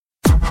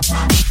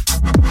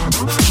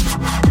Hello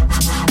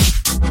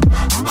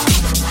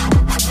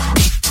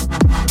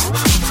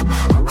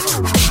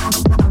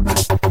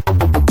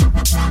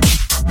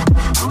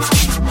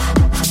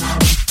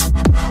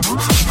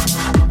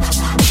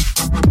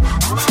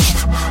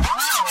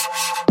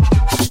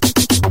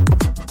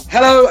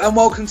and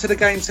welcome to the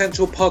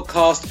Gamecentral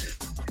podcast.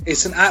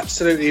 It's an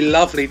absolutely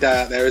lovely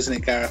day out there, isn't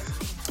it,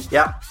 Gareth?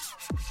 Yeah.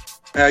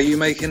 Are you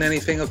making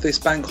anything of this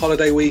bank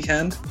holiday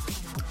weekend?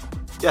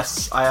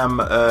 Yes, I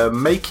am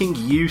making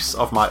use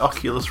of my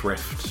Oculus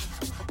Rift.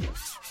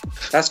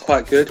 That's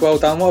quite good. Well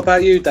done. What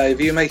about you, Dave?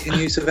 Are you making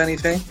use of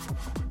anything?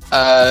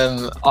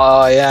 I'm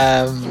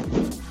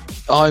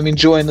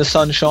enjoying the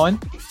sunshine.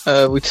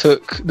 We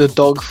took the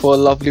dog for a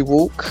lovely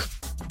walk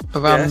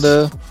around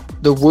the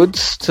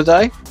woods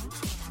today.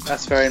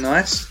 That's very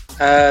nice.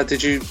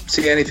 Did you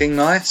see anything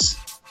nice?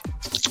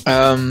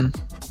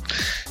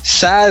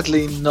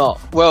 Sadly not.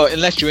 Well,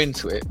 unless you're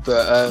into it.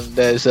 But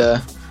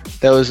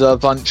there was a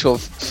bunch of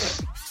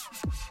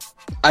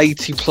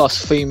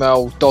 80+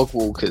 female dog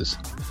walkers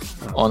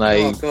on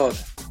a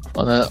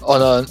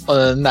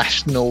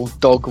national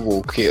dog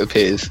walk. It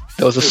appears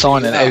there was a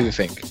sign and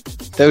everything.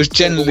 There was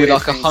generally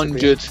like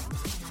 100.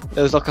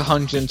 There was like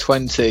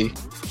 120.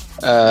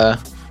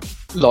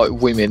 Like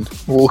women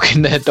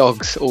walking their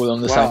dogs all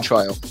on the same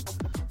trail.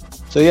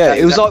 So yeah,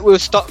 it was like we were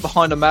stuck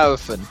behind a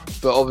marathon,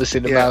 but obviously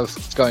the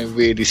marathon's going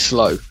really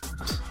slow.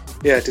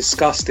 Yeah,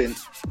 disgusting.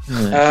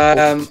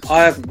 I'm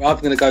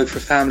going to go for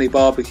a family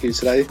barbecue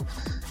today,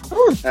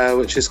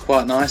 which is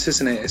quite nice,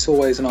 isn't it? It's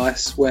always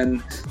nice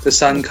when the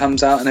sun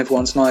comes out and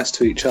everyone's nice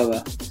to each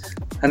other.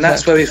 And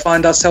that's where we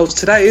find ourselves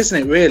today, isn't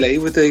it, really,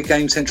 with the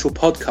Gamecentral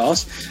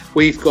podcast.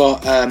 We've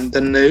got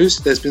the news.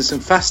 There's been some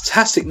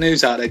fantastic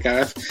news out there,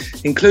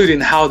 Gareth, including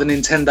how the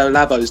Nintendo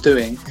Labo's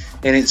doing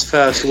in its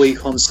first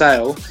week on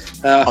sale.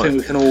 I think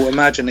we can all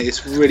imagine it.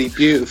 It's really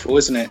beautiful,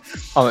 isn't it?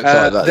 I'm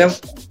excited about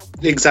that.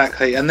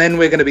 Exactly. And then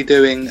we're going to be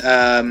doing,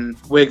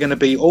 we're going to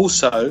be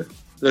also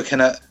looking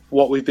at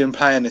what we've been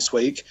playing this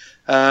week.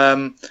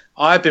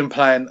 I've been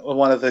playing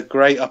one of the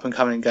great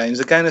up-and-coming games,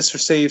 a game that's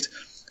received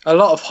a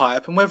lot of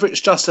hype, and whether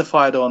it's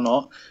justified or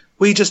not,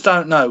 we just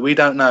don't know. We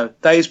don't know.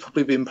 Dave's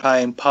probably been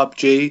playing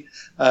PUBG,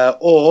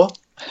 or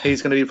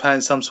he's going to be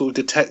playing some sort of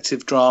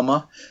detective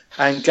drama.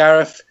 And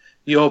Gareth,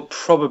 you're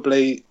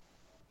probably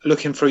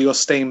looking through your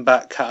Steam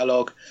back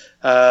catalogue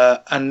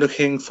and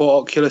looking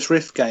for Oculus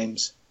Rift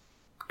games.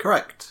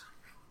 Correct.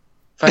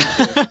 Thank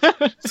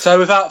you. So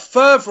without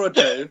further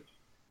ado,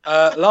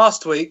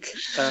 last week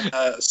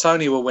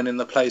Sony were winning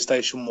the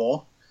PlayStation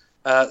War.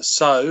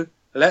 So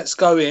let's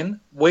go in.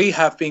 We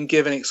have been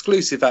given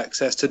exclusive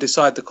access to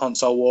decide the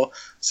console war,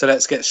 so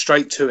let's get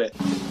straight to it.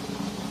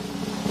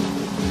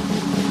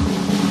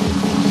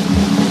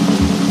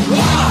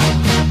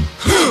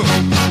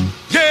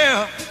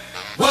 Yeah.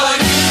 What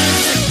is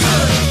it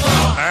good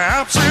for?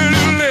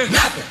 Absolutely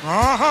nothing.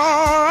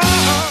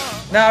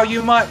 Now,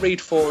 you might read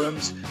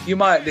forums, you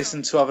might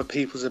listen to other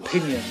people's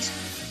opinions,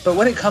 but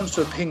when it comes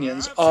to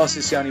opinions, ours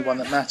is the only one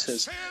that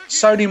matters.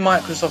 Sony,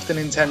 Microsoft and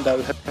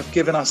Nintendo have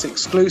given us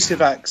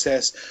exclusive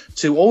access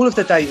to all of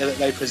the data that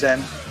they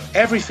present,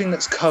 everything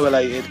that's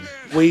correlated,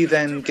 we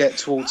then get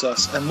towards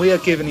us, and we are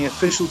given the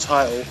official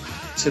title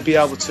to be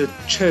able to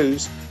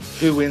choose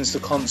who wins the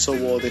console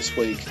war this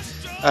week.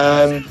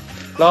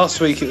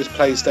 Last week it was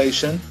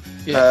PlayStation.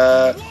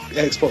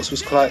 Xbox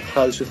was quite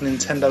close with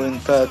Nintendo in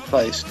third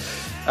place.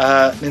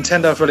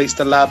 Nintendo have released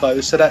a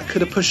Labo, so that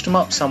could have pushed them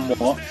up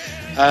somewhat.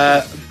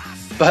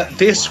 But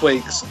this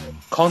week's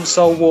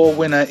console war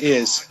winner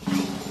is...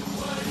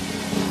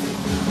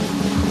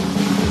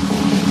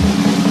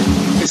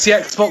 it's the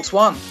Xbox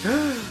One.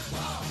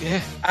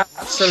 Yeah.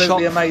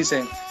 Absolutely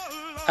amazing.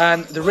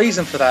 And the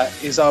reason for that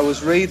is I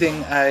was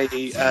reading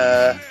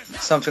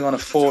something on a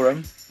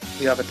forum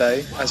the other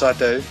day, as I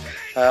do.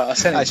 I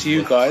sent it to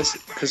you guys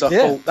because I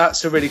thought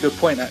that's a really good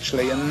point,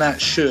 actually, and that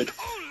should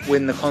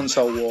win the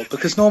console war.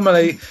 Because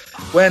normally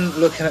when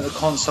looking at the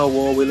console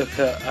war, we look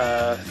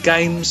at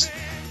games,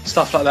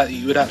 stuff like that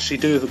you would actually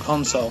do with a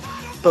console,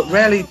 but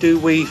rarely do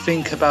we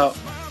think about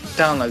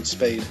download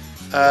speed.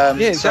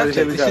 Exactly.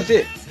 So this is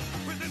it.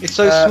 It's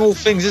those small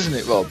things, isn't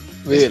it, Rob?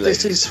 Really?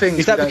 This is things.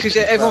 Is that because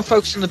everyone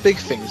focuses on the big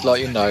things,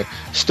 like,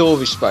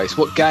 storage space,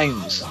 what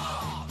games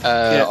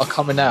are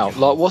coming out?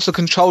 Like, what's the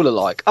controller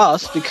like?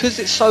 Us, because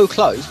it's so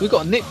close, we've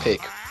got a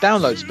nitpick.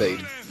 Download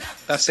speed.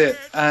 That's it.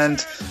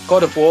 And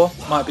God of War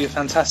might be a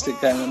fantastic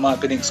game. It might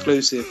be an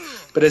exclusive.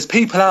 But there's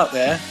people out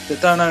there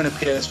that don't own a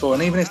PS4,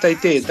 and even if they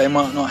did, they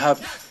might not have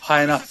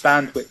high enough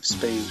bandwidth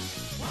speed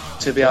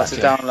to be able to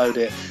download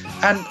it.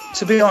 And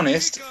to be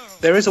honest,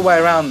 there is a way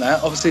around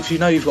that. Obviously, if you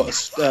know you've got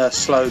a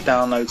slow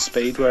download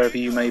speed wherever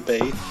you may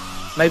be,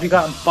 maybe go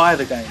out and buy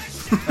the game.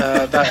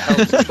 That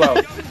helps as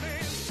well.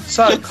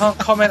 So, can't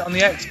comment on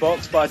the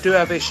Xbox, but I do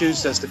have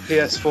issues as the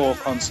PS4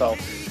 console,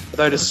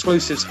 although the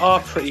exclusives are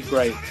pretty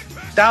great.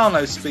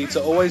 Download speeds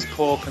are always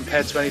poor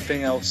compared to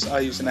anything else I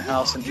use in the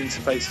house, and the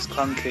interface is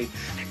clunky.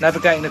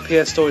 Navigating the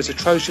PS Store is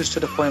atrocious to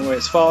the point where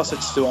it's faster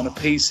to do on a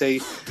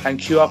PC and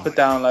queue up a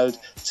download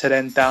to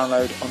then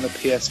download on the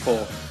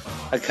PS4.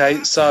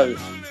 Okay, so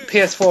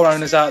PS4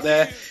 owners out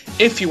there,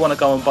 if you want to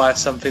go and buy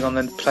something on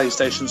the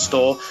PlayStation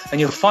Store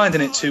and you're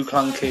finding it too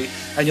clunky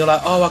and you're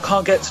like, oh, I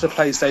can't get to the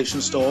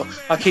PlayStation Store,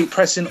 I keep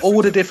pressing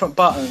all the different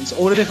buttons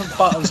on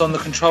the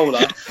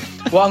controller,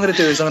 what I'm going to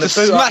do is I'm going to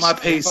boot up my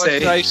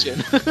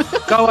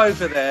PC, go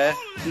over there,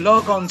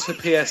 log on to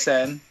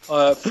PSN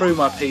through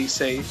my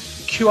PC,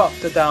 queue up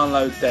the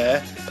download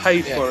there,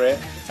 pay for it,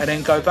 and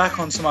then go back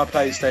onto my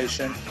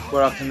PlayStation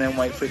where I can then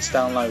wait for it to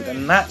download.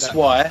 And that's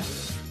why,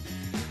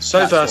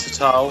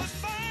 versatile,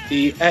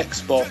 the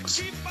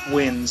Xbox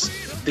wins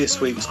this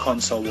week's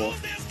console war.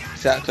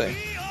 Exactly.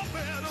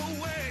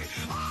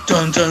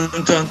 Dun dun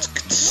dun.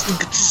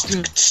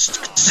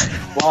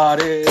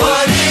 What is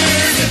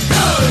it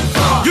good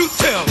for? You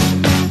tell me.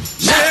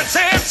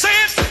 Say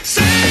it.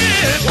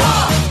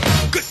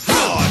 Good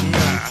God,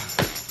 now.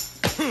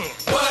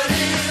 What is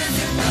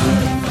it good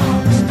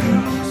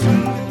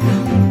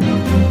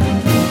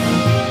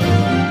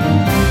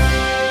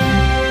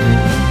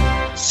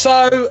for?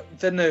 So,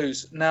 the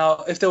news.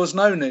 Now, if there was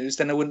no news,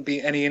 then there wouldn't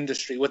be any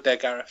industry, would there,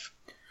 Gareth?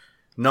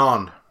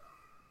 None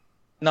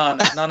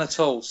at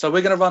all. So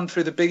we're going to run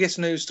through the biggest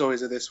news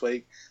stories of this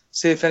week,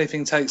 see if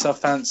anything takes our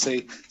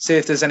fancy, see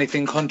if there's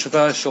anything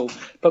controversial,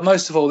 but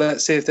most of all,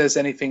 let's see if there's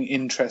anything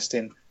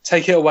interesting.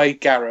 Take it away,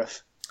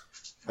 Gareth.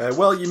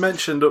 Well, you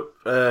mentioned up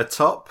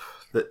top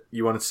that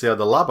you wanted to see how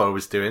the Labo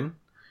was doing.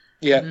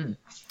 Yeah.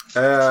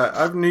 I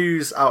have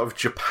news out of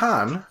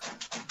Japan.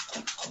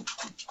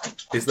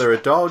 Is there a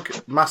dog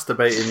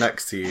masturbating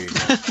next to you?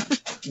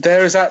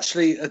 There is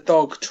actually a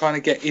dog trying to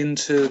get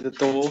into the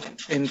door,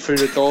 in through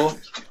the door,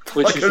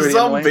 which like is a really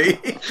zombie.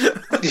 Annoying.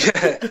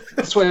 Yeah,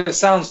 that's what it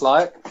sounds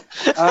like.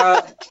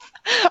 I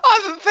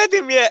haven't fed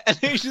him yet, and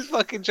he's just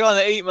fucking trying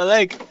to eat my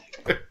leg.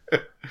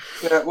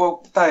 Yeah,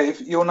 well,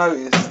 Dave, you'll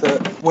notice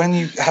that when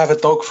you have a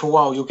dog for a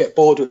while, you'll get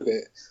bored with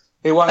it.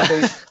 It won't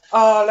be,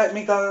 let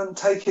me go and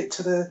take it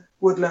to the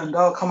woodland.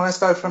 Oh, come on, let's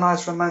go for a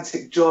nice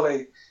romantic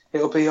jolly.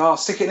 It'll be,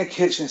 stick it in the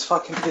kitchen. It's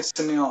fucking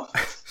pissing me off.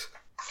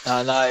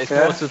 No, it's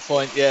more to the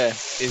point,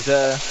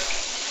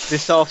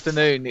 this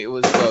afternoon, this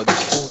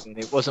morning,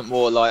 it wasn't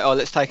more like,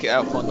 let's take it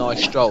out for a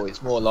nice stroll.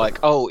 It's more like,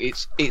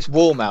 it's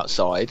warm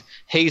outside.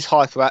 He's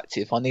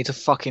hyperactive. I need to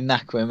fucking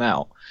knacker him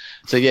out.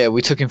 So, yeah,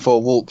 we took him for a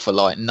walk for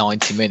like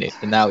 90 minutes,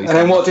 and now he's... And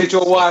then what did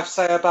your wife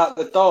say about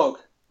the dog?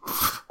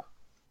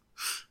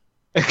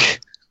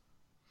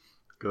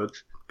 Good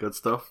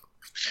stuff.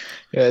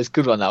 Yeah, it's a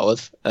good one, that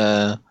was.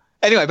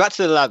 Anyway, back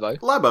to the Labo.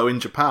 Labo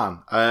in Japan.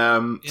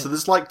 So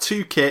there's like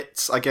two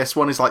kits. I guess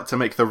one is like to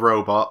make the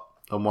robot,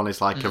 and one is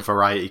like a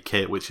variety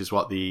kit, which is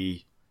what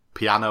the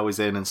piano is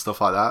in and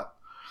stuff like that.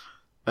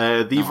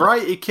 The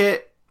variety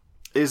kit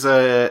is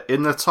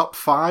in the top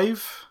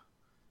 5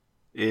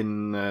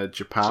 in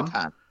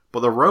Japan, but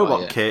the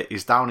robot kit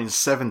is down in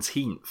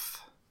 17th.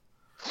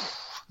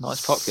 Not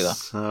as popular.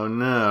 So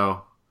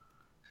no.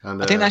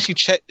 And, I didn't actually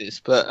check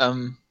this, but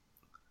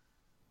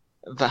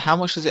how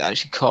much does it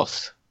actually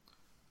cost?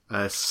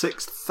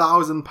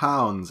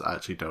 £6,000. I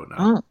actually don't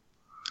know.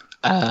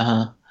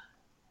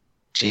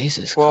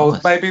 Jesus. Well,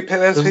 Christ. maybe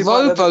there's the people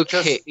Robo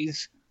that kit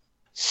is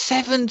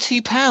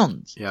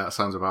 £70. Yeah, that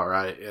sounds about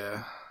right.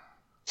 Yeah,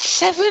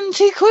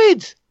 70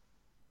 quid.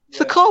 It's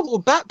a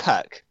cardboard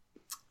backpack.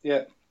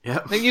 Yeah. Yeah.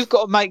 That you've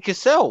got to make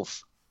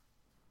yourself.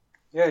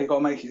 Yeah, you've got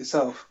to make it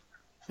yourself.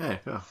 Yeah.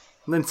 And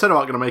Nintendo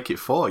aren't going to make it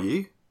for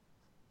you.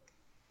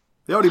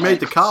 They already made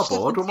the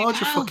cardboard. What more do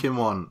you fucking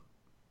want?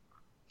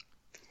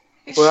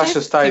 Well, that's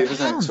just Dave,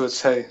 isn't it, to a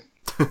T?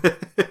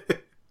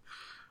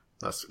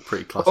 That's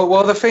pretty classic.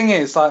 Well, the thing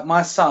is, like,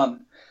 my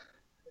son,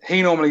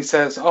 he normally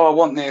says, I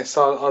want this,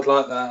 I'd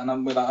like that, and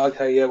I'm like,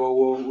 okay, yeah, well,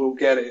 we'll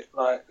get it,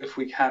 like, if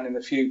we can in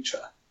the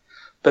future.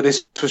 But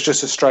this was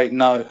just a straight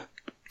no.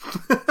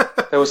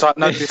 There was, like,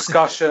 no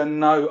discussion,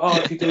 no,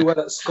 if you do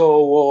well at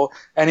school, or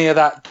any of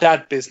that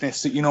dad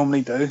business that you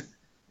normally do.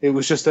 It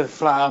was just a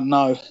flat-out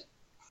no.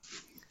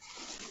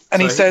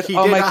 And so he said,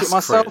 I'll make it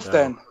myself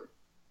then.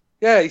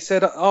 Yeah, he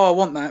said, I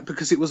want that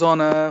because it was on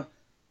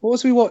what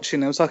was we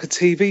watching? It was like a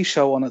TV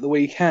show on at the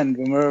weekend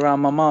when we were around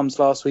my mum's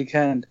last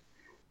weekend.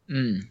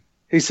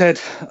 He said,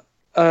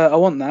 I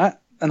want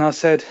that. And I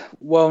said,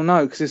 well,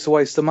 no, because it's a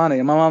waste of money.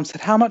 And my mum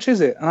said, how much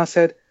is it? And I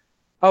said,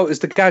 it was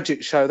the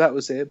Gadget Show, that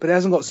was it. But it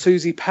hasn't got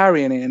Susie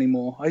Parry in it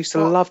anymore. I used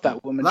to love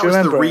that woman. Do you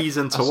remember? That was the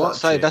reason to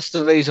watch it. That's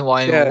the reason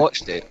why I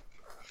watched it.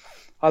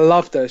 I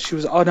loved her. She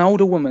was an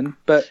older woman,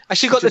 but... Has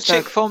she got the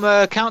chick from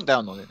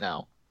Countdown on it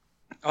now?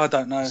 I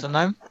don't know. What's her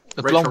name?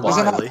 The Rachel blonde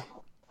one. Riley.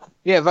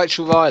 Yeah,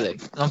 Rachel Riley.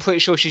 I'm pretty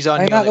sure she's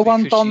only Ain't that the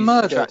one Don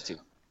murdered? Attractive.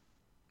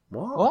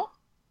 What?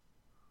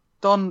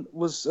 Don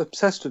was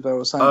obsessed with her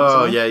or something.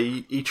 Oh, yeah,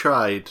 he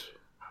tried,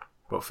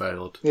 but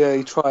failed. Yeah,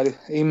 he tried.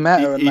 He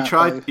met her. He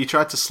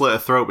tried to slit her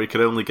throat, but he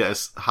could only get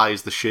as high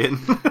as the shin.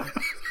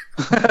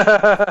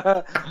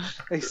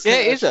 It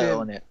is her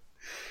on it.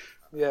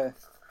 Yeah.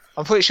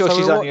 I'm pretty sure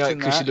she's only on it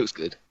because she looks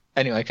good.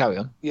 Anyway, carry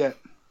on. Yeah.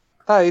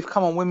 Dave,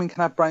 come on, women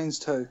can have brains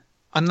too.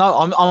 I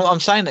know. I'm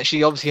saying that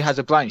she obviously has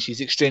a brain.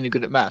 She's extremely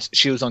good at maths.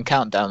 She was on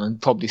Countdown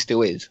and probably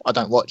still is. I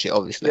don't watch it,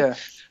 obviously. Yeah.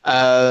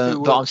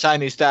 But I'm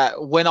saying is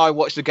that when I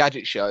watch the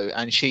Gadget Show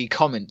and she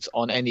comments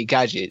on any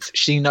gadgets,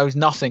 she knows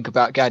nothing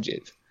about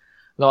gadgets,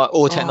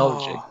 or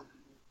technology. Oh.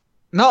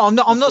 No, I'm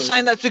not. I'm not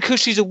saying that's because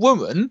she's a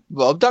woman,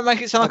 Rob. Don't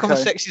make it sound like I'm a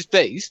sexist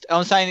beast.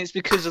 I'm saying it's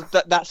because of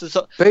that. That's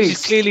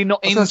she's clearly not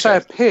interested. I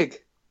was going to say a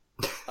pig.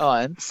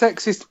 Right.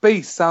 Sexist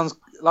beast sounds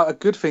like a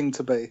good thing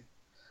to be.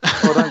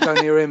 Oh, don't go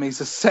near him.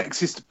 He's a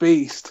sexist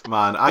beast.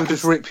 Man, He'll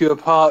just rip you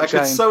apart. I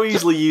could so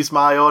easily use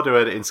my audio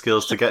editing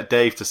skills to get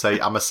Dave to say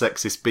I'm a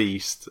sexist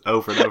beast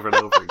over and over and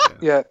over again.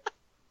 Yeah.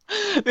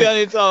 The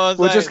only time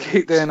we'll just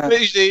keep doing that.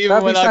 Literally,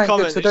 even when I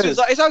comment, she's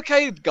like, "It's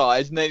okay,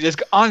 guys," and they just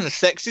go, "I'm a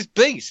sexist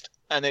beast,"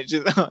 and it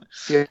just.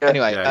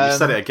 Anyway, you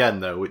said it again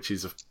though, which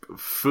is a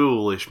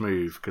foolish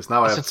move because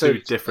now I have two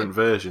different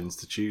versions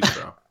to choose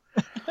from.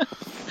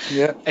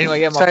 Yeah.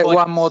 Anyway, my say point it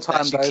one more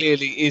time, she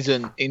clearly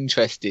isn't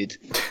interested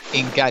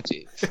in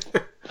gadgets.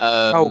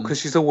 Because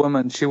she's a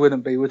woman, she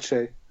wouldn't be, would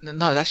she?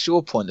 No, that's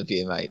your point of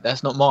view, mate.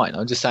 That's not mine.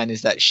 I'm just saying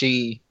is that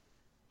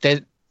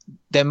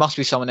there must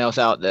be someone else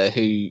out there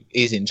who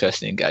is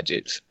interested in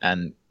gadgets.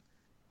 And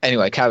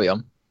anyway, carry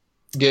on.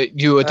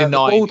 You were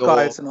denying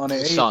your son.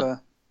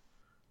 Either.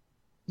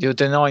 You're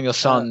denying your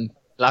son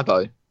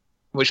Labo,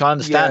 which I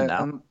understand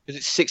now because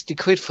it's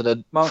 £60 for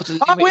the.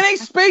 We ain't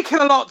speaking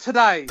a lot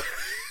today.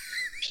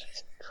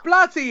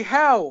 Bloody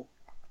hell!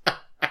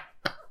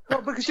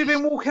 What, because you've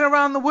been walking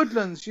around the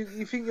woodlands, you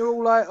think you're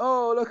all like,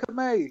 oh, look at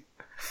me.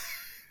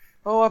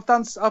 Oh,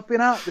 I've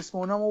been out this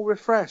morning, I'm all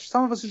refreshed.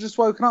 Some of us have just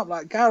woken up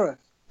like Gareth.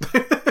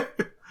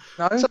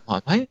 No? That's all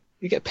right, mate.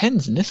 You get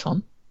pens in this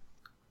one.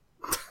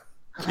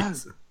 I know.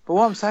 But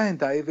what I'm saying,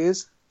 Dave,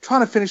 is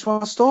trying to finish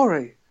my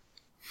story.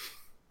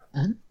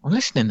 I'm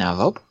listening now,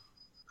 Rob.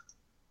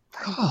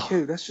 Thank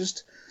you. Let's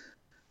just...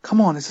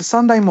 Come on, it's a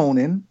Sunday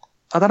morning.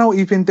 I don't know what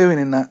you've been doing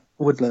in that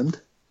woodland.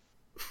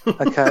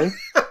 Okay.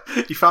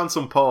 You found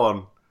some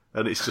porn,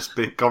 and it's just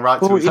gone right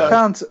to his head. head.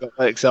 Found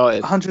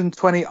excited.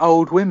 120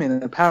 old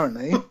women,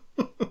 apparently.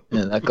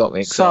 Yeah, that got me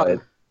excited.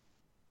 So,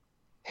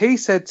 he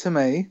said to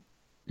me,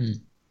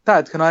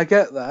 Dad, can I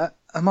get that?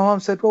 And my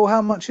mum said, well,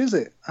 how much is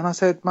it? And I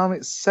said, Mum,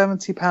 it's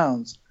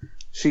 £70.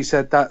 She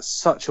said, that's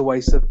such a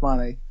waste of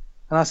money.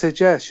 And I said,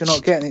 yes, you're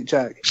not getting it,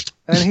 Jack.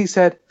 And then he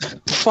said,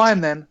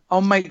 fine then,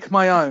 I'll make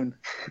my own.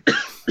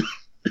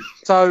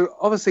 So,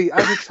 obviously,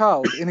 as a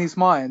child, in his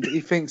mind, he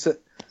thinks that,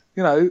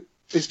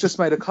 it's just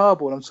made of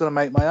cardboard. I'm just going to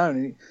make my own.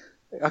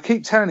 And I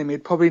keep telling him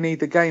he'd probably need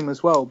the game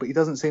as well, but he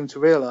doesn't seem to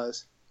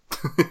realise.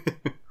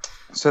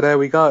 So there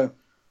we go.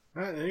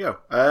 Right, there you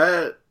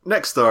go.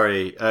 Next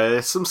story.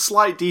 Some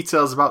slight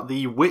details about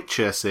the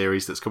Witcher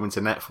series that's coming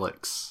to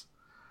Netflix.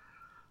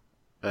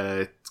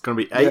 It's going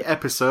to be 8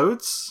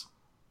 episodes,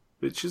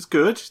 which is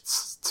good.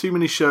 It's too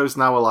many shows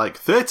now are like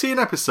 13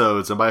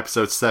 episodes, and by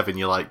episode 7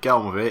 you're like, get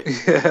on with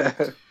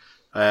it.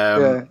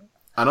 Yeah.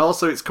 And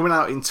also it's coming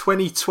out in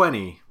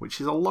 2020,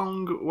 which is a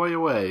long way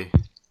away.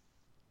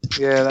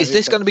 Yeah. Is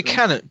this going to be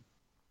canon?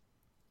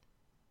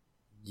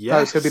 Yes. No,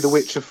 it's going to be The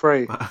Witcher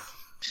 3.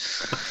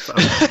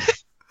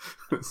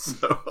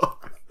 So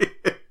obvious.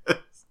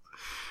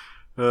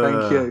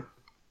 Thank you.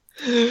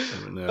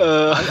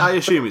 I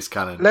assume it's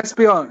canon. Let's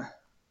be honest.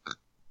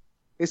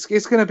 It's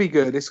going to be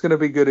good. It's going to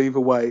be good either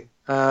way.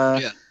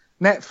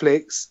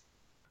 Netflix,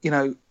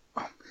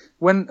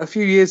 when a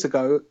few years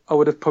ago I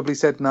would have probably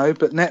said no,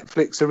 but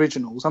Netflix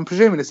originals. I'm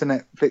presuming it's a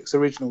Netflix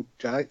original,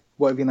 Jack.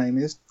 Whatever your name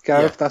is,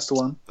 Gareth. That's the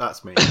one.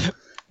 That's me.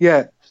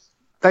 Yeah,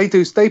 they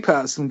put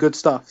out some good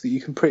stuff that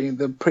you can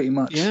pretty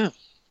much. Yeah.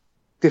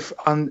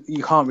 And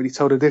you can't really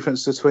tell the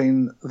difference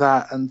between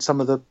that and some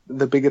of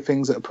the bigger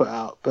things that are put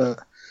out. But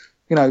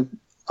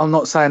I'm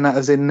not saying that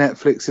as in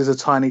Netflix is a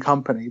tiny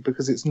company,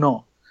 because it's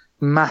not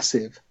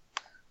massive.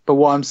 But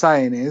what I'm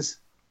saying is,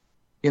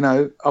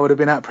 I would have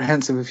been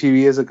apprehensive a few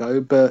years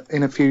ago, but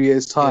in a few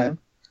years' time,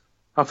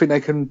 I think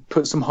they can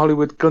put some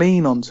Hollywood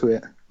glean onto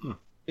it.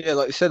 Yeah,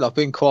 like you said, I've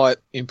been quite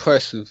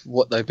impressed with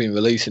what they've been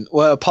releasing.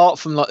 Well, apart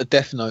from like the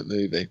Death Note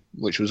movie,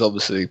 which was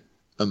obviously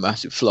a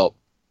massive flop.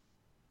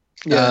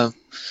 Yeah.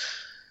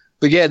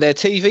 But yeah, their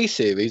TV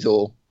series,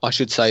 or I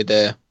should say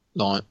their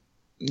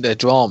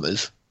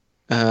dramas,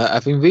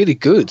 have been really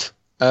good.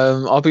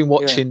 I've been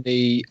watching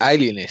The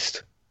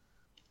Alienist,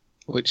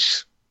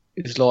 which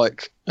is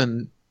like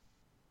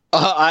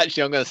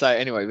actually, I'm going to say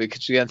it anyway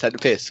because you're going to take the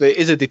piss. But it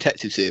is a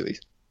detective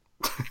series.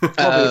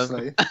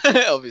 Obviously.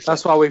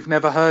 That's why we've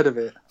never heard of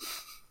it.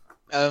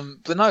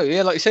 But no,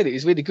 yeah, like you said, it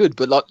is really good.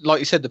 But like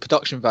you said, the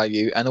production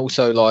value and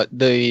also like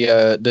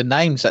the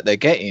names that they're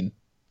getting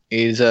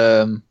is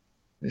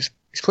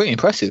it's pretty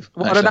impressive.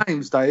 What are the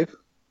names, Dave?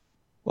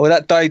 Well,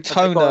 that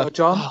Daytona.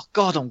 John? Oh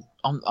God, I'm.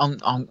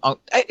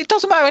 It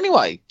doesn't matter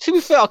anyway. To be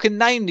fair, I can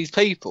name these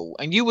people,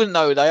 and you wouldn't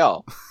know who they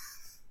are.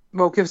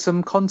 Well, give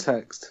some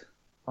context.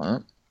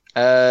 All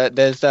right.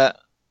 There's that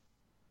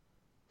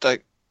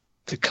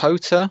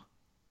Dakota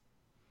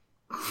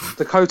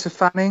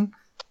Fanning.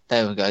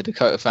 There we go,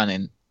 Dakota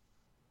Fanning.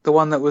 The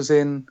one that was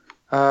in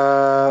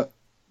that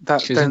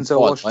Denzel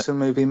Washington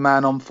movie,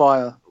 Man on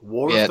Fire.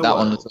 War of the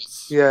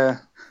Worlds. Yeah,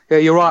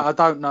 you're right. I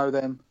don't know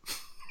them.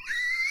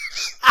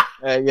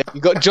 Yeah,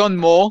 you got John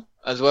Moore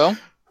as well.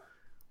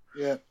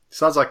 Yeah.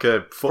 Sounds like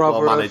a football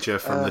Brother of, manager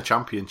from the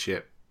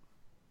Championship.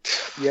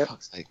 Yep.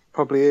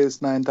 Probably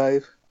is, knowing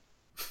Dave.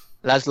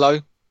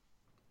 Laszlo?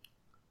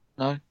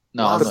 No?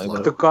 No, I'm not Laszlo.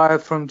 even. The guy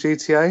from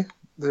GTA,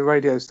 the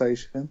radio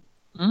station.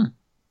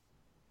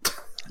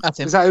 That's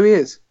him. Is that who he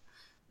is?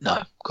 No,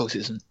 of course it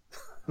isn't.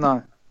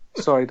 No.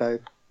 Sorry, Dave.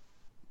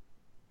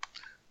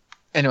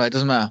 Anyway, it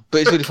doesn't matter.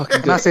 But it's really fucking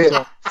good. That's it.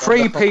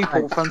 3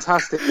 people,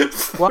 fantastic.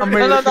 What I'm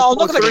really No, I'm not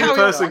going to Three carry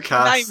person on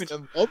cast. naming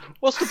them, Bob.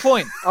 What's the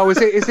point? Oh, is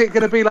it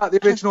going to be like the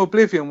original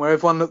Oblivion, where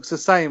everyone looks the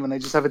same and they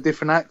just have a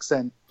different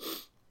accent?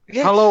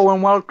 Yeah. Hello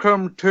and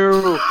welcome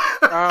to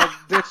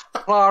this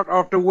part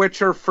of The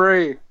Witcher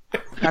 3.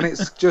 And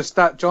it's just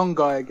that John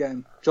guy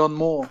again, John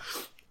Moore.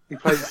 He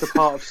plays the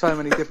part of so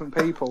many different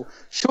people.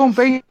 Sean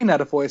Bean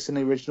had a voice in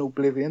the original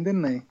Oblivion,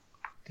 didn't he?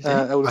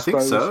 Elder I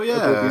think so, Scrolls yeah.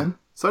 Oblivion.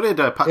 So did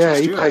Patrick Yeah,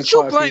 he Stewart. played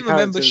Your quite a brain few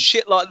remembers characters.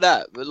 shit like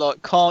that, but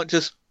like can't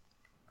just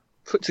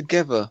put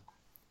together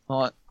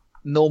like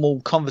normal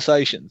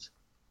conversations.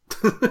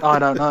 I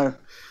don't know.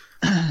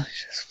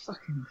 It's just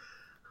fucking...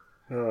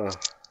 Oh.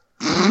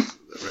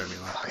 That made me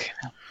laugh. fucking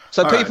hell.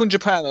 So All people right. in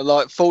Japan are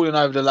like falling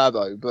over the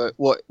Labo, but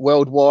what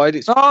worldwide?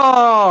 It's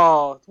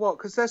Oh, what?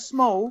 Because they're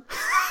small.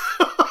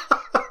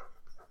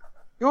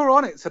 You're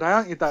on it today,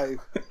 aren't you, Dave?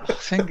 I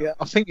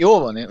think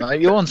you're on it, mate.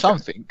 You're on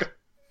something. First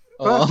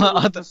Oh, it I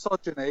was don't-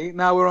 misogyny,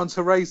 now we're on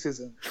to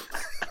racism.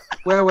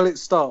 Where will it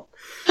stop?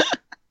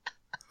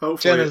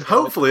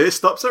 Hopefully it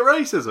stops at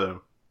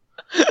racism.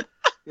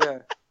 Yeah.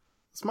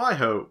 It's my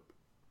hope.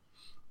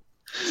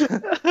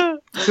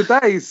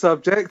 Today's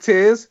subject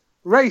is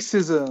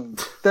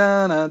racism.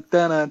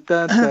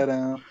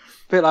 Dun-dun-dun-dun-dun-dun.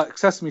 Bit like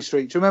Sesame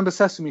Street. Do you remember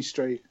Sesame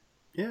Street?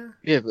 Yeah.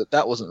 yeah, but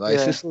that wasn't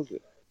racist, was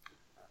it?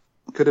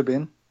 Could have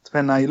been,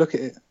 depending how you look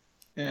at it.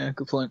 Yeah,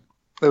 good point.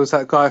 There was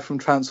that guy from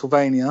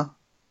Transylvania,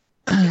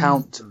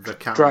 Count The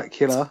count.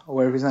 Dracula, or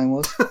whatever his name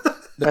was.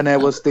 And there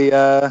was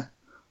the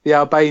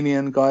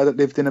Albanian guy that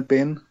lived in a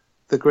bin,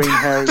 the green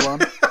hairy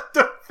one. I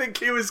don't think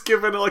he was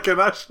given like a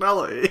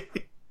nationality.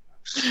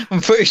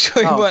 I'm pretty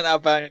sure he Oh. weren't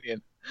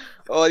Albanian.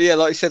 Oh yeah,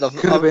 like you said,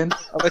 Could have been.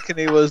 I reckon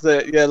he was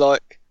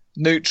like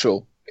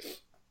neutral.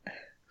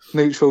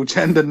 Neutral,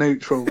 gender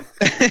neutral.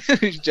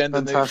 He's gender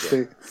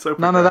Fantastic. So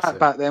None of that progressive.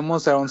 back then,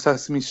 was there, on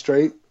Sesame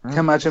Street? Can you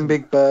imagine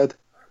Big Bird?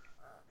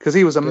 Because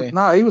he was a... Yeah.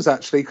 No, he was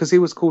actually... Because he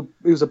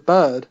was a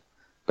bird,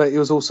 but he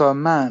was also a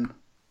man. neutral.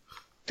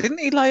 Didn't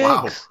he lay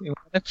Wow. eggs in one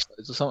episode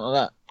or something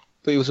like that?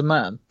 But he was a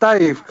man.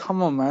 Dave,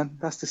 come on, man.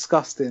 That's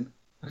disgusting.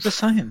 I'm just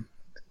saying.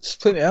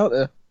 Just putting it out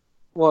there.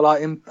 What,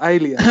 like in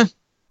Alien?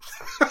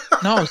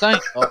 No, I'm saying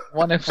like,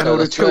 one And episode. all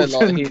the I swear,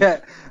 children like, he,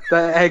 get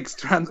their eggs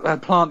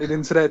planted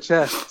into their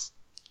chests.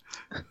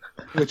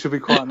 Which would be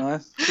quite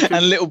nice.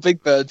 and little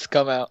big birds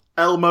come out.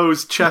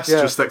 Elmo's chest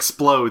Yeah. just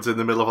explodes in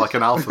the middle of like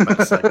an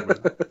alphabet segment.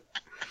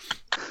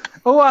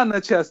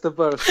 One chest of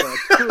burster,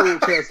 2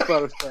 chest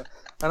burster.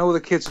 And all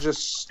the kids are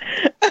just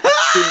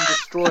being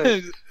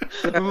destroyed.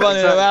 Yeah, Running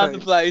around the exactly.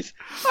 place.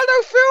 I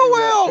don't feel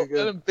well. Exactly,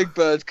 good. And then big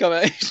birds come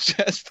out his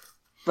chest.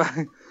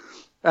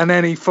 And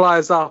then he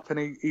flies up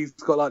and he's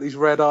got like these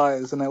red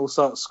eyes and they all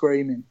start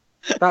screaming.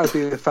 That would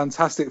be a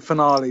fantastic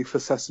finale for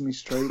Sesame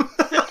Street.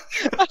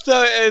 That's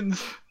how it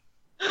ends.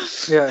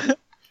 Yeah,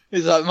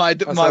 It's like my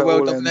how it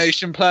world all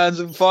domination plans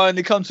have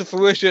finally come to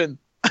fruition.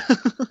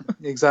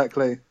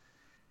 exactly.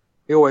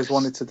 He always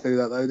wanted to do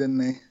that though, didn't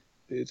he?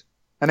 Dude.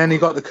 And then you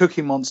got the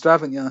Cookie Monster,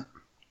 haven't you?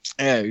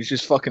 Yeah, he's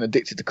just fucking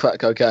addicted to crack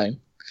cocaine.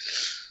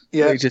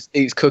 Yeah. He just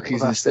eats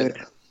cookies Well, that's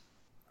instead. it.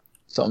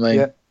 That's what I mean.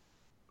 Yeah.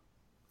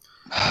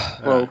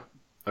 Well,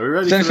 Are we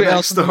ready Is there for the anything next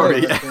else on the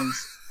story? list?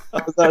 things.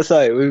 I was about to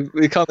say,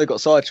 we kind of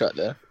got sidetracked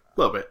there.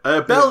 A little bit.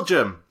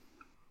 Belgium.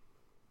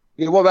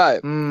 Yeah, what about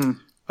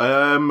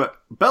it?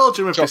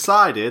 Belgium have Shock.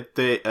 decided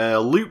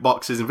that loot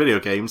boxes in video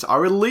games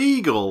are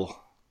illegal.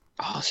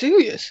 Oh,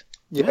 serious?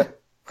 Yeah,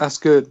 that's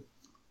good.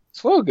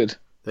 It's well good.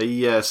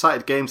 They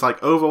cited games like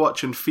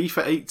Overwatch and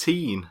FIFA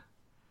 18.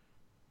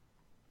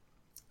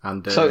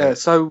 And Yeah,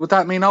 so would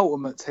that mean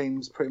Ultimate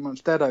Team's pretty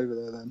much dead over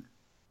there then?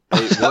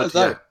 it would,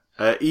 So-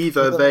 yeah.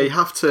 Either they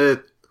have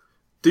to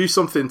do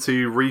something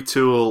to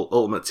retool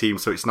Ultimate Team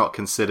so it's not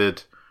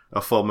considered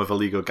a form of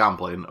illegal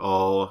gambling,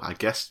 or I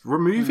guess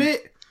remove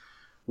it,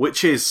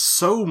 which is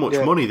so much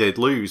Yeah. money they'd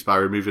lose by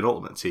removing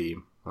Ultimate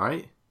Team,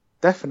 right?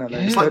 Definitely.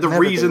 Yeah. It's like They'd the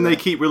never reason do they that.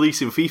 keep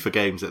releasing FIFA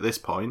games at this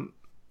point.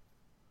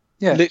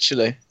 Yeah.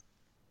 Literally.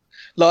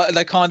 Like,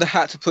 they kind of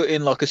had to put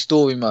in like a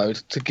story mode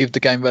to give the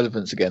game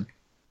relevance again,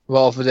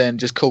 rather than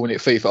just calling it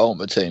FIFA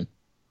Ultimate Team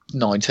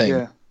 19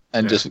 Yeah.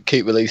 and Yeah. just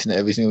keep releasing it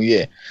every single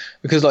year.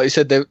 Because like you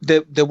said,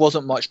 there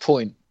wasn't much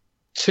point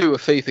to a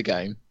FIFA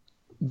game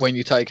when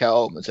you take out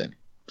Ultimate Team.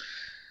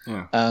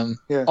 Yeah.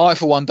 Yeah. I,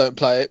 for one, don't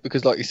play it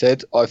because, like you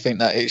said, I think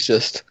that it's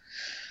just...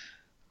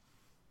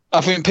 I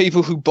think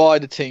people who buy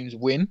the teams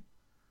win,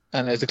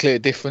 and there's a clear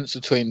difference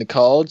between the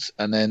cards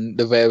and then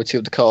the rarity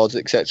of the cards,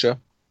 etc.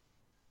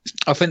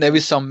 I think there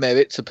is some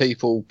merit to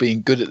people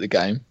being good at the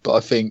game, but I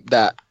think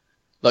that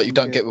like you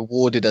don't Yeah. get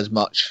rewarded as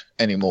much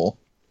anymore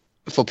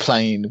for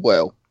playing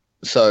well.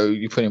 So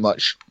you pretty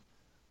much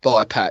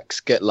buy packs,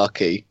 get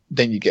lucky,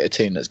 then you get a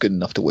team that's good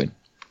enough to win.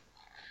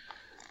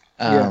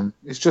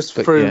 It's just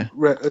through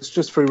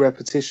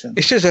repetition.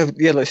 It's just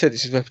like I said,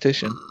 it's just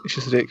repetition. It's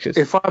just ridiculous.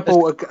 If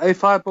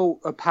I bought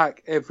a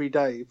pack every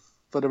day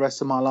for the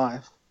rest of my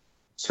life,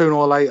 sooner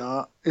or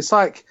later, it's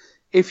like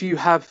if you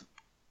have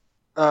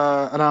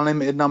an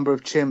unlimited number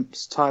of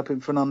chimps typing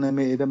for an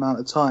unlimited amount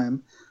of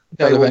time,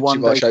 they will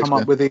one day come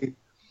up with the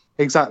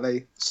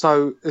exactly.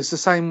 So it's the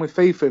same with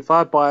FIFA. If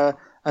I buy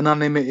an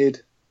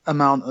unlimited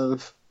amount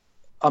of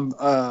what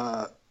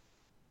are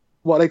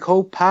they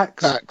called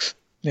packs.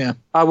 Yeah,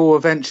 I will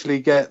eventually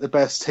get the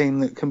best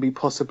team that can be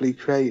possibly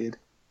created,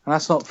 and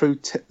that's not through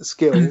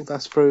skill.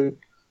 That's through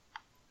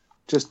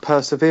just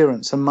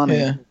perseverance and money.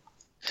 Yeah.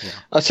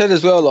 I said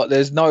as well, like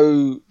there's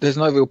no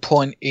real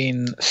point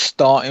in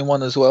starting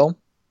one as well.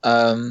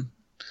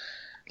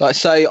 Like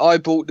say I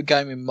bought the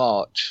game in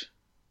March.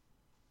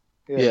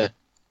 Yeah.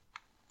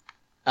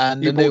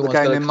 And you the new bought the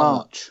one's game in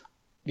March.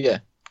 Yeah.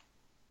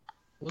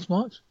 What was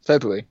March?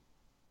 February.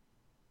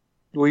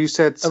 Well, you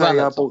said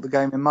I bought the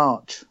game in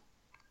March.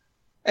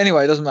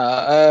 Anyway, it doesn't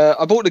matter.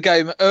 I bought the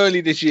game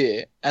early this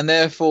year, and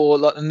therefore,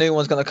 like the new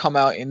one's going to come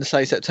out in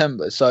say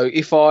September. So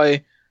if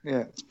I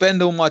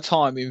spend all my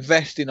time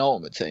investing in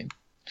Ultimate Team,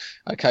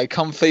 okay,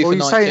 come FIFA 19. Well,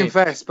 you say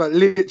invest, but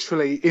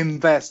literally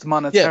invest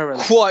monetarily.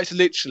 Yeah, quite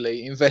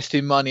literally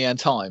investing money and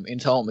time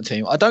into Ultimate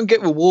Team. I don't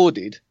get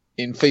rewarded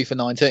in FIFA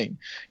 19.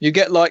 You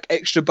get like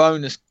extra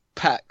bonus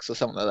packs or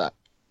something like that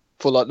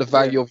for like the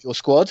value of your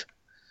squad.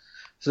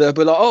 So they'll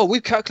be like, oh,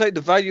 we've calculated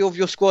the value of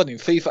your squad in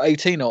FIFA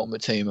 18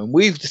 Ultimate Team, and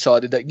we've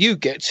decided that you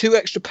get 2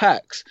 extra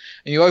packs.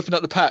 And you open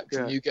up the packs,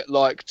 and you get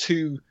like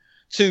two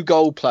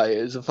gold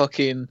players, a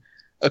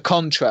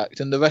contract,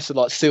 and the rest are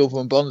like silver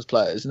and bronze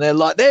players. And they're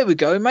like, there we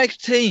go, make a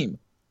team. And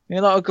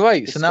you're like, oh,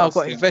 great. So now I've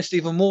got to invest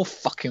even more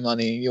fucking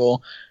money in your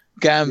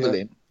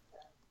gambling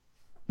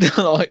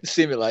like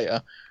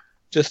simulator.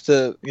 Just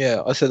to,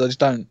 I said I just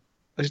don't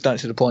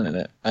see the point in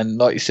it. And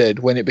like you said,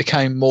 when it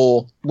became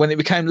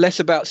less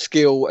about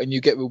skill and you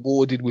get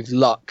rewarded with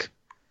luck,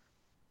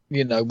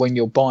 when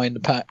you're buying the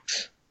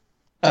packs,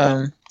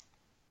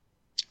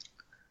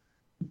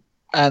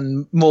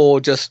 and more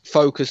just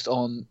focused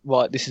on,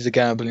 right, this is a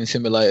gambling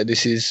simulator.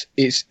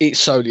 It's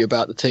solely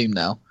about the team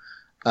now.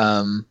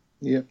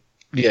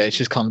 It's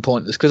just kind of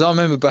pointless. Because I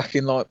remember back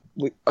in I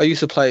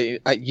used to play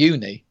at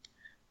uni,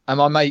 and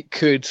my mate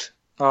could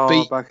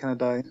beat back in the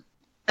day.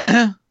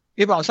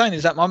 Yeah, but I'm saying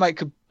is that my mate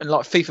could, in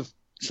like FIFA,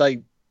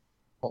 say,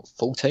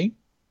 14?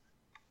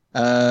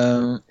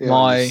 You're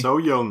so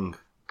young.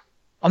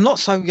 I'm not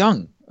so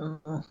young.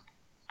 You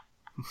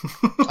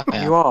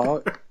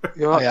are.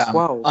 You're like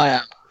 12. I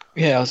am.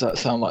 Yeah, I was like,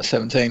 sound like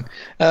 17.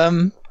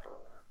 But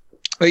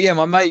yeah,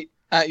 my mate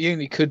at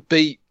uni could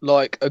beat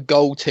like a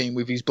gold team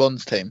with his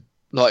bronze team.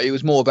 Like it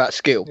was more about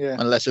skill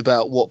and less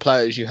about what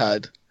players you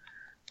had.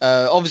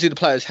 Obviously, the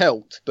players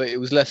helped, but it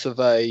was less of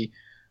a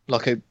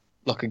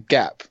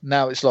gap.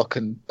 Now it's like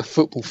a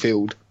football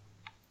field.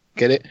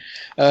 Get it?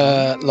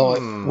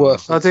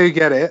 Worth. I do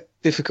get it.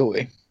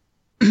 Difficulty.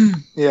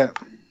 Yeah.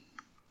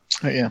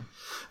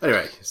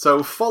 Anyway,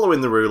 so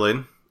following the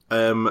ruling,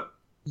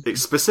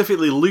 it's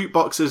specifically loot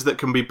boxes that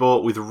can be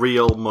bought with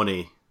real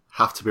money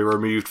have to be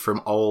removed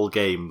from all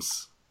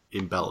games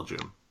in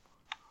Belgium.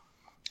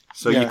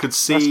 So you could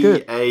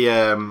see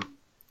a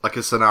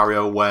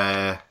scenario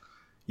where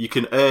you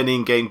can earn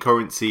in-game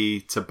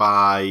currency to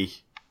buy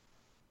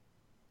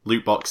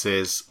loot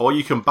boxes, or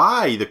you can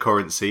buy the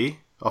currency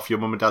off your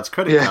mum and dad's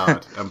credit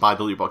card and buy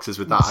the loot boxes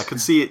with that. I could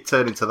see it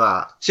turn into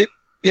that.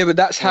 Yeah, but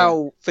that's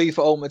how FIFA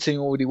Ultimate Team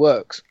already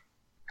works.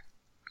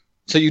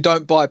 So you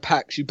don't buy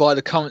packs, you buy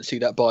the currency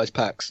that buys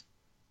packs.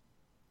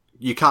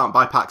 You can't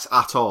buy packs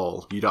at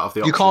all. You don't have the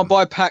option. You can't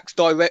buy packs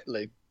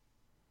directly.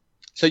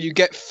 So you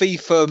get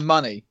FIFA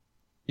money.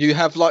 You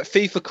have like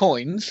FIFA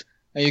coins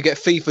and you get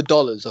FIFA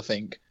dollars, I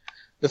think.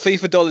 The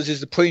FIFA dollars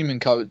is the premium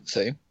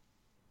currency.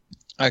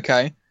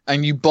 Okay.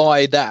 And you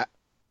buy that,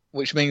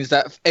 which means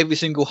that every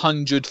single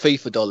 100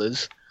 FIFA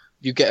dollars,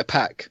 you get a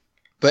pack.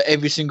 But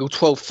every single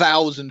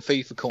 12,000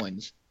 FIFA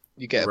coins,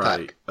 you get a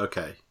pack.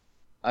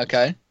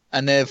 Okay.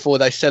 And therefore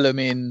they sell them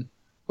in,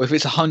 well, if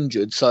it's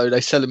 100, so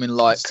they sell them in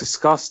like... It's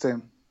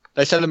disgusting.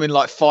 They sell them in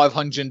like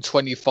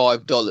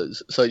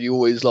 $525. So you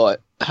always like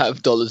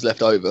have dollars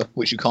left over,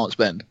 which you can't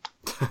spend.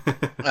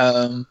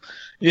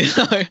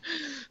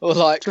 Or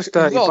like, just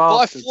buy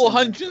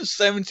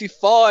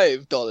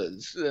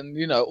 $475,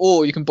 and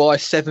or you can buy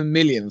 7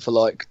 million for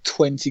like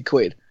 20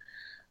 quid.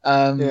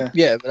 But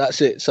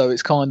that's it. So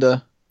it's kind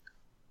of,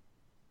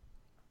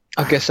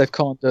 I guess they've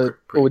kind of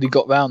already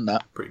got round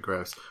that. Pretty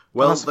gross.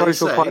 Well, I suppose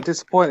you're quite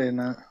disappointed in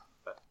that.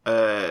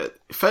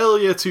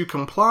 Failure to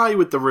comply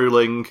with the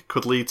ruling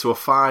could lead to a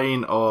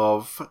fine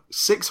of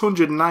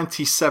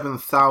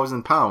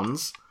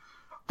 £697,000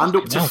 and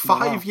up to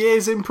 5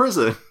 years in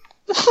prison.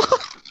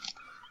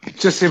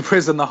 Just in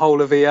prison the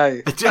whole of EA.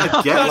 I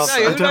guess.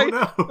 I don't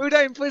know. Who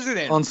they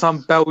imprisoning? On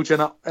some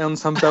Belgian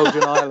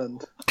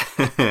island.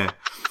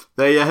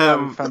 They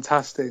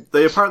fantastic.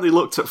 They apparently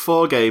looked at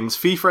 4 games: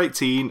 FIFA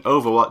 18,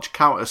 Overwatch,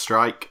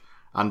 Counter-Strike,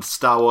 and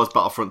Star Wars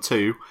Battlefront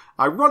 2.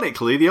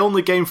 Ironically, the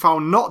only game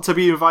found not to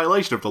be in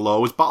violation of the law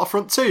was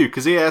Battlefront 2,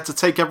 because he had to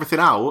take everything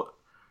out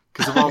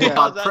because of all the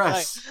bad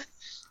press.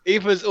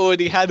 EVA's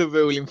already had a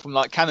ruling from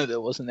like Canada,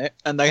 wasn't it?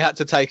 And they had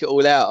to take it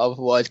all out,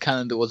 otherwise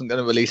Canada wasn't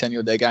going to release any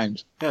of their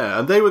games. Yeah,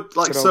 and they were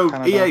like, so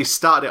EA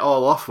started it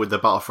all off with the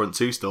Battlefront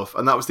 2 stuff,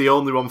 and that was the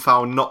only one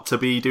found not to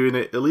be doing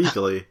it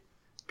illegally,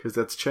 because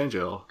they had to change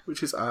it all,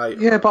 which is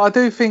Yeah, but I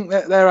do think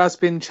that there has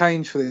been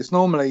change for this.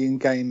 Normally in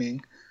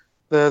gaming,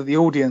 the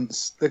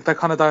audience, they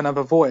kind of don't have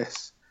a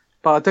voice.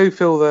 But I do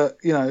feel that,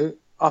 you know,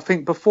 I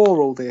think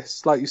before all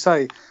this, like you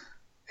say,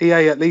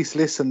 EA at least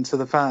listened to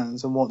the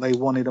fans and what they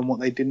wanted and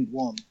what they didn't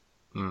want.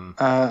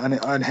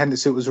 And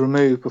hence it was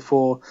removed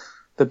before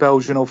the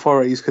Belgian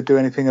authorities could do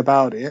anything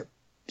about it.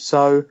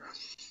 So,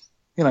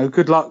 you know,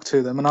 good luck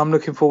to them. And I'm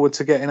looking forward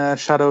to getting a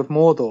Shadow of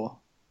Mordor.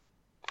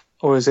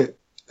 Or is it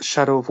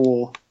Shadow of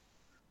War?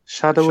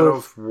 Shadow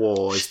of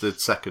War is the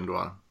second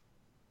one.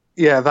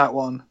 Yeah, that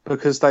one.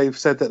 Because they've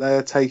said that they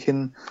are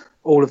taking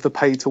all of the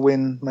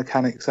pay-to-win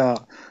mechanics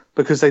out.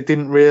 Because they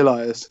didn't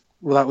realise,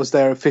 well, that was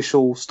their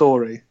official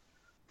story.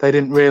 They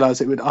didn't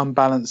realise it would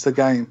unbalance the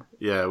game.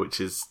 Yeah,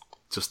 which is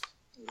just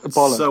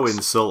bollocks. So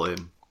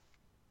insulting.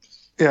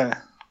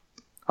 Yeah.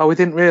 Oh, we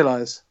didn't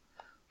realise.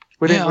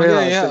 We didn't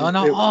realise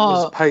that it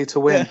was pay to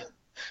win. Yeah.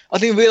 I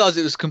didn't realise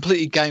it was a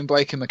completely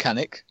game-breaking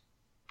mechanic.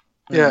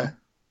 Yeah.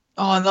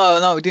 Oh,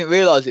 no, we didn't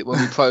realise it when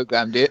we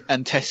programmed it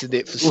and tested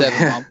it for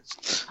 7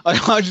 months.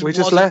 We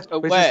just left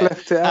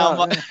it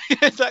out.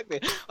 Exactly.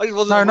 I just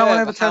wasn't no one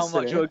aware ever of how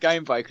tested much it. of a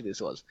game-breaker this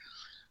was.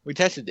 We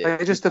tested it.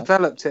 They just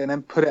developed it and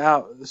then put it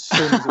out as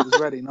soon as it was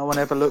ready. No one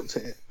ever looked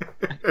at it.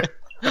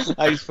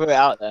 I just put it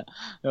out there.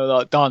 They were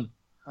like, done.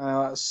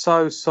 I'm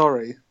so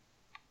sorry.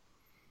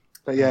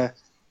 But yeah,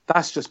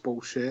 that's just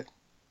bullshit.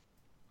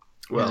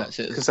 Well, that's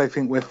it. Because they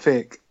think we're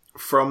thick.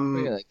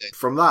 From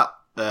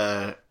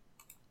that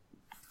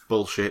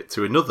bullshit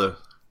to another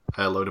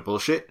load of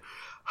bullshit,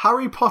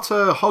 Harry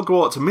Potter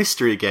Hogwarts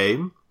Mystery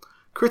Game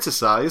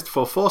criticised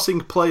for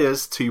forcing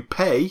players to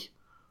pay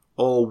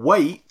or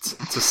wait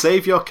to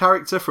save your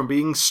character from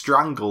being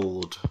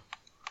strangled.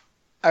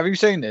 Have you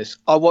seen this?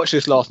 I watched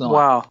this last night.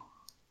 Wow.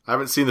 I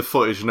haven't seen the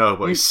footage, no,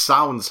 but it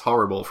sounds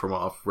horrible from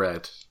what I've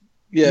read.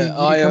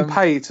 Yeah, you can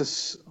pay to...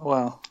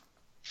 Well...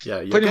 Yeah,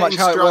 you're pretty much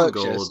how strangled,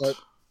 it works. Yeah, so...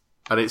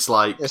 And it's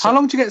like... Yeah, how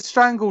long do you get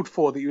strangled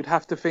for that you'd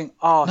have to think,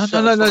 No,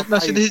 so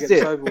this is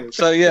it.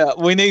 So yeah,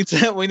 we need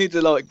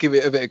to like give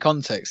it a bit of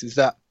context. Is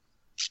that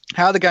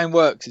how the game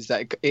works? Is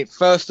that it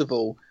first of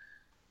all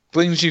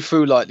brings you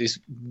through like this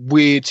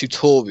weird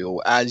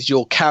tutorial as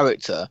your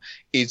character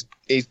is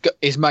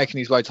making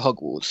his way to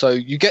Hogwarts. So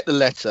you get the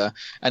letter,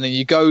 and then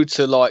you go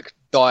to like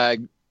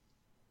Diagon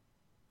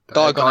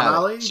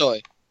Alley.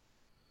 Sorry,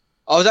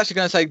 I was actually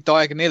going to say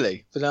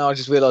Diagonally, but then I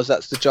just realised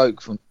that's the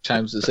joke from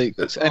Chambers of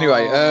Secrets.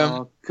 Anyway,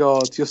 oh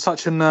God, you're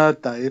such a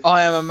nerd, Dave.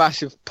 I am a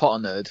massive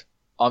Potter nerd.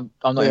 I'm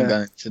not even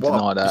going to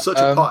deny that. You're such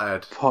a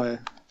pothead.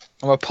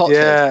 I'm a pothead.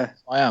 Yeah,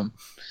 I am.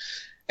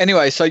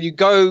 Anyway, so you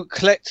go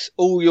collect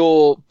all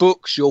your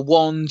books, your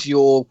wand,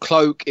 your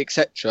cloak,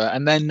 etc.,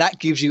 and then that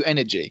gives you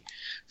energy.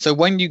 So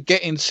when you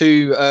get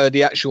into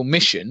the actual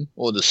mission,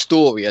 or the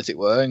story, as it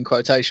were, in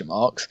quotation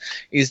marks,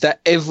 is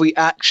that every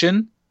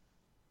action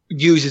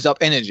uses up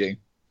energy.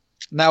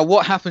 Now,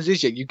 what happens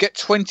is you get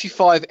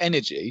 25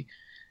 energy,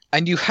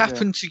 and you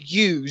happen to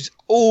use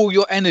all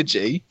your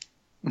energy,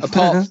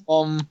 apart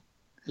from,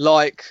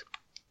 like,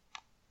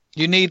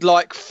 you need,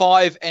 like,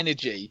 5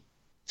 energy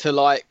to,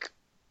 like,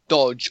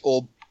 dodge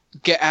or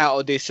get out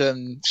of this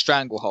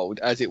stranglehold,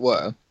 as it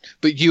were,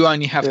 but you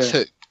only have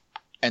 2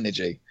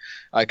 energy.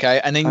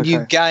 Okay, and then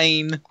you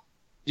gain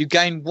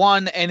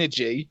 1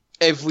 energy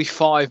every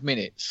 5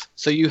 minutes.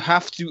 So you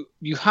have to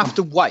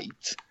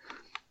wait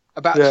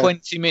about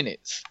 20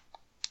 minutes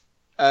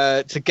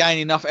to gain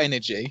enough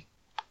energy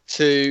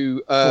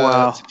to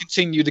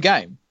continue the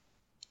game.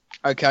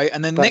 Okay,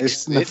 and then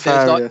next to it,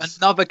 there's like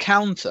another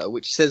counter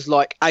which says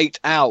like 8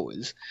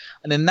 hours,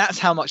 and then that's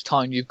how much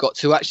time you've got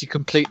to actually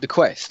complete the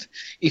quest.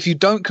 If you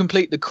don't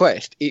complete the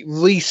quest, it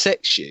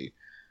resets you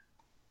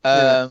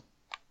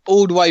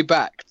all the way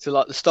back to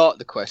like the start of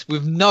the quest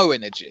with no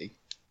energy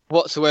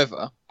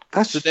whatsoever.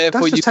 So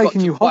therefore, you've got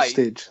to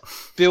hostage.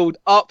 Build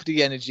up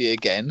the energy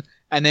again,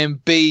 and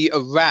then be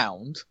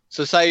around.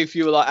 So say if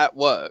you were like at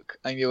work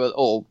and you're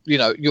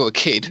a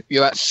kid,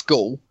 you're at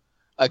school.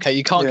 Okay,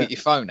 you can't get your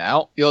phone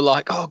out. You're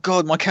like, oh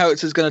God, my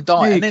character's going to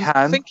die. Yeah, and then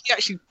I think he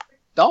actually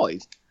died.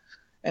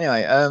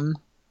 Anyway,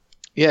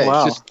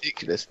 it's just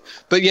ridiculous.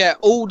 But yeah,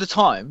 all the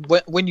time,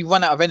 when you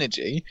run out of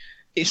energy,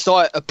 it's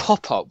like a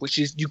pop-up, which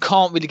is you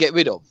can't really get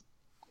rid of.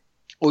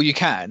 Or you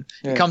can.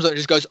 Yeah. It comes up and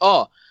just goes,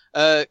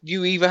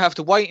 you either have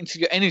to wait until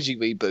your energy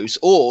reboosts,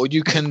 or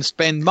you can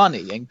spend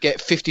money and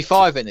get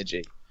 55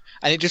 energy.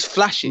 And it just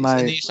flashes. Mate. And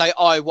then you say,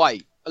 I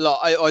wait.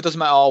 Like, it doesn't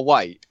matter, I'll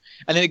wait.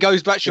 And then it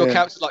goes back to your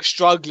character like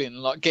struggling and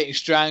like getting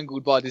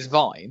strangled by this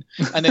vine,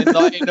 and then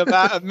like in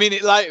about a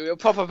minute later it'll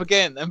pop up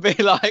again and be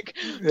like,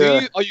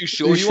 are you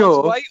sure you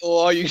want to wait,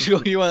 or are you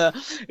sure you want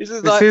to? This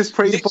is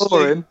pretty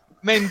boring.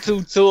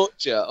 mental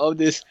torture of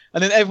this.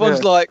 And then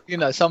everyone's like,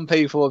 some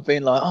people have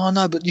been like, oh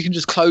no, but you can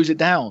just close it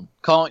down,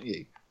 can't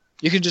you?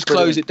 You can just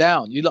close it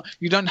down. You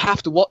don't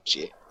have to watch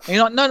it. And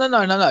you're like,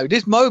 no.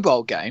 This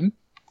mobile game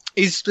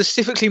is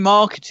specifically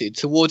marketed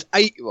towards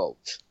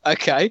 8-year-olds.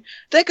 Okay,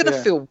 they're gonna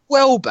feel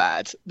well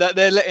bad that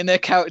they're letting their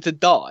character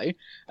die,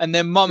 and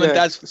their mum and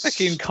dad's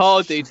fucking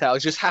card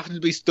details just happen to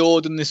be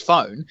stored on this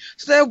phone.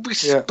 So they'll be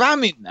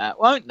spamming that,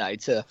 won't they,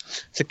 to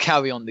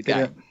carry on the game?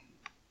 Yeah.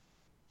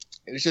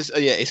 It was just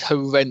it's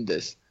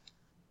horrendous.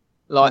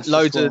 Like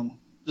loads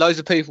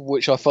of people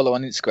which I follow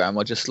on Instagram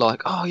are just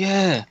like, oh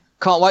yeah,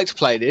 can't wait to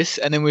play this.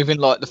 And then within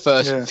like the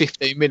first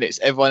 15 minutes,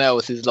 everyone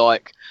else is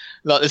like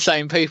the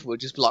same people would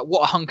just be like,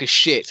 what a hunk of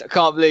shit, I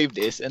can't believe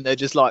this. And they're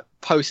just like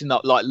posting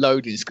up like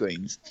loading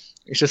screens.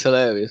 It's just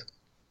hilarious.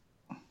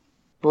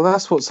 Well,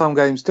 that's what some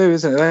games do,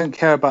 isn't it? They don't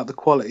care about the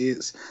quality.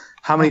 It's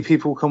how many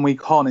people can we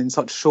con in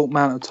such a short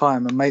amount of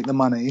time and make the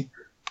money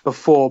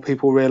before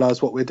people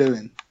realise what we're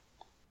doing.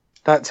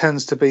 That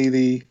tends to be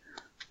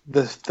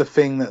the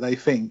thing that they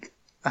think.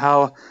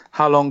 How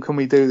long can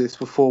we do this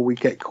before we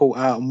get caught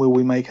out, and will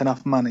we make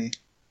enough money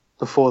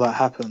before that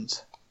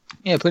happens?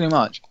 Yeah, pretty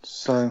much.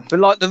 So, but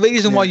like the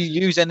reason why you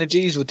use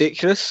energy is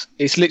ridiculous.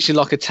 It's literally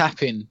like a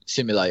tap-in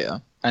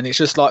simulator, and it's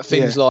just like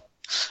things like,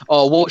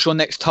 oh, what's your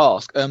next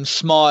task?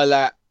 Smile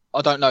at,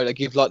 I don't know. They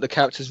give like the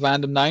characters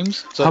random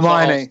names. So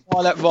Hermione. Like,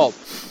 smile at Rob.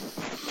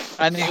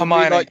 And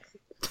Hermione.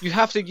 You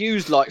have to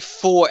use like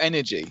 4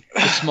 energy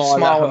to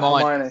smile at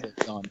Hermione.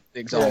 For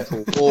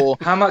example. Yeah. Or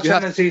how much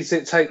energy does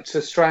it take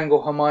to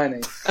strangle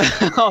Hermione?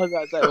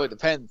 It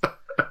depends.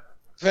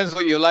 Depends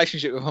what your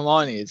relationship with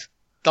Hermione is.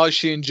 Does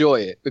she enjoy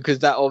it? Because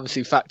that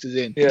obviously factors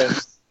in. Yeah.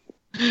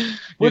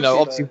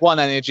 Obviously 1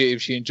 energy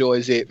if she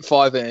enjoys it,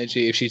 5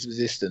 energy if she's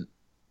resistant.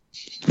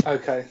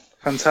 Okay,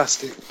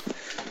 fantastic.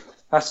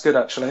 That's good,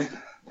 actually.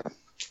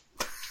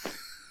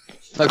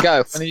 So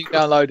go. When are you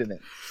downloading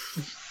it?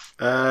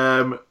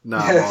 No.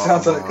 Yeah,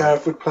 sounds like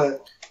Gareth would play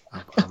it.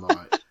 I'm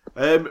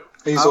alright.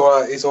 He's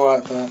alright. He's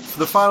alright for that. For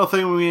the final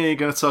thing we're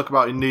going to talk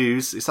about in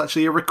news, it's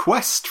actually a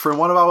request from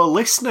one of our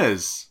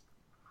listeners.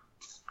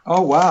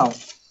 Oh wow!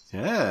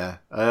 Yeah,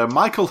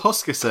 Michael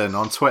Huskerson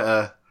on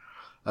Twitter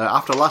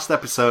after last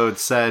episode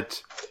said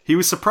he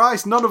was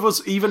surprised none of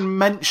us even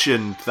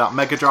mentioned that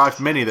Mega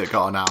Drive Mini that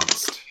got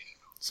announced.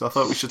 So I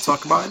thought we should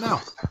talk about it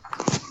now.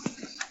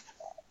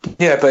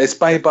 Yeah, but it's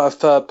made by a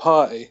third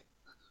party.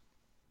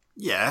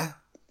 Yeah.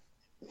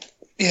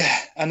 Yeah,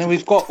 and then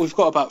we've got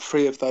about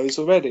 3 of those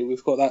already.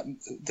 We've got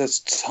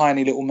this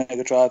tiny little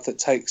Mega Drive that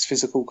takes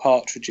physical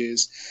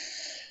cartridges.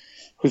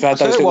 We've had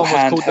those little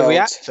handhelds. Called the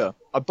Reactor.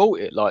 I bought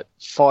it like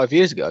 5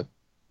 years ago.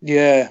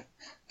 Yeah,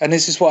 and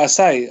this is what I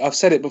say. I've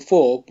said it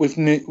before with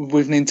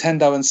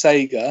Nintendo and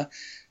Sega.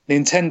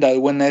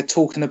 Nintendo, when they're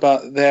talking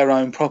about their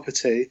own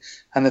property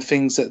and the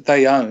things that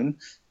they own,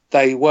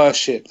 they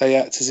worship. They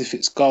act as if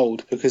it's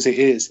gold because it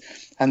is.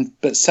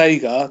 But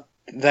Sega,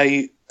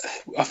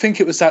 I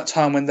think it was that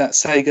time when that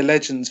Sega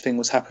Legends thing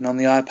was happening on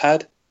the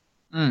iPad.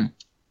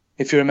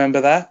 If you remember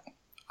that.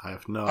 I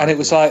have no idea. And it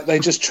was like they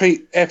just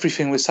treat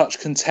everything with such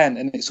contempt,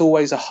 and it's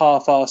always a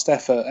half-assed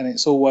effort, and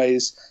it's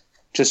always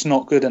just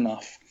not good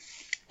enough.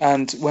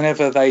 And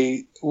whenever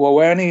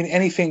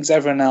anything's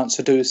ever announced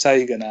to do with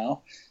Sega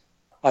now,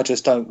 I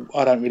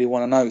don't really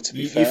want to know, to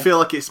be fair. You feel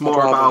like it's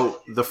more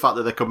about the fact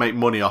that they could make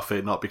money off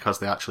it, not because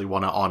they actually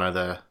want to honour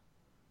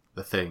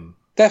the thing.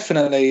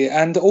 Definitely,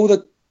 and all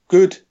the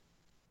good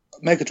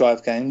Mega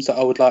Drive games that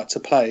I would like to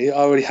play, I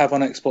already have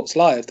on Xbox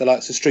Live. The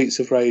likes of Streets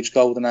of Rage,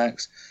 Golden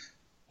Axe,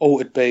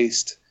 Altered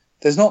Beast.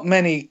 There's not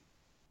many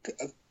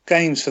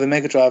games for the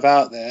Mega Drive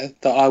out there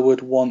that I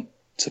would want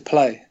to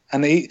play.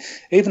 And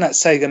even that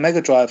Sega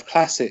Mega Drive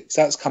Classics,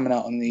 that's coming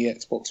out on the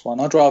Xbox One.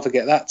 I'd rather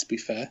get that, to be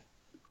fair.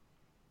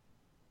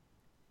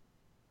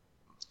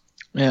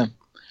 Yeah.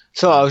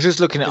 So I was just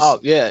looking it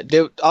up. Yeah,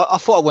 I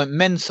thought I went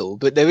mental,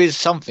 but there is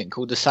something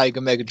called the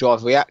Sega Mega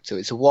Drive Reactor.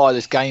 It's a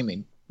wireless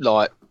gaming,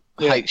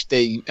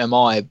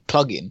 HDMI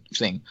plug-in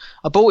thing.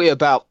 I bought it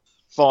about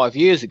 5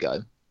 years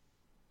ago,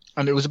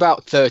 and it was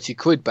about 30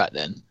 quid back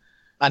then.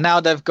 And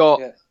now they've got...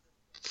 Yeah.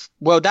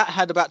 Well, that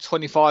had about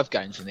 25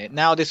 games in it.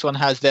 Now this one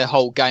has their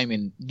whole game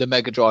in the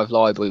Mega Drive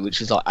library, which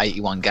is like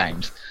 81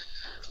 games.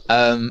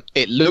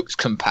 It looks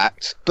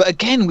compact, but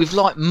again, with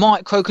like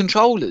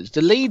microcontrollers,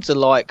 the leads are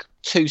like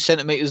 2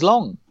 centimeters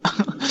long.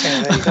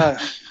 Yeah, there you go.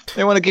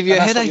 They want to give you a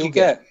headache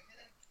again.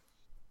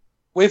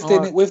 With the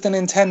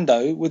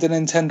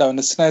Nintendo and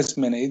the SNES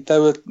Mini, they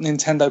were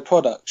Nintendo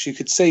products. You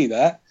could see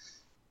that.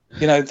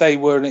 They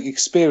were an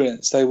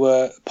experience. They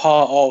were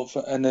part of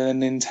a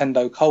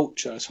Nintendo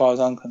culture, as far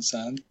as I'm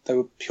concerned. They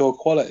were pure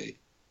quality.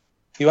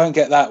 You won't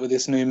get that with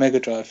this new Mega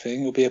Drive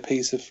thing. It'll be a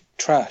piece of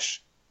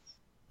trash.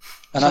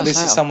 And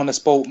this is someone that's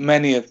bought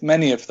many of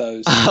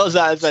those. I was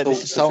about to say,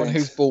 this is someone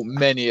who's bought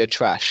many a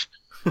trash.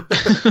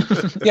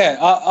 Yeah,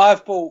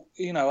 I've bought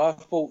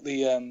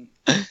the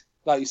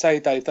like you say,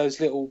 Dave,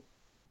 those little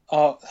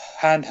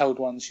handheld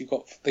ones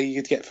that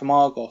you could get from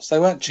Argos. They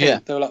weren't cheap. Yeah.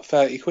 They were like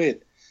 30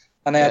 quid.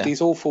 And they had these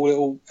awful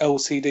little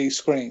LCD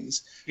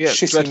screens,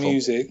 shitty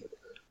music.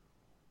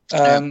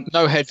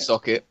 No head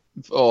socket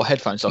or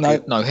headphone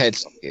socket. No head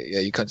socket. Yeah,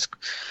 you can't.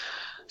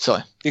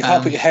 Sorry. You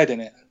can't put your head in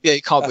it. Yeah,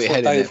 you can't put your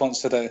head in it. That's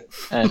what Dave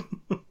wants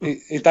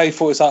to do. Dave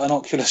thought it was like an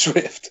Oculus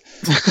Rift.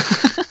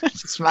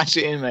 Smash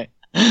it in, mate.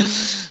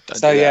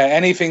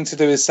 Anything to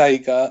do with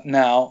Sega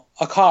now.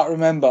 I can't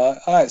remember.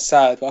 I know it's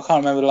sad, but I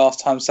can't remember the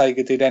last time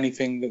Sega did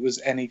anything that was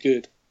any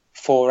good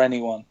for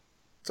anyone.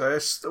 So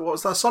what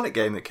was that Sonic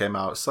game that came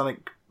out?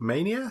 Sonic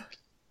Mania?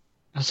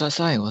 As I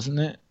say, wasn't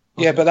it?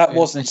 Yeah, but that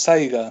wasn't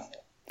Sega.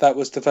 That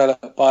was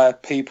developed by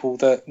people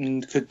that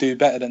could do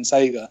better than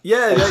Sega.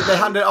 Yeah, they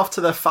handed it off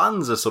to their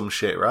fans or some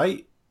shit,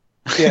 right?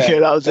 Yeah,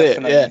 that was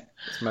definitely. It. Yeah,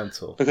 it's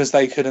mental because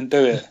they couldn't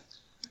do it.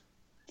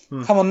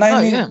 Come on,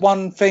 name me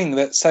one thing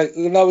that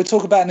like we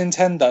talk about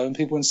Nintendo and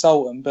people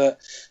insult them, but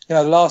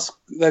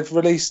they've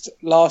released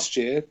last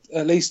year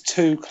at least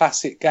 2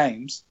 classic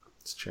games.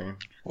 It's true.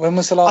 When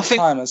was the last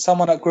time, as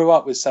someone that grew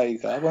up with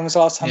Sega, when was the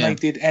last time they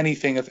did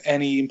anything of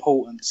any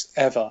importance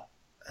ever?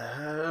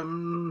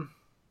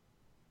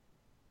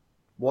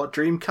 What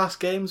Dreamcast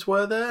games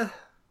were there?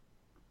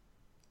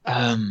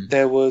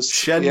 There was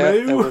Shenmue.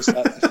 Yeah, there was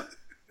that.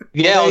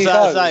 I was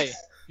about to say,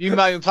 you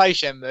made me play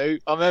Shenmue.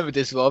 I remember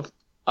this, Rob.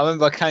 I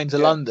remember I came to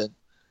London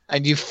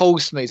and you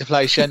forced me to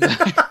play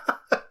Shenmue.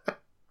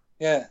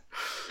 Yeah.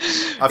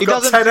 I've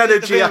got 10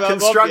 energy, I can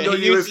strangle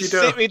you if you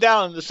don't. Sit me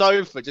down on the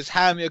sofa, just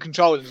hand me a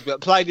controller and just be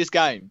like, play this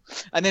game.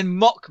 And then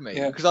mock me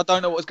because I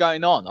don't know what's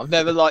going on. I've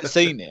never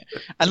seen it.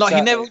 And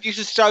he never used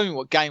to show me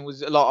what game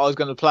was I was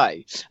going to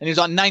play. And he was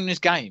like, name this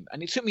game.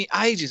 And it took me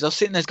ages. I was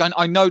sitting there going,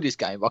 I know this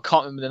game, but I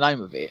can't remember the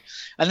name of it.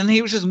 And then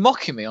he was just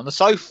mocking me on the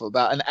sofa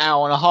about an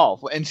hour and a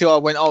half until I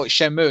went, oh, it's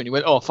Shenmue. And he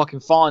went, oh,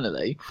 fucking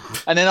finally.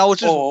 And then I was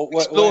just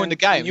exploring the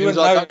game. You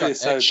wouldn't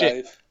notice,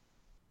 Dave.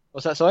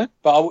 What's that, sorry?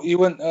 But you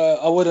wouldn't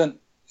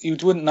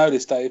know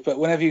this, Dave, but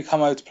whenever you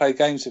come over to play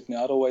games with me,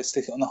 I'd always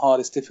stick it on the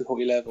hardest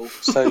difficulty level,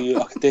 so you're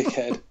like a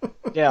dickhead.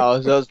 Yeah, I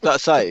was about to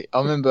say, I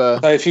remember...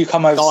 So if you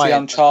come over to see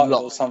Uncharted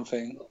or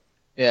something...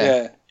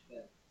 Yeah.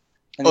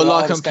 Or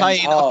I'm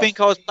playing... I think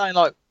I was playing,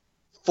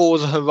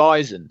 Forza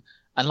Horizon,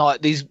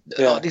 and, these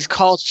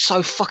cars are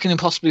so fucking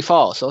impossibly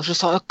fast. I was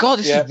just like, oh, God,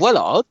 this is well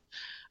hard.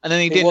 And then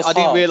I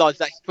didn't realise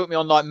that he put me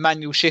on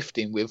manual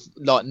shifting with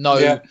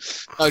no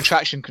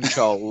traction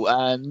control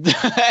and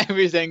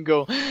every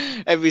single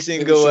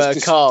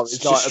car is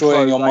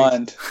destroying your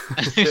mind.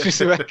 It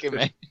was wrecking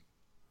me.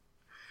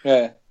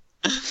 Yeah.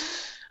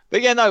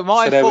 But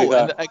my fault.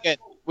 And again,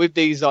 with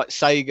these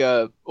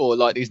Sega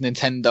or these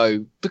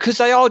Nintendo, because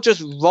they are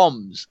just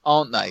ROMs,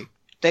 aren't they?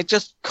 They're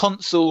just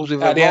consoles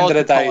with at the end of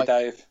the day,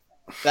 Dave,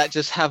 that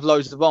just have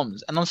loads of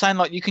ROMs. And I'm saying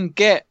you can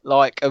get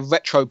a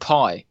retro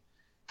Pi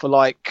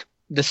for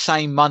the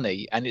same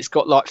money, and it's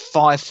got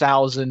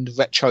 5,000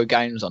 retro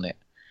games on it,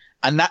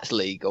 and that's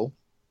legal.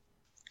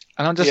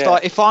 And I'm just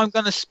if I'm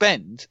going to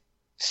spend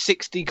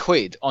 60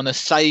 quid on a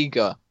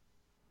Sega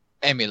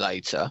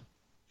emulator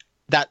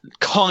that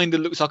kind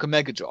of looks like a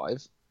Mega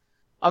Drive,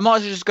 I might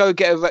as well just go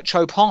get a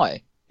retro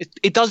Pi.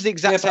 It does the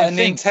exact same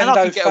thing, and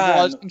I can get a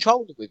wireless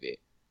controller with it.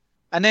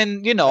 And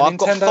then I've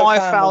got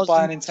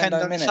 5,000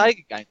 Nintendo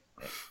Sega games.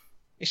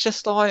 It's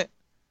just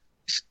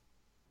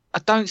I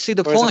don't see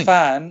the point. A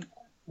fan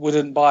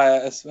wouldn't buy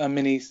a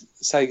mini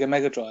Sega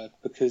Mega Drive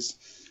because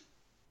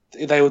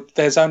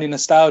there's only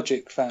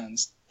nostalgic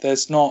fans.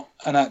 There's not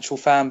an actual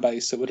fan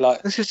base that would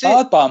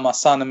I'd buy my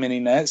son a mini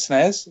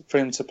SNES for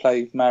him to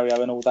play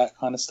Mario and all that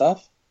kind of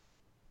stuff.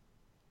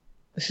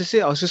 This is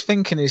it. I was just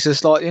thinking, it's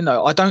just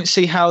I don't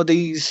see how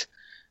these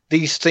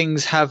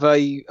things have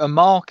a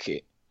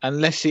market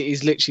unless it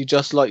is literally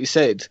just like you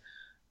said,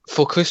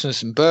 for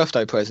Christmas and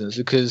birthday presents,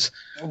 because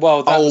that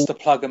was the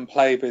plug and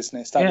play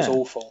business. That was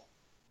awful.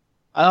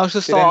 And I was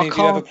just Did any of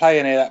you ever play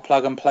any of that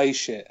plug and play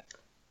shit?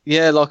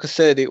 Yeah, like I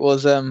said, it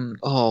was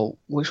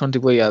which one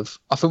did we have?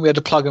 I think we had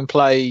a plug and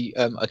play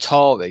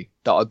Atari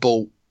that I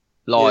bought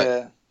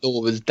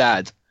Laura's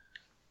dad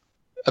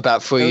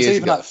about 3 years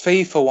ago. There was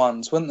even FIFA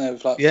ones, weren't there?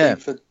 With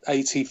FIFA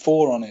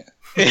 84 on it.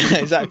 Yeah,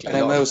 exactly. And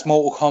then there was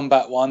Mortal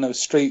Kombat one, there was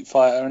Street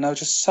Fighter, and they were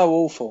just so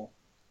awful.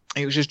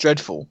 It was just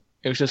dreadful.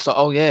 It was just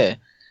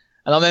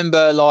and I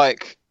remember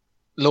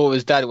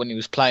Laura's dad when he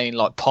was playing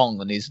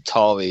Pong on his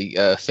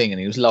Atari thing, and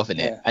he was loving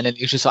it. And then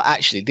he was just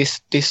actually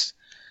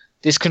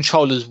this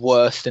controller's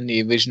worse than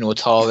the original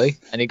Atari,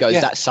 and he goes,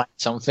 that's saying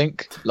something.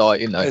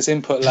 There's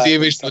input lag. The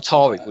original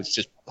Atari was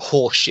just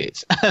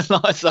horseshit.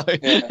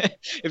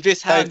 If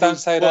this Dave, don't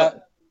say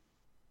that.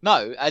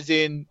 No, as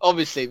in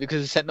obviously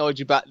because the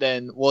technology back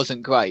then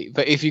wasn't great.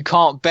 But if you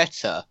can't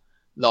better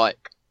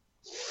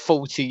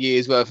 40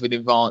 years worth of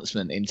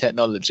advancement in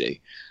technology,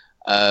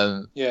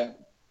 then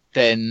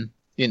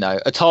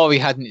Atari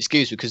had an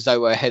excuse because they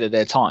were ahead of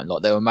their time.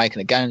 They were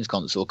making a games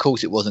console. Of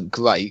course, it wasn't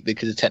great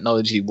because the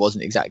technology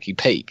wasn't exactly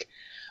peak.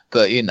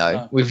 But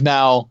we've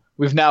now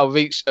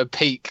reached a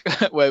peak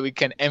where we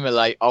can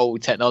emulate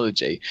old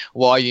technology.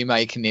 Why are you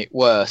making it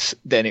worse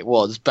than it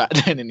was back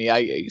then in the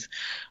 80s?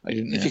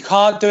 If you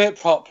can't do it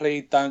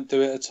properly, don't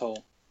do it at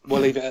all.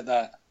 We'll leave it at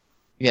that.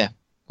 Yeah,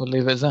 we'll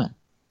leave it at that.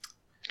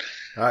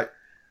 All right.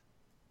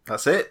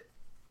 That's it.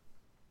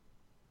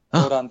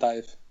 Well done,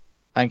 Dave.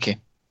 Thank you.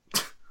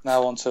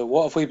 Now on to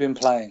what have we been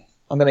playing?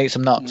 I'm going to eat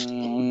some nuts.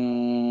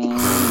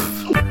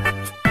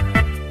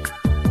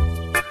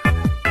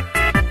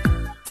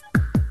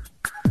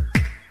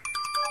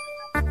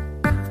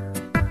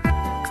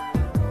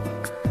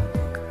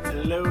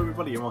 Hello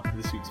everybody and welcome to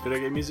this week's video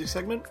game music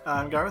segment.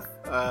 I'm Gareth,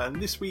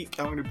 and this week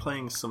I'm going to be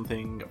playing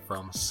something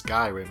from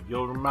Skyrim.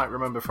 You might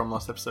remember from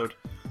last episode,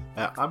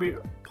 I'll be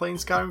playing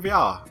Skyrim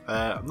VR.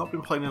 I've not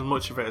been playing as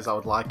much of it as I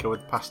would like over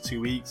the past 2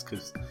 weeks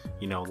because,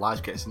 you know,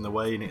 life gets in the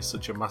way and it's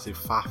such a massive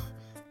faff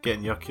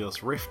getting the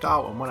Oculus Rift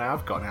out, and when I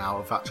have gotten it out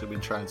I've actually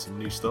been trying some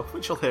new stuff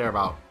which you'll hear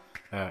about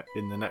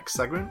in the next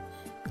segment.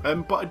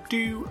 But I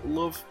do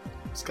love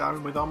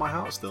Skyrim with all my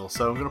heart still,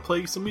 so I'm going to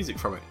play some music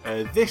from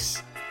it.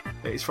 This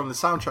is from the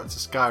soundtrack to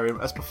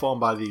Skyrim as performed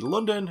by the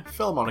London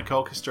Philharmonic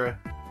Orchestra.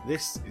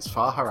 This is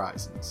Far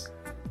Horizons.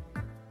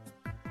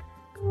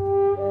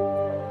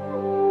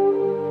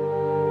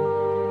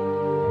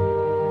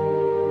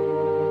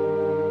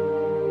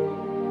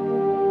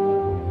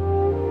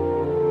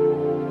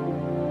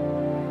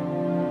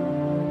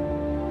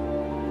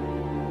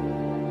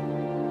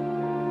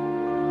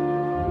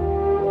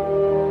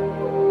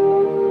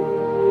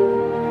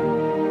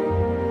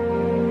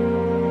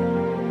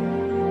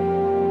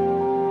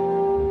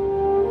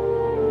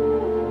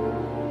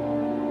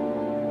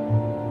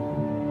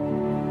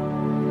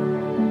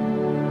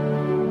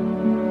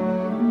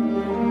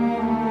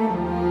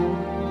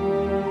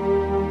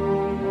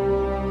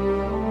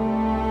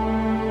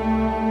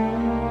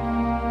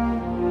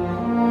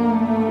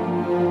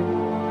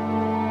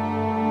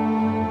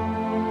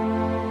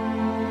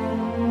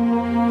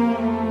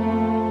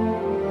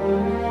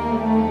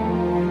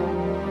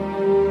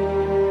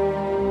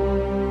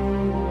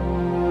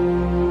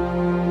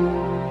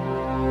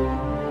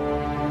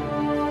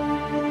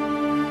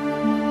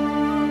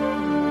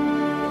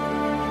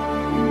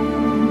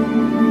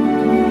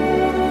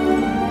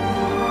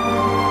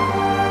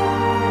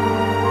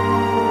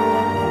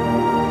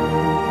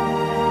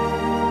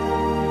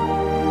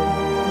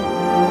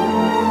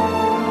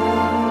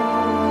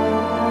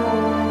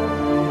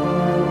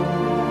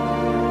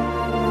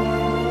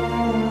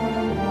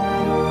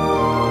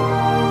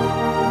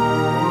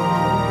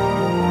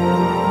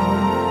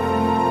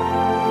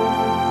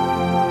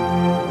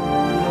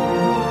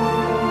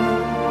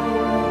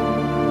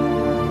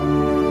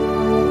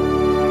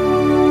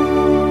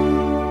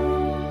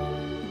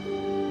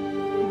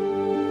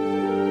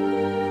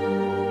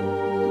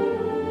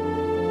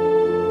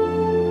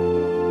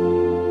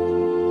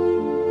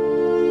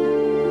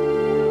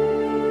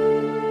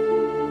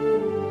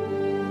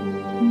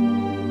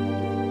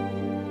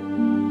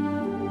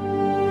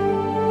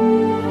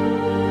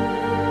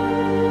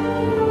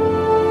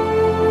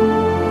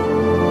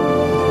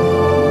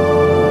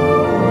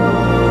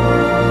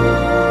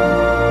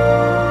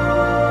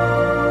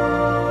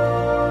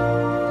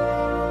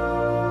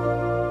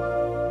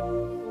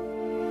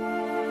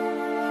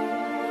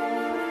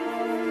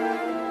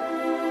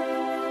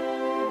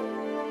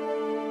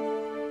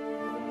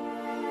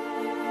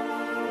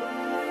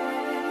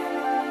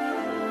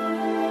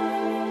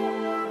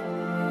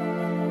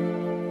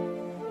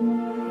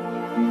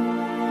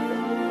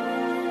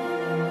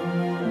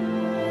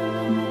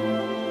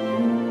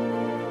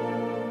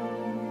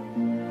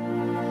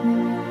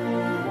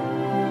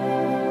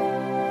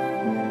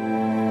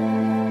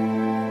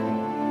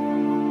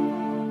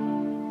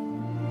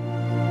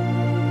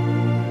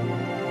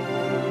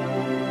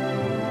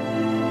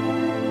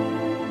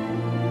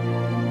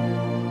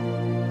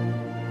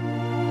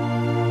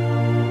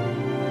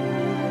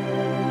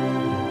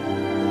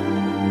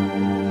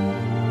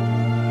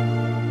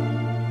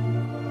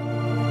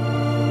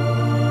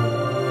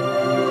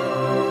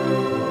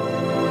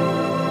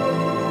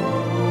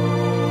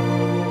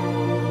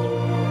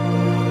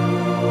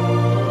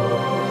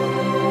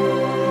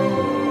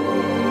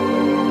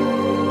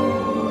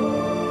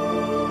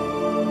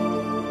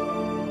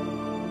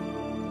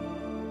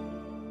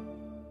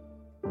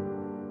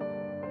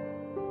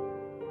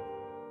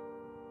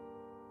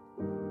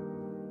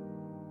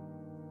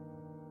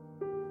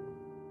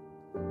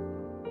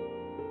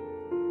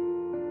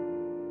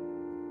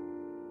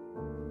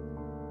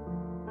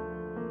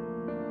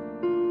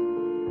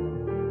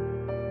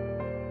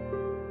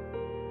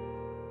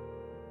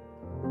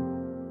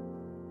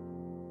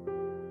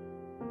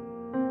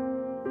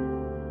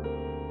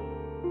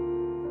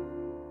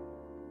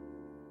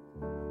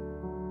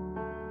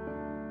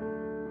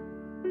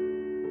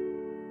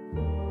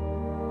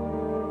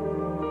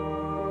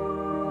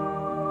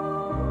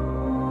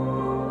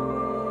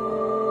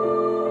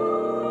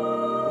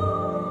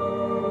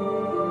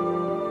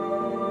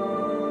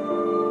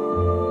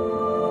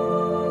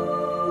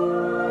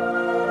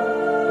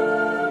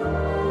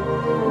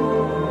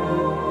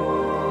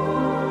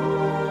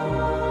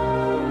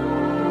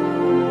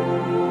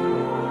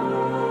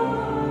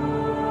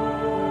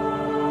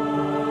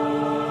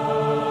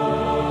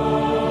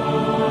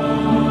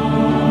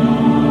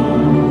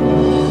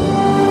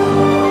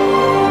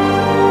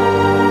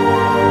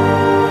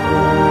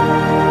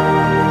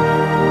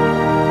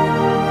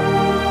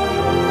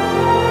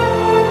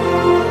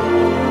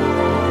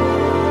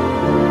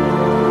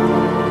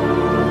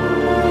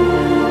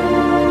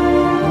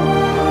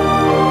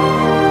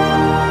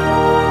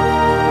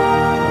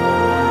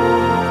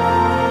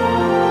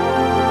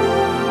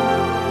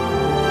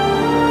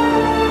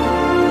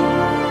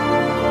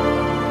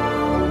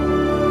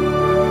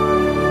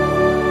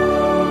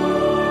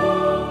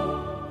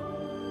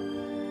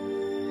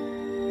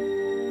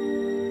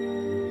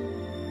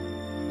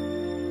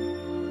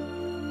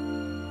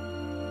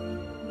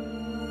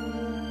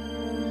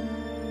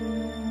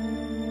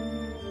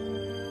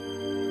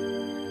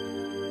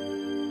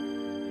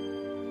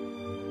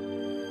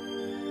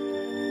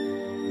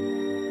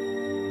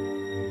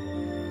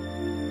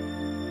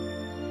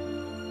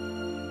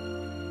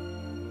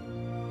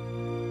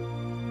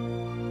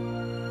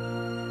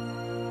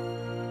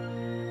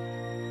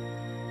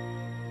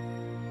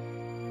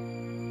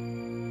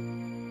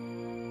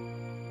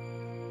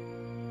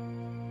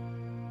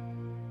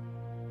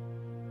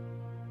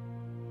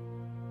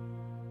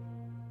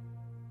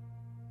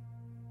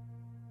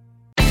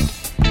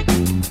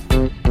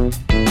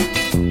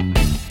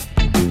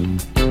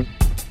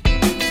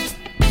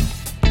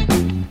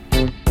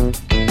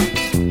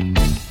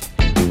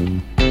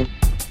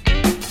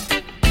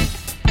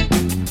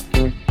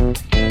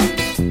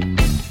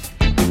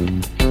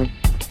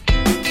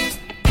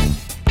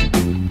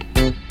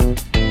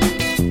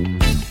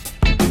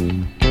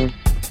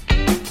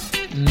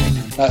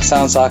 That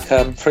sounds like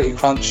a pretty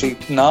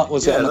crunchy nut.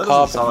 Was it on the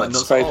carpet? Like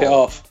scrape it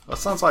off. That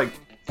sounds like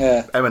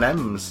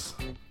M&M's.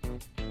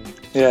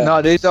 Yeah.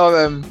 No, these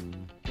are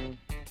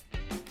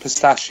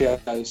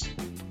pistachios.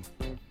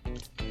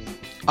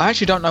 I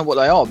actually don't know what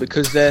they are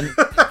because then.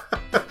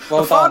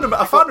 I found them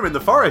in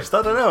the forest.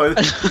 I don't know.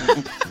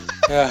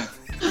 Yeah.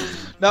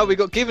 No, we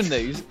got given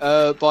these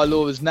by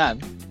Laura's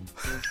nan,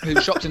 who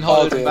shopped in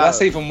Holland.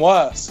 That's even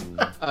worse.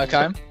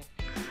 Okay.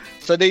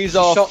 So these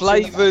are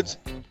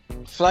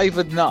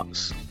flavoured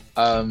nuts.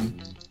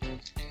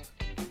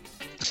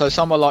 So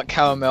some are like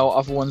caramel,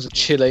 other ones are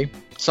chili.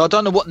 So I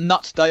don't know what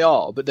nuts they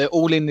are, but they're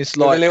all in this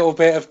like with a little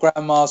bit of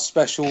Grandma's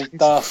special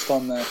dust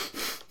on there.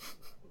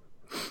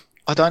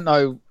 I don't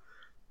know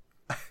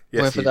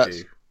whether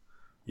that's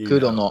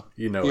good or not.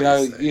 You know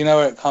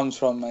where it comes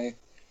from, mate.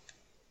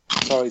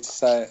 Sorry to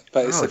say it,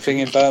 but it's a thing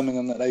in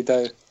Birmingham that they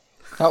do.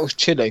 That was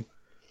chili.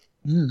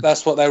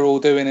 That's what they're all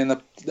doing in the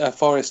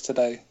forest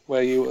today,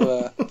 where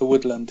the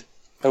woodland.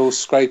 They're all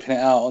scraping it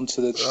out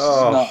onto the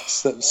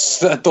nuts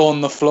that adorn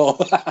the floor.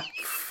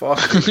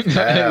 Fucking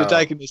hell. You're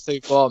taking this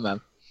too far,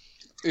 man.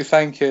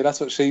 Thank you.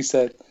 That's what she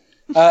said.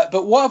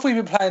 But what have we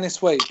been playing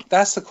this week?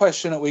 That's the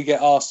question that we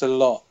get asked a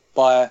lot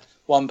by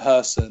one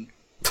person,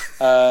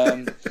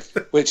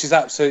 which is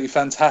absolutely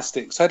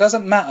fantastic. So it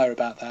doesn't matter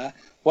about that.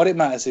 What it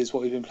matters is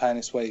what we've been playing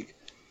this week.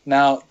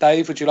 Now,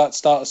 Dave, would you like to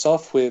start us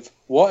off with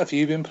what have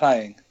you been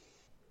playing?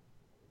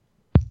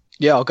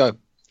 Yeah, I'll go.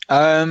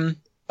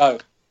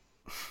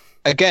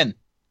 Again,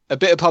 a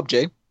bit of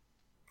PUBG.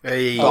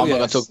 Hey. I'm not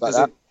going to talk about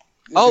that.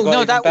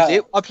 That was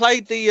it. I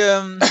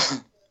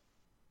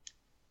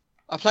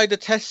played the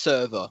test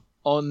server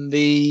on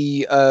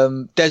the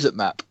desert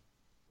map,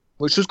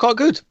 which was quite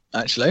good,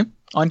 actually.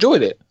 I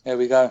enjoyed it. There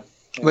we go.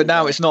 But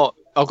now it's not.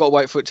 I've got to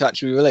wait for it to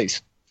actually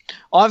release.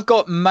 I've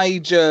got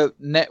major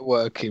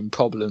networking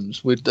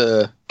problems with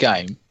the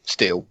game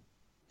still.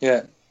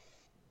 Yeah.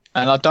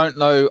 And I don't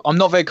know. I'm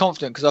not very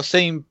confident because I've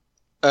seen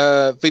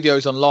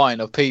videos online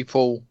of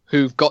people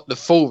who've got the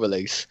full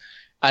release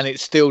and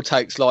it still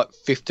takes like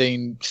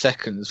 15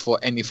 seconds for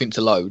anything to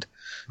load.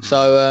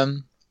 So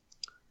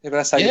yeah, but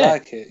that's how you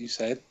like it, you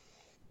said.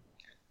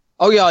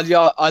 Oh yeah,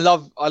 I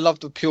love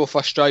the pure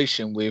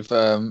frustration with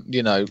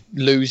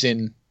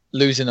losing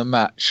a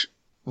match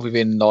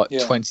within like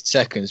 20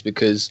 seconds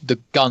because the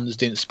guns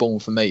didn't spawn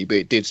for me, but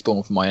it did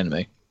spawn for my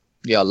enemy.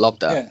 Yeah, I love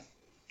that.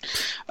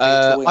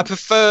 Yeah. I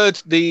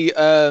preferred the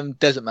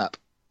desert map.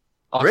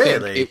 I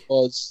think it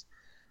was.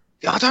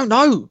 I don't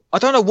know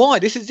why.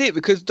 This is it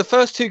because the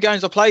first two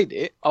games I played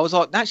it, I was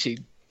like, actually,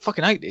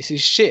 fucking hate this.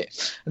 It's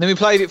shit. And then we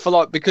played it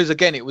for because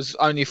again, it was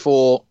only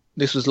for.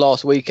 This was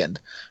last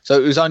weekend,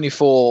 so it was only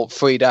for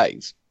 3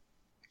 days.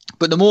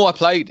 But the more I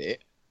played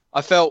it,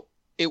 I felt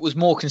it was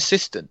more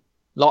consistent.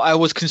 Like I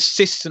was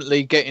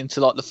consistently getting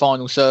to like the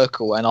final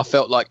circle, and I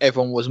felt like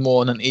everyone was more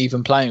on an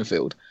even playing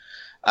field.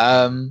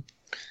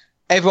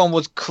 Everyone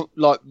was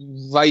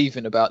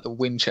raving about the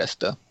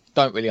Winchester.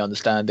 Don't really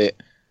understand it.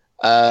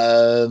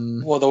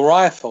 Well, the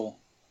rifle.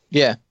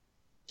 Yeah.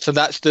 So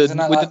that's the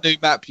new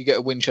map you get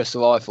a Winchester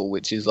rifle,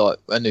 which is like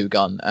a new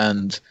gun,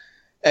 and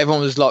everyone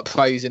was like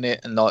praising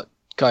it and like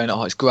going,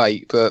 "Oh, it's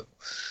great," but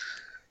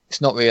it's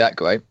not really that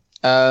great.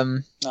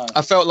 No.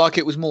 I felt like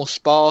it was more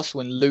sparse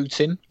when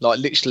looting. Like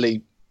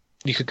literally,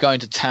 you could go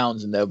into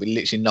towns and there'll be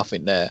literally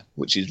nothing there,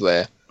 which is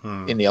rare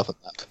in the other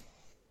map.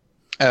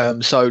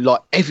 So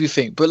like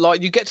everything, but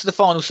like you get to the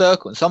final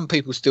circle and some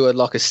people still had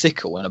like a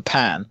sickle and a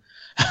pan,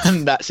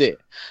 and that's it.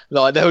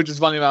 Like they were just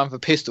running around with a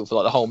pistol for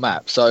like the whole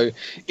map. So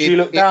you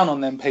look down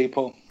on them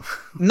people?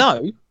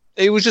 No,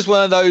 it was just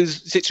one of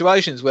those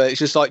situations where it's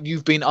just like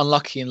you've been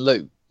unlucky in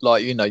loot.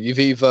 Like you've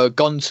either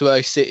gone to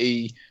a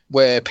city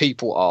where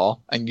people are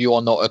and you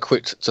are not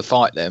equipped to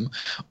fight them,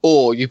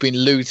 or you've been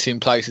looting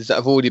places that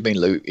have already been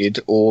looted,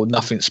 or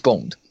nothing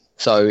spawned.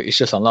 So it's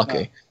just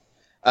unlucky.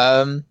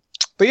 No.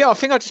 But yeah, I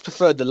think I just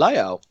preferred the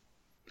layout.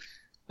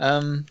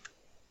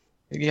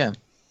 Yeah,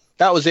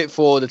 that was it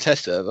for the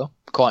test server.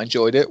 Quite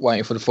enjoyed it.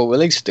 Waiting for the full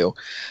release still.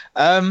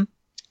 I've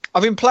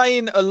been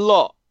playing a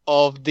lot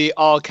of the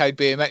arcade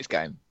BMX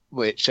game,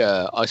 which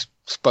I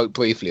spoke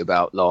briefly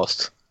about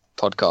last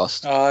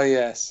podcast. Oh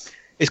yes.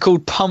 It's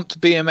called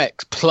Pumped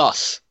BMX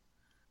Plus.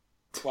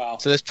 Wow.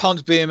 So there's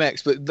Pumped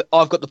BMX, but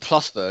I've got the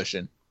Plus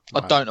version.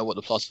 Right. I don't know what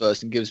the Plus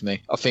version gives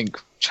me. I think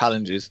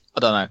challenges.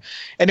 I don't know.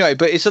 Anyway,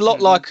 but it's a lot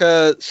like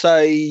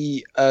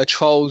say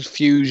Trolls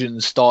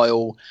Fusion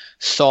style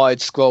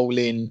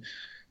side-scrolling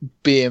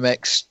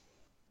BMX,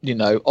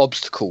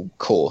 obstacle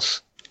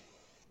course.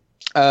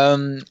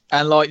 And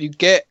like you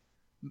get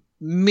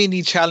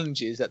mini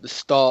challenges at the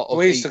start of.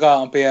 We used to go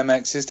out on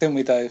BMXs, didn't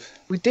we, Dave?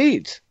 We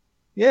did.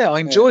 Yeah, I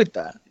enjoyed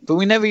that. But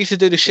we never used to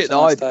do the shit that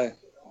I did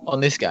on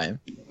this game,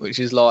 which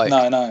is like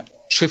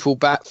triple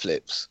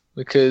backflips,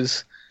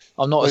 because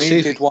I'm not a Sufi.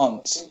 You did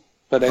once,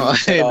 but then you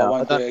said, I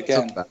won't do it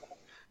again.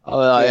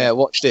 Yeah,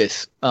 watch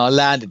this. And I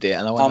landed it,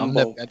 and I went, I'm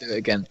never going to do it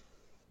again.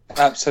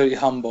 Absolutely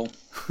humble.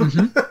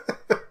 Mm-hmm.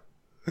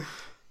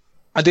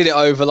 I did it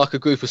over like a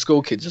group of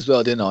school kids as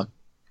well, didn't I?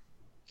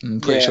 I'm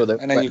pretty sure they.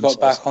 And then you got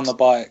back on the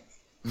bike.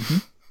 Mm-hmm.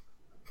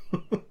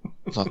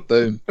 It's like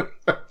boom.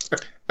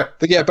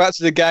 But yeah, back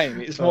to the game.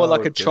 It's more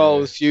like a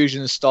Trials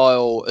Fusion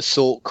style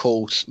assault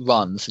course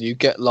run. So you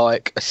get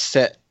like a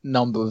set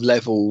number of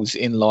levels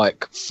in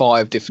like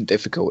 5 different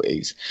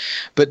difficulties.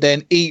 But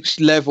then each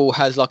level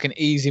has like an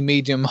easy,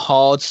 medium,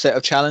 hard set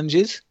of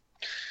challenges,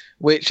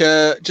 which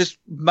just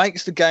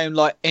makes the game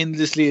like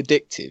endlessly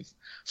addictive.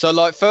 So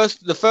like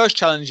the first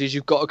challenge is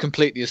you've got to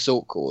complete the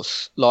assault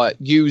course, like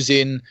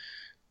using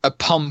a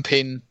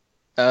pumping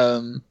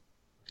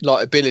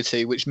like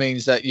ability, which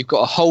means that you've got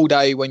to hold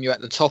A when you're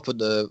at the top of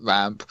the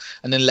ramp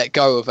and then let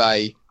go of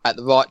A at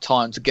the right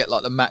time to get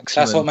like the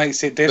maximum. That's what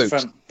makes it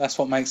different. Boost. That's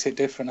what makes it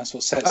different. That's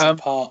what sets it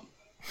apart.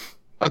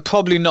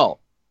 Probably not.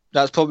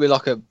 That's probably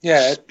like a you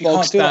can't do it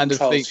on standard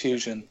Trials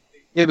Fusion.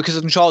 Yeah, because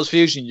in Trials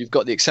Fusion you've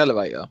got the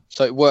accelerator,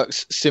 so it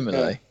works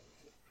similarly.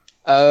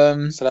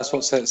 So that's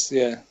what sets.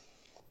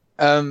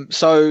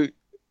 So,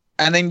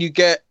 and then you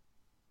get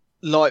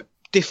like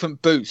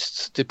different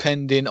boosts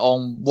depending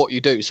on what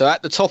you do. So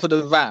at the top of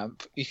the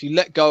ramp, if you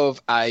let go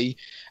of A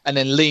and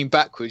then lean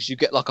backwards, you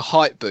get like a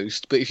height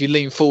boost. But if you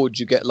lean forward,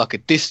 you get like a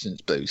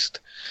distance boost.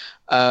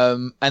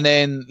 And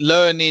then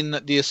learning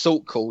the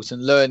assault course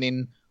and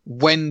learning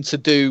when to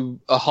do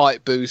a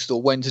height boost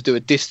or when to do a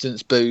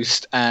distance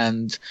boost,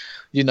 and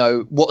you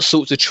know what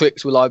sorts of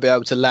tricks will I be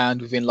able to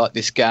land within like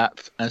this gap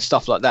and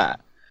stuff like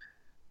that.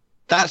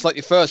 That's like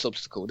your first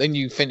obstacle. Then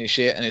you finish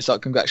it and it's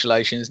like,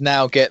 congratulations,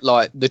 now get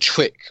like the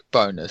trick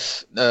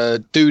bonus.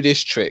 Do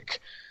this trick,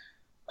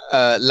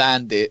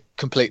 land it,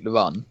 complete the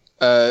run,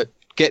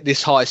 get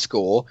this high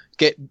score,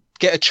 get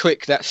a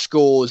trick that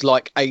scores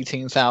like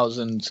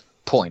 18,000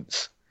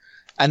 points.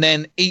 And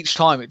then each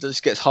time it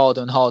just gets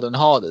harder and harder and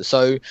harder.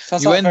 So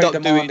sounds you like end a up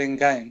very demanding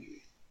game.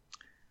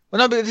 Well,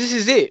 no, but this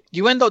is it.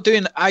 You end up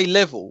doing A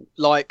level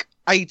like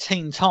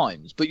 18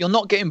 times, but you're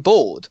not getting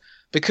bored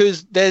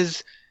because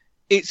it's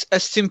a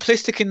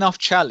simplistic enough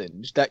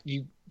challenge that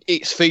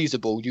it's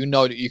feasible. You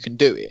know that you can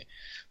do it,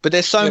 but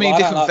there's so many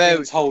different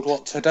variables. Told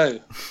what to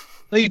do.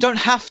 No, you don't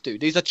have to.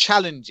 These are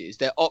challenges.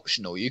 They're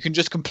optional. You can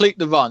just complete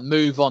the run,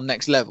 move on,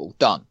 next level,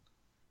 done.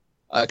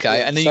 Okay,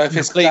 Yeah, and then so you if can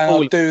it's complete going,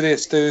 all. do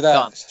this, do that.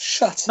 Done.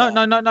 Shut up.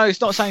 No.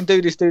 It's not saying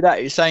do this, do that.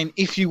 It's saying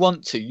if you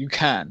want to, you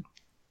can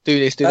do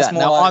this, do That's that.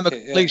 more Now like I'm a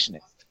it, yeah. completionist.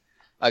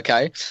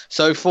 Okay,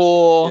 so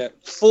for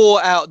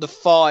 4 out of the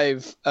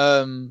 5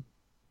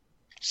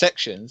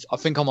 sections, I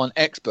think I'm on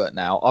expert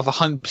now. I've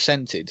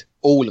 100%ed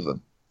all of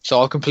them,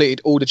 so I've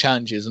completed all the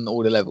challenges and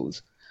all the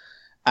levels.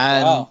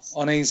 And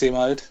on easy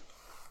mode.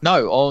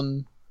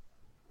 No,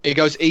 it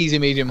goes easy,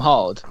 medium,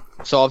 hard.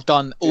 So I've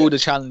done all the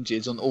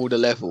challenges on all the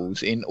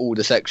levels in all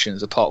the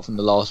sections apart from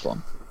the last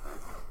one.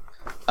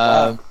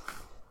 And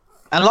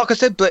like I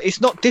said, but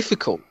it's not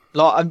difficult.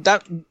 Like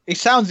it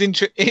sounds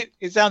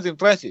it sounds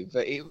impressive,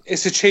 but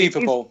it's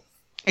achievable.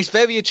 It's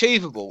very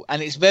achievable,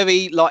 and it's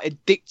very like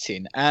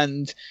addicting,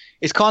 and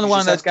it's kind of one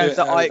of those games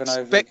that I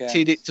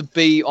expected it to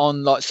be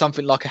on like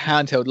something like a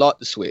handheld like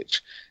the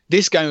Switch.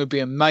 This game would be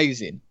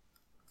amazing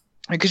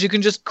because you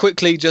can just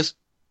quickly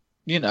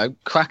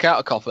crack out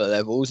a couple of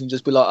levels and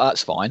just be like, oh,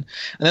 that's fine.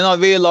 And then I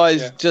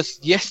realised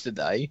just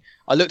yesterday,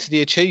 I looked at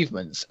the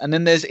achievements, and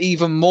then there's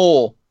even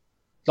more.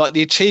 Like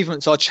the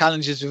achievements are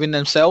challenges within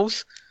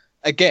themselves.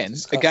 Again,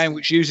 a game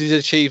which uses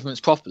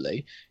achievements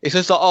properly. It's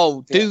just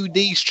like, do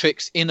these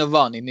tricks in a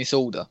run in this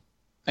order,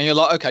 and you're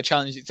like, okay,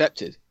 challenge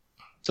accepted.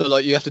 So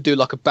like you have to do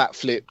like a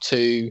backflip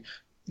to,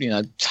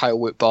 tail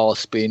whip bar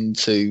spin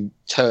to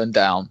turn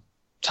down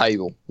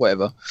table,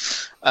 whatever.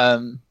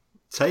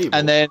 Table.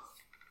 And then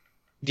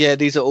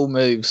these are all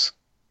moves.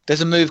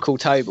 There's a move called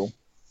table.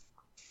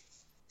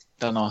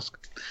 Don't ask.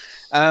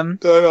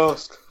 Don't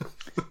ask.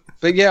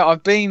 But yeah,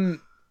 I've been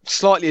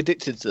slightly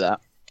addicted to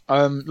that.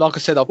 Like I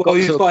said,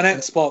 you've got an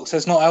Xbox.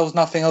 There's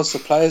nothing else to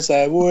play, is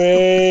there?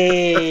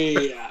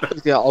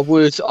 Yeah, I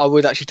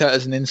would actually take it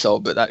as an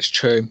insult, but that's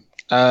true.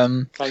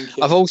 Thank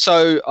you.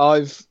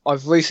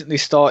 I've recently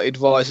started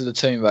Rise of the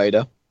Tomb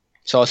Raider,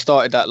 so I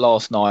started that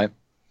last night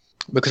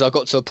because I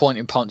got to a point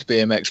in Punch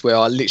BMX where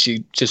I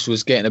literally just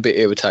was getting a bit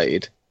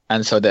irritated,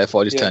 and so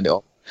therefore I just turned it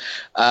off.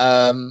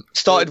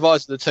 Started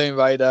Rise of the Tomb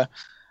Raider.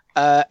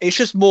 It's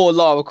just more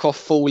Lara Croft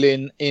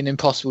falling in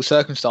impossible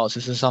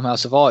circumstances and somehow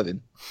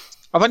surviving.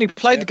 I've only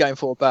played the game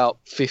for about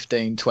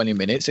 15, 20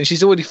 minutes, and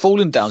she's already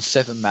fallen down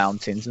 7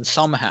 mountains and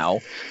somehow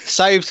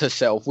saved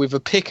herself with a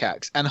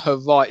pickaxe and her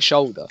right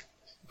shoulder.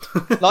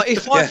 Like,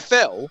 if I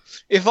fell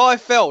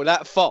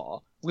that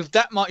far with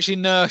that much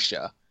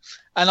inertia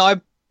and I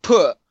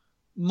put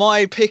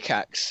my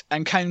pickaxe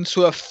and came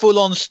to a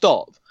full-on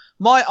stop,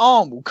 my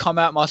arm will come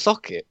out my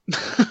socket.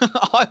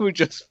 I would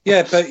just...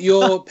 Yeah, but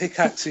your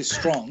pickaxe is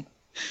strong.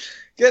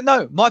 Yeah,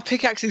 no, my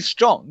pickaxe is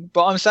strong,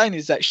 but I'm saying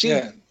is that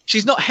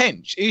she's not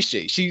hench, is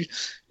she?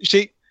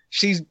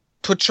 She's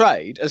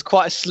portrayed as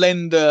quite a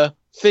slender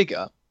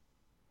figure,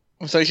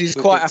 so she's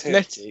quite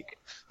athletic,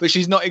 but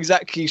she's not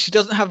exactly. She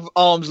doesn't have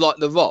arms like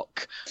The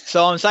Rock.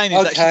 So I'm saying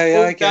is that she's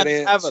I get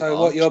it. So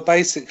what you're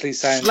basically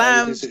saying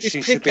is that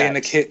she should be in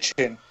the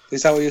kitchen.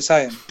 Is that what you're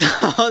saying?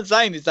 What I'm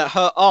saying is that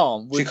her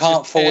arm would she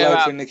can't fall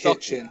over in the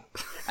kitchen.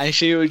 and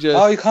she would just.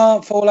 Oh, you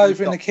can't fall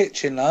over in the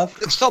kitchen, love.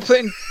 Stop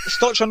trying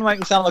to make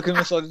me sound like a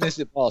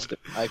misogynistic bastard.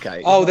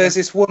 Okay. Oh, there's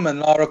this woman,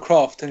 Lara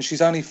Croft, and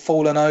she's only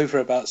fallen over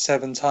about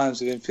 7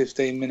 times within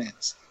 15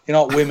 minutes. You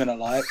know what women are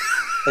like?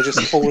 They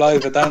just fall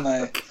over, don't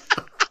they?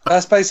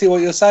 That's basically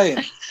what you're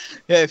saying.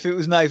 Yeah, if it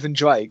was Nathan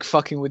Drake,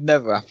 fucking would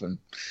never happen.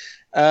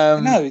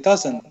 No, it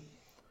doesn't.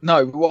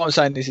 No, but what I'm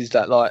saying is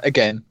that, like,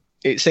 again,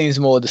 it seems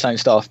more of the same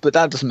stuff, but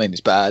that doesn't mean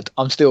it's bad.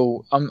 I'm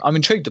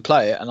intrigued to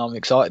play it, and I'm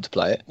excited to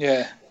play it.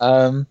 Yeah.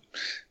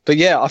 But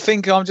yeah, I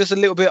think I'm just a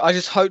little bit. I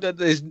just hope that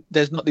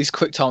there's not these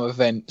quick time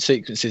event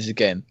sequences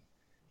again,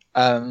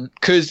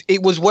 because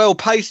it was well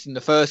paced in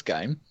the first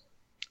game,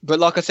 but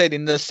like I said,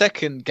 in the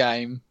second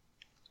game,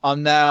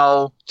 I'm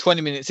now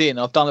 20 minutes in.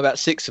 I've done about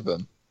 6 of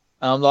them,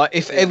 and I'm like,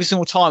 if every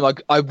single time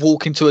I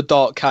walk into a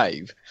dark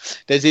cave,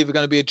 there's either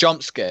going to be a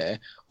jump scare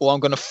or I'm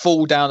going to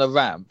fall down a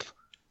ramp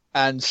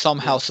and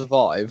somehow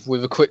survive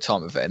with a quick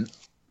time event,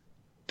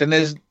 then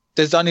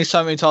there's only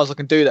so many times I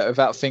can do that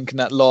without thinking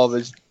that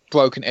Lara's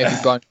broken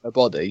every bone in her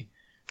body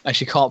and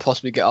she can't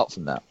possibly get up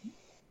from that.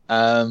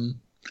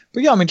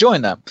 But yeah, I'm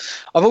enjoying that.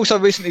 I've also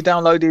recently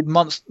downloaded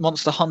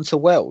Monster Hunter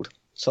World,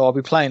 so I'll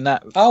be playing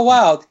that. Oh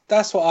wow,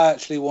 that's what I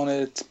actually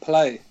wanted to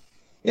play.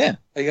 Yeah.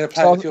 Are you going to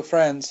play it with your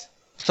friends?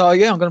 So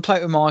yeah, I'm going to play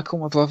it with Michael,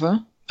 my brother,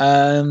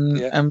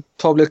 and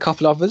probably a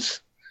couple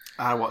others.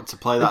 I want to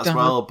play that as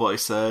well, but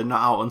it's not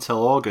out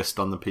until August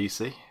on the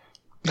PC.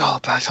 Oh,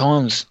 bad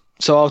times.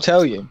 So I'll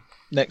tell you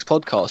next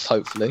podcast,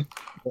 hopefully.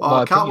 Oh,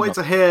 I can't wait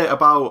to hear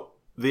about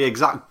the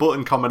exact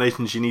button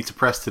combinations you need to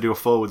press to do a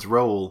forwards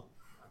roll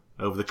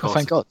over the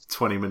course of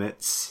 20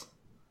 minutes.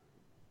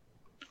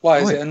 Why,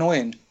 is it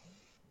annoying?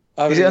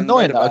 Is it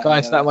annoying that I go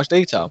into that much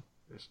detail?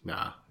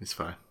 Nah, it's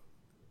fine.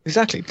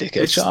 Exactly,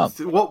 dickhead. Shut up.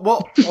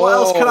 What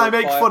else can I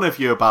make fun of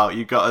you about?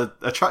 You've got an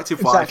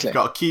attractive wife, you've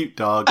got a cute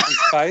dog. His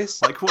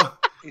face? Like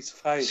what? His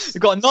face.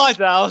 You've got a nice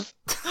house.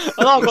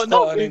 And I've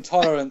got an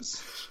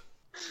intolerance.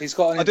 He's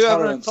got an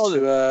intolerance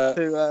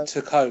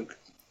to Coke.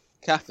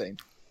 Caffeine.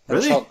 And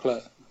really?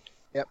 Chocolate.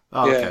 Yep.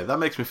 Oh, okay. That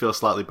makes me feel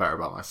slightly better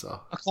about myself.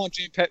 I can't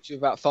drink Pepsi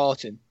without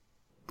farting.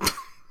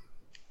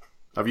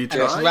 Have you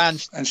tried?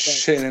 And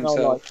shitting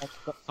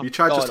himself. You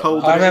tried just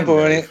holding I remember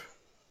when it.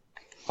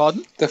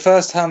 Pardon? The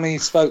first time he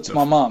spoke to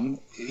my mum,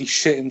 he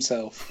shit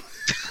himself.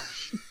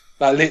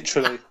 Like,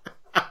 literally.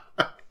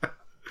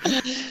 I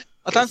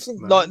don't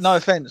think, like, no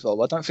offence, Bob,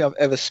 I don't think I've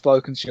ever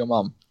spoken to your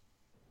mum.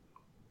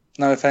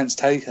 No offence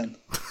taken.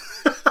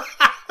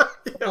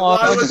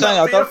 I'm just saying,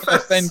 I don't want to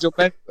offend your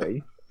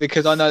memory,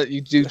 because I know that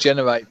you do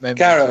generate memories.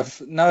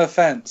 Gareth, no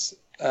offence,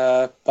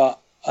 but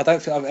I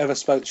don't think I've ever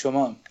spoke to your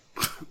mum.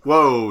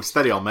 Whoa,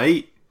 steady on,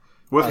 mate.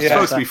 We're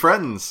supposed to be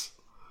friends.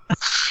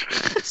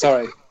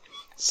 Sorry.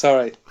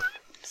 I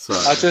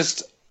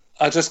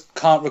just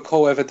can't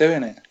recall ever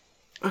doing it.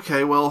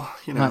 Okay, well,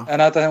 you know. And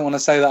I don't want to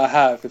say that I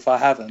have if I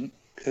haven't,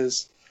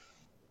 because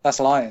that's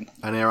lying.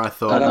 And here I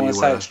thought I don't want to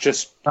say it's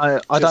just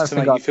to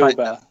make you feel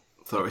better.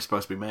 Thought we were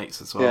supposed to be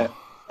mates as well. Yeah.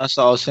 That's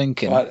what I was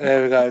thinking. Right,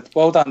 there we go.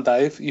 Well done,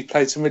 Dave. You've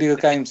played some really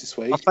good games this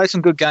week. I've played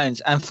some good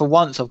games, and for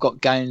once I've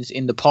got games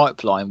in the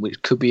pipeline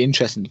which could be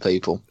interesting to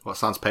people. Well, it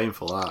sounds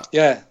painful, that.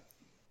 Yeah.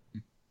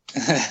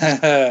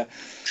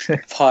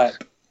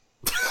 Pipe.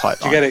 Pipeline.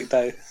 Do you get it,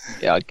 Dave?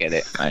 Yeah, I get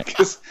it, mate.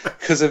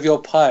 Because of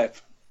your pipe.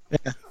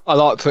 Yeah. I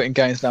like putting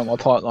games down my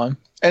pipeline.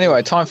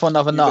 Anyway, time for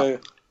another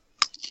nut.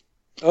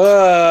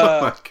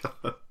 Oh my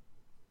god.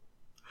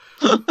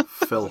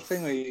 Filth. The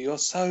thing with you, you're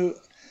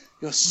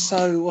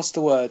so, what's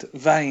the word?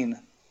 Vain.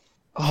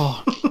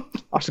 Oh,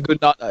 that's a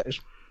good nut, that is.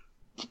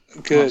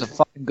 Good. That's a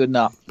fucking good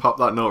nut. Pop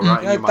that nut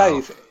right in your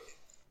mouth. Dave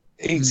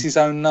eats his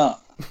own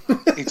nut.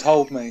 He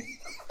told me.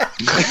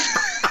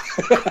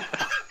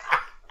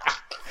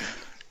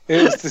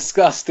 It was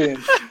disgusting.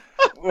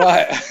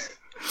 Right.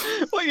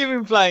 What have you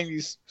been playing, you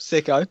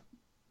sicko?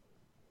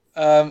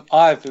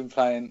 I've been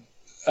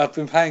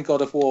playing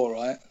God of War,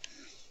 right?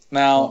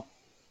 Now,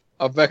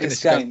 I reckon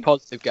it's a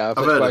positive game.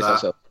 I've heard of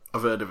that.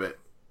 I've heard of it.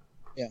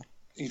 Yeah.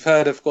 You've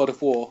heard of God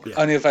of War? Yeah.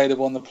 Only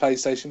available on the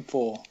PlayStation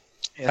 4.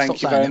 Yeah,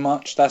 Thank you very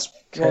much. That's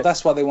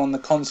why they won the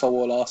console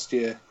war last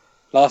week.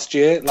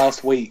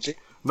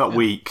 Not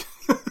week.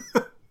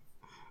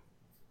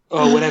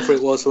 Oh, whenever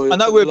it was. I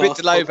know we're a bit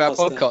delayed with our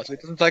podcast. It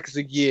doesn't take us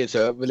a year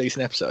to release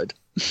an episode.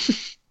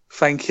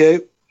 Thank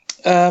you.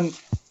 I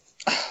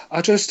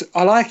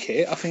like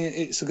it. I think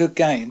it's a good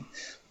game,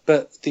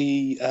 but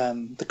the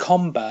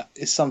combat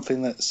is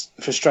something that's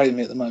frustrating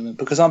me at the moment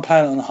because I'm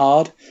playing it on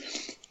hard.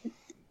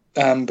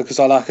 Because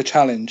I like a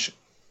challenge.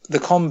 The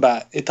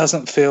combat, it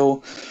doesn't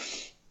feel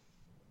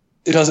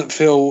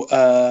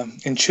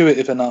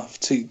intuitive enough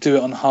to do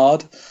it on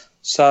hard.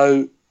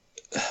 So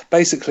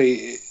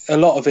basically, a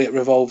lot of it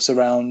revolves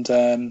around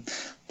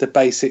the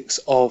basics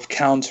of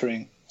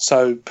countering.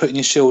 So putting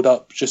your shield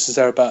up just as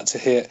they're about to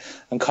hit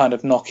and kind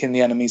of knocking the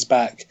enemies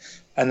back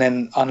and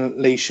then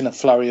unleashing a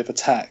flurry of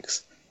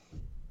attacks.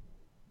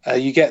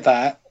 You get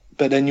that,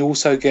 but then you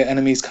also get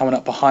enemies coming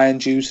up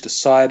behind you, to the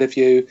side of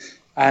you,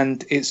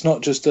 and it's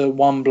not just a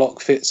one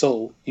block fits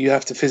all. You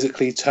have to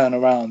physically turn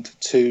around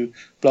to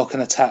block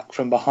an attack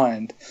from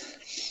behind.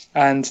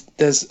 and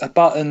there's a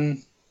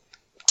button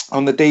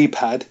on the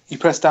D-pad. You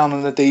press down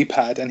on the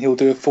D-pad and he'll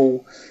do a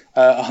full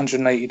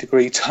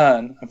 180-degree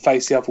turn and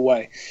face the other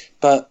way.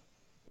 But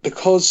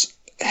because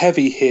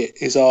heavy hit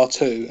is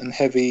R2 and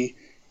heavy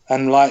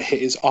and light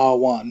hit is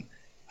R1,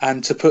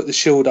 and to put the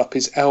shield up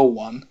is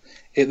L1,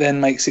 it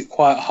then makes it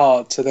quite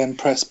hard to then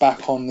press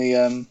back on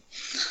the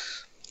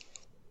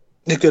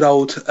good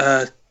old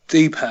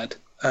D-pad.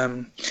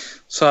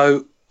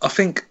 So I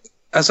think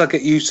as I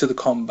get used to the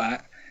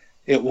combat,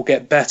 it will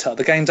get better.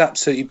 The game's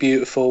absolutely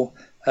beautiful.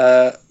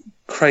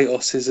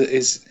 Kratos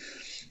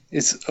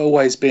is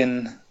always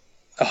been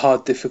a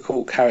hard,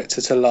 difficult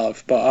character to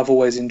love, but I've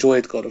always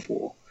enjoyed God of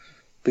War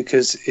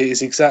because it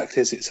is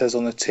exactly as it says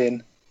on the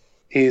tin.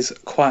 He's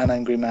quite an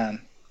angry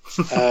man.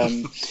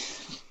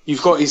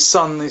 You've got his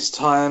son this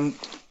time,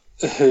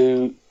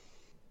 who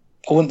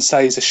I wouldn't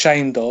say he's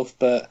ashamed of,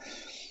 but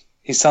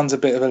his son's a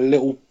bit of a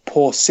little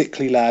poor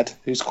sickly lad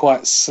who's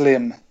quite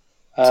slim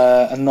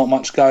and not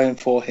much going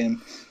for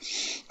him.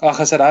 Like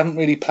I said, I haven't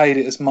really played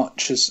it as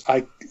much as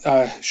I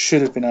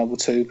should have been able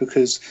to,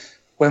 because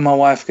when my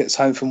wife gets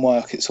home from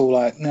work, it's all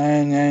like, no.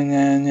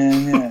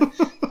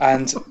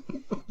 And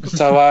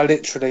so I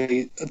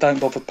literally don't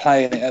bother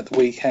playing it at the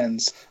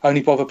weekends. I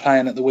only bother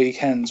playing at the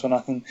weekends when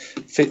I can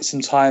fit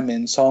some time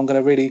in. So I'm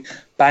going to really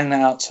bang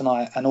that out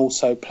tonight and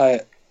also play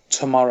it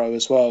tomorrow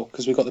as well,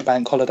 because we've got the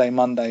bank holiday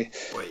Monday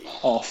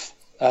off.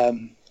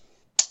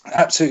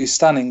 Absolutely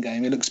stunning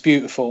game. It looks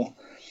beautiful.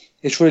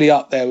 It's really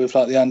up there with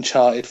like the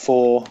Uncharted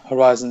 4,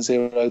 Horizon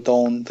Zero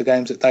Dawn, the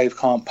games that Dave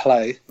can't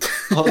play.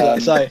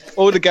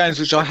 All the games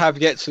which I have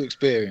yet to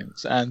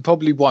experience and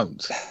probably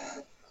won't.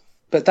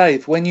 But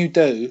Dave, when you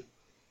do,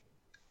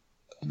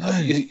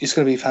 it's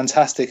going to be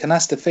fantastic. And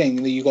that's the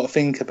thing that you've got to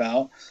think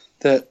about,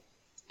 that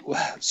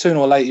sooner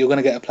or later you're going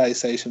to get a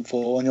PlayStation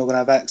 4 and you're going to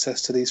have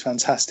access to these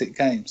fantastic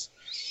games.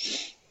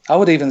 I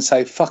would even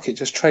say, fuck it,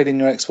 just trade in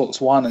your Xbox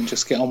One and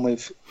just get on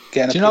with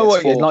getting a PS4. Do you know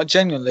what? Like,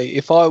 genuinely,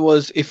 if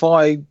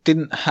I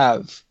didn't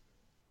have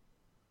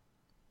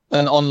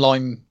an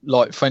online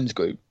like friends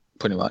group,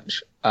 pretty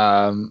much,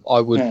 I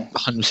would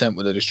 100%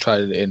 would have just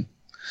traded it in,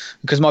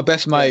 because my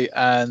best mate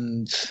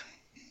and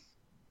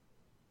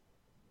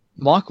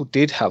Michael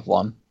did have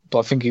one, but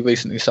I think he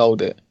recently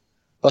sold it.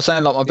 I was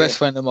saying, like, my best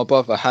friend and my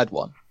brother had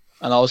one,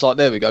 and I was like,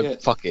 there we go,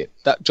 fuck it,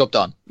 that job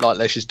done. Like,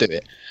 let's just do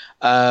it.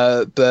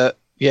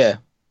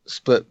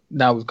 But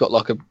now we've got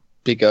like a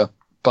bigger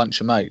bunch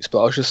of mates.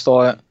 But I was just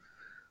like,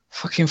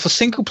 fucking, for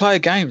single player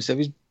games, there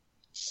is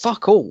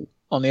fuck all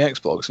on the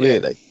Xbox,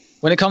 really.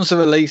 When it comes to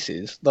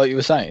releases, like you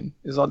were saying,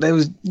 it's like there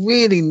was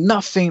really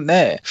nothing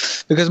there,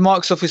 because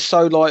Microsoft is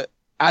so like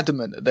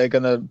adamant that they're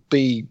gonna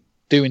be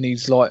doing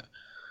these like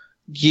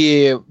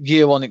year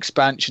on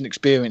expansion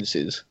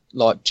experiences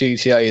like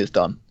GTA has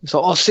done. It's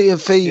like, Sea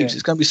of Thieves,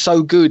 it's going to be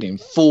so good in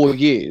 4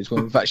 years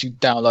when we've actually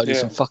downloaded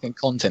some fucking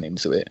content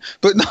into it.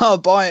 But no,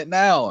 buy it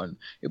now and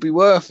it'll be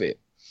worth it.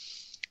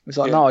 It's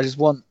like, no, I just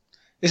want...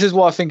 This is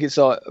why I think it's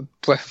like a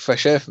breath of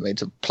fresh air for me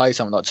to play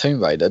something like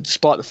Tomb Raider,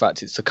 despite the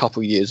fact it's a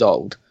couple of years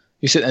old.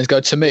 You sit there and go,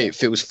 to me, it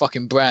feels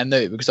fucking brand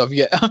new, because I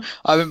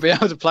haven't been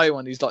able to play one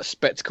of these like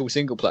spectacle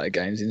single player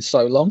games in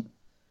so long.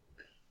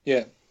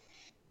 Yeah.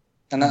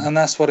 And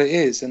that's what it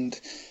is. And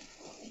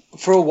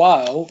for a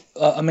while,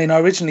 I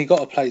originally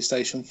got a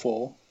PlayStation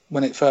 4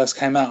 when it first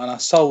came out, and I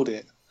sold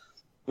it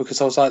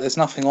because I was like, there's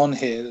nothing on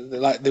here.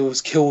 Like, there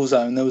was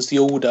Killzone, there was The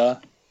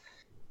Order,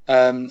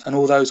 and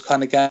all those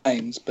kind of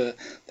games, but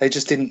they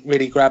just didn't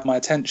really grab my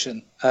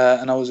attention.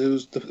 And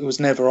it was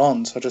never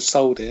on, so I just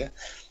sold it.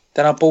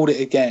 Then I bought it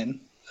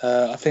again.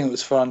 I think it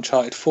was for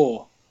Uncharted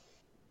 4,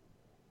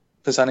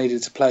 because I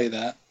needed to play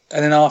that.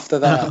 And then after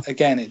that,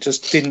 again, it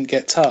just didn't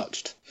get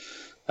touched.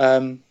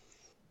 And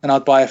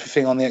I'd buy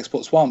everything on the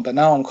Xbox One, but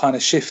now I'm kind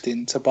of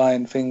shifting to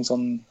buying things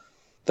on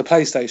the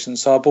PlayStation.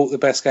 So I bought the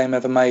best game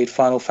ever made,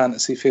 Final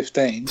Fantasy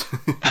 15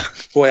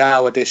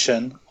 Royale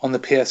Edition, on the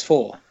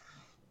PS4.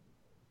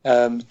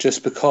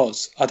 Just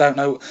because I don't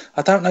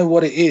know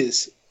what it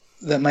is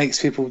that makes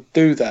people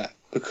do that,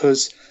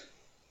 because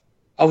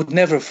I would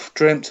never have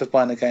dreamt of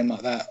buying a game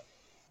like that,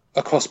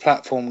 a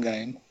cross-platform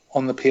game,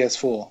 on the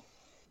PS4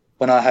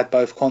 when I had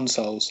both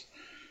consoles.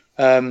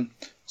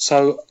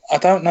 So I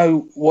don't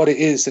know what it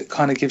is that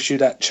kind of gives you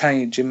that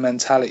change in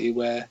mentality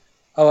where,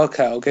 oh,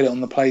 okay, I'll get it on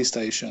the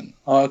PlayStation.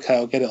 Oh, okay,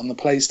 I'll get it on the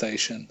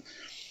PlayStation.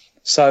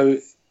 So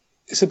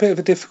it's a bit of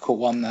a difficult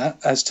one, that,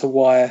 as to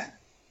why.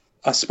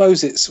 I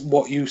suppose it's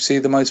what you see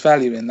the most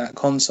value in, that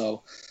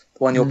console,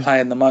 the one you're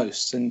playing the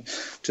most and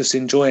just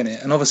enjoying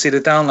it. And obviously the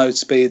download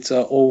speeds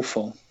are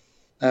awful.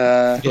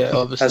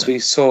 Obviously. As we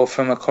saw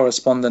from a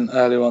correspondent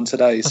earlier on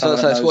today.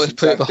 That's what it's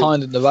put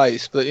behind in the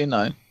race, but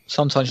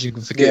sometimes you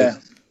can forgive. Yeah.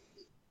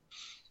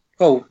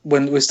 Well,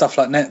 with stuff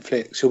like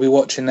Netflix, you'll be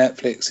watching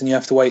Netflix and you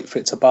have to wait for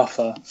it to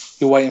buffer.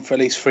 You're waiting for at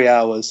least 3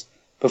 hours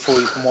before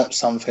you can watch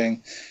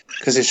something,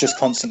 because it's just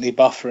constantly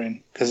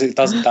buffering, because it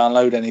doesn't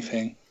download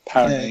anything,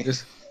 apparently. Yeah,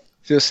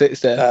 just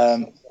sits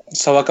there.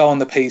 So I go on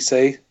the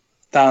PC,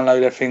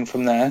 download everything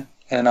from there,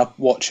 and I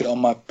watch it on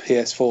my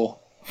PS4.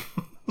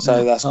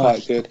 So that's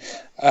quite good.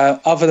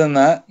 Other than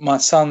that, my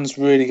son's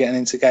really getting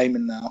into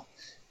gaming now.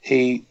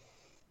 I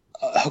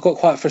got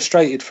quite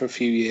frustrated for a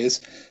few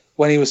years.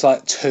 When he was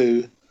like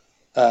 2,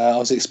 I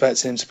was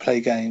expecting him to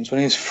play games. When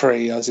he was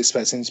 3, I was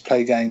expecting him to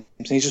play games,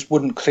 and he just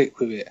wouldn't click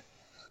with it.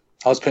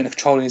 I was putting a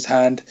controller in his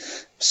hand,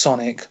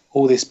 Sonic,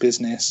 all this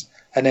business.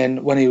 And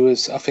then when he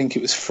was, I think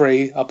it was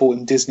 3, I bought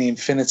him Disney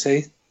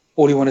Infinity.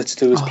 All he wanted to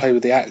do was play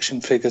with the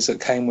action figures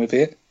that came with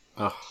it.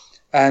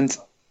 And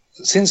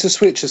since the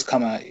Switch has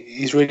come out,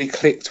 he's really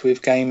clicked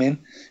with gaming.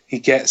 He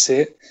gets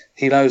it.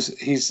 He knows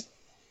he's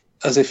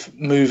as if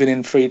moving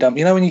in freedom.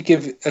 You know when you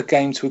give a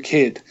game to a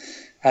kid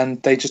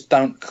and they just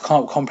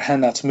can't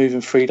comprehend how to move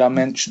in 3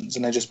 dimensions,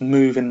 and they're just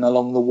moving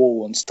along the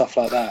wall and stuff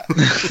like that.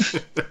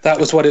 That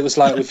was what it was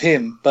like with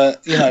him.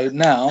 But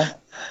now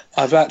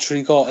I've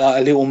actually got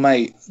like a little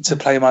mate to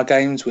play my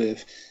games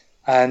with,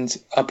 and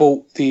I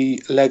bought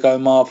the Lego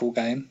Marvel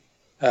game,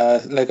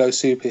 Lego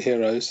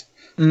Superheroes,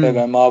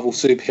 Lego Marvel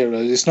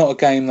Superheroes. It's not a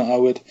game that I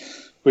would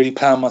really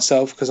play on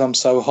myself because I'm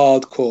so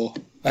hardcore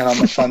and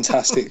I'm a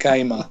fantastic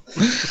gamer.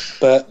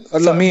 But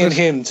for me and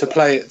him to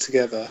play it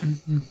together,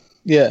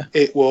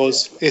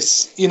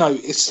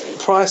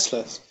 it's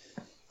priceless.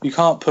 You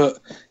can't put,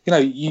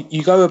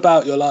 you go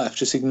about your life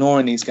just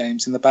ignoring these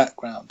games in the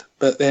background.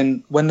 But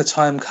then when the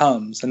time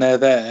comes and they're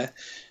there,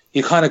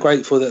 you're kind of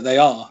grateful that they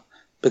are,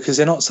 because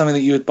they're not something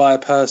that you would buy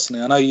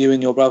personally. I know you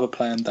and your brother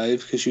play them,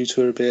 Dave, because you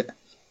two are a bit...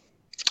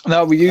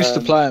 No, we used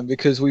to play them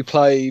because we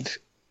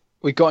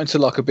got into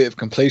like a bit of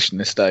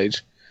completionist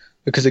stage.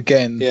 Because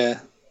again,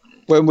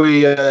 when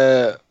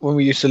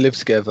we used to live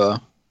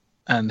together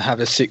and have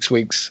a 6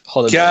 weeks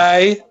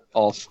holiday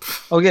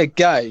off. Oh yeah,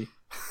 gay.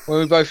 When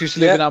we both used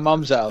to live in our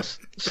mum's house.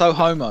 So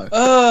homo.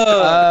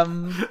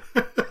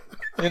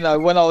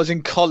 When I was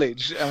in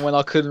college and when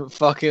I couldn't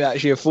fucking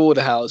actually afford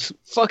a house.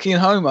 Fucking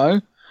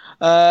homo.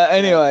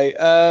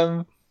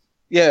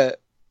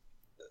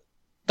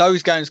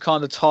 Those games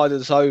kind of tied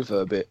us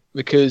over a bit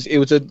because it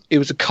was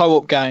a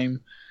co-op game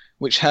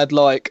which had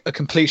like a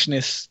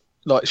completionist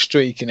like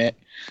streak in it.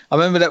 I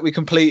remember that we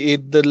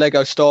completed the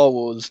Lego Star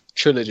Wars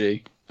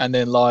trilogy and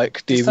then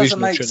like the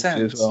original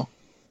trilogy as well.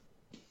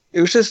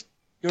 It was just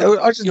I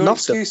just your loved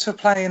excuse for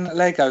playing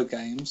Lego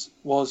games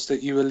was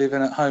that you were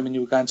living at home and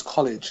you were going to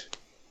college.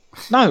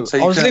 No, so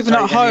I was living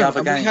at home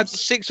and games. we had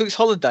 6 weeks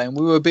holiday and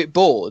we were a bit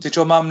bored. Did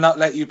your mum not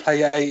let you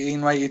play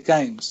 18 rated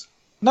games?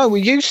 No,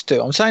 we used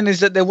to. I'm saying is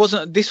that there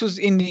wasn't. This was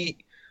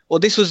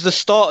the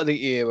start of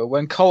the era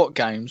when co-op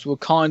games were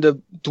kind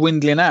of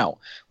dwindling out.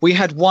 We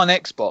had one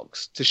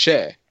Xbox to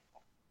share.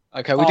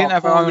 Okay, we didn't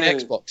have our own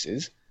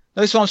Xboxes.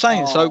 No, that's what I'm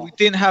saying. So we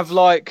didn't have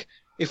like,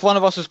 if one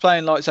of us was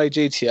playing like say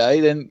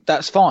GTA, then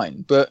that's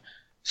fine. But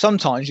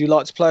sometimes you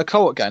like to play a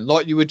co-op game,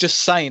 like you were just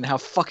saying how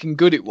fucking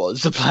good it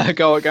was to play a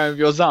co-op game with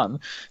your son.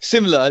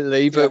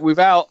 Similarly, but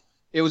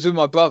it was with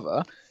my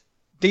brother.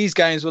 These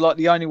games were like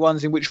the only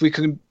ones in which we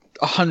could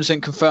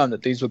 100% confirm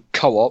that these were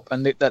co-op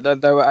and that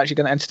they were actually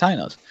going to entertain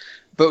us.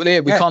 But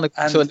we kind of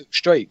to a little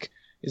streak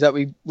is that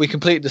we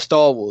completed the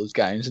Star Wars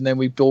games and then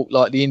we bought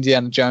like the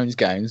Indiana Jones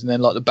games and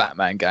then like the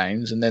Batman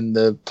games and then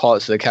the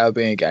Pirates of the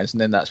Caribbean games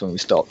and then that's when we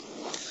stopped.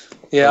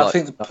 Yeah, I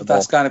think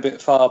that's going a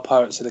bit far,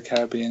 Pirates of the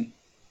Caribbean.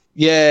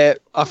 Yeah,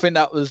 I think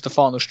that was the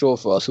final straw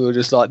for us. We were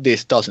just like,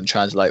 this doesn't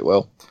translate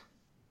well.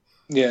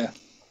 Yeah.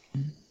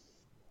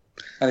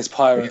 And it's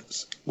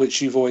pirates,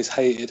 which you've always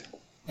hated.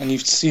 And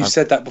you've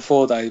said that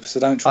before, Dave, so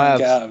don't try and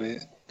get out of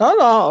it.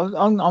 No,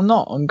 I'm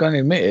not. I'm going to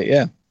admit it,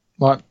 yeah.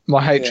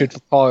 My hatred for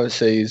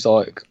piracy is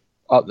like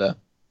up there.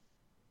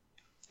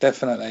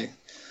 Definitely.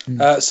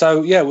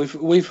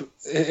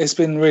 It's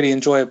been really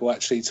enjoyable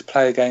actually to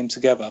play a game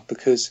together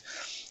because,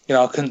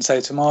 I couldn't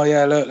say to him,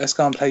 look, let's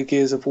go and play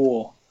Gears of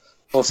War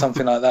or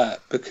something like that,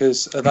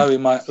 because although he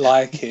might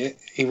like it,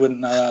 he wouldn't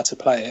know how to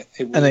play it.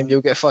 And then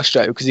you'll get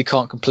frustrated because he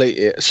can't complete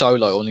it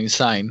solo on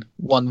insane.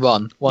 One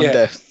run, one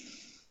death.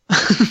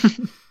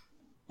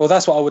 Well,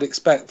 that's what I would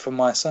expect from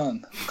my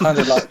son. Kind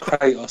of like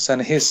Kratos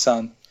and his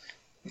son.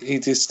 He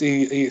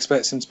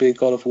expects him to be a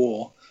god of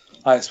war.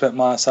 I expect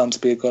my son to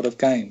be a god of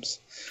games.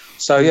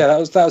 So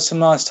that was some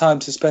nice time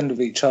to spend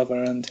with each other.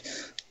 And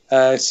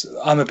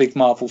I'm a big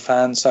Marvel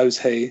fan, so's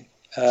he.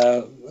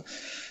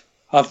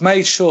 I've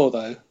made sure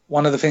though.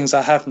 One of the things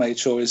I have made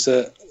sure is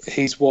that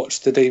he's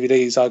watched the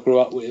DVDs I grew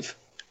up with.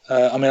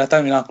 I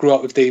don't mean I grew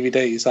up with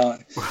DVDs.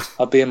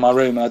 I'd be in my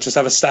room and I'd just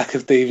have a stack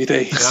of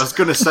DVDs. Yeah, I was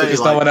going to say, because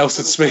no one else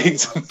would speak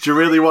to me. Do you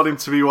really want him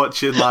to be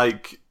watching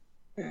like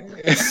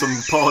some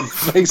porn?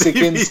 Basic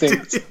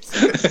Instinct.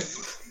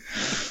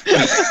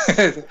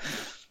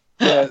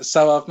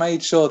 So I've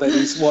made sure that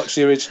he's watched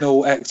the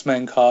original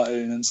X-Men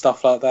cartoon and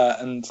stuff like that,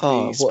 and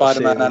the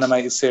Spider-Man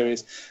animated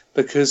series.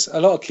 Because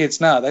a lot of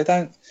kids now, they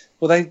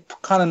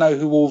kind of know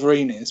who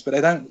Wolverine is, but they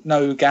don't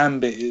know who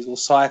Gambit is or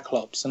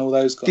Cyclops and all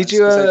those guys.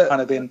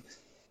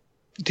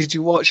 Did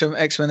you watch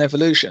X-Men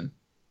Evolution,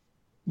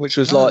 which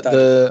was it's like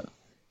the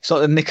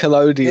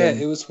Nickelodeon? Yeah,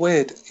 it was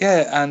weird.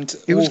 Yeah, and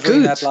it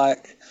Wolverine was good.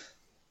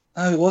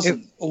 No, it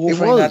wasn't.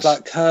 Wolverine had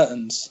like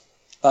curtains,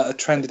 like a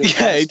trendy.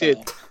 Yeah, he did.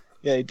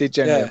 Yeah, he did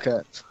generally have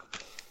curtains.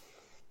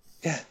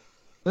 Yeah,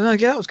 No,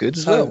 yeah, that was good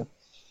as well.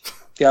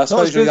 Yeah, I Not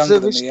suppose as you're good as the younger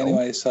than me original.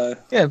 anyway, so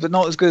Yeah, but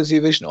not as good as the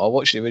original. I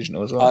watched the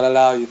original as well. I'll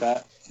allow you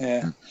that.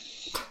 Yeah.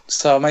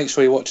 So I'll make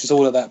sure he watches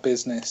all of that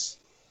business.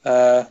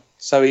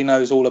 So he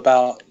knows all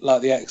about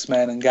like the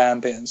X-Men and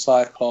Gambit and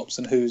Cyclops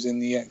and who's in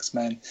the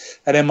X-Men.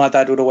 And then my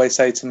dad would always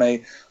say to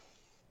me,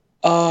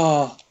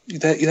 "Oh,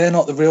 they're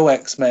not the real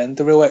X-Men.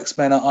 The real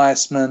X-Men are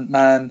Iceman,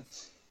 Man,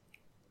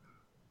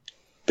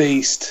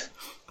 Beast,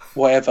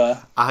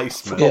 whatever."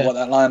 Iceman. Forgot what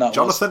that lineup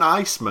Jonathan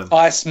Iceman. was.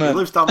 Iceman. He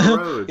lives down the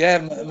road. Yeah,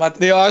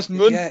 The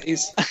Iceman? Yeah,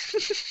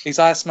 he's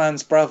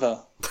Iceman's brother.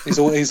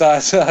 He's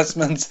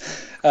Iceman's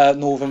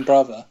northern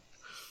brother.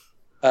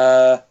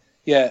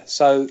 Yeah,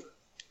 so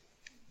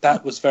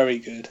that was very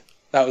good.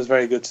 That was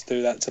very good to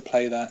do that, to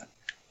play that.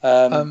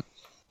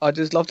 I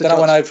just loved it. Then I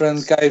went over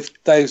and gave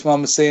Dave's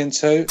mum a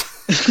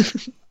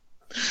CN2.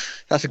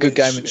 That's a good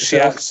game in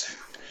itself.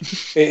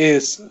 It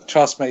is,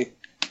 trust me.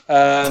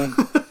 And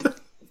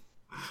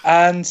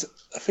I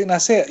think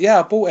that's it. Yeah,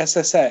 I bought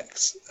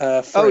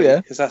SSX free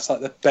because that's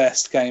like the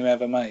best game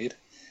ever made.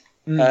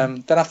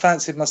 Then I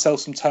fancied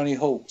myself some Tony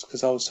Hawk's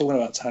because I was talking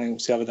about Tony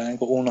Hawk's the other day and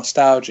got all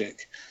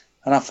nostalgic.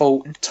 And I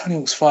thought Tony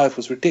Hawk's 5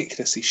 was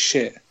ridiculously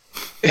shit.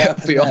 Yeah,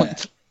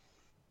 beyond.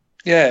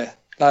 Yeah,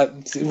 like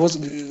it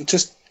wasn't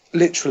just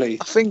literally.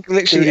 I think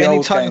literally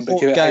any Tony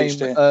Hawk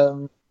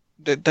game.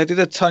 They did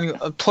a Tony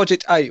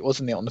Project 8,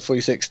 wasn't it, on the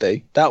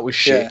 360? That was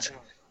shit.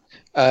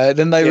 Yeah.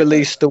 Then they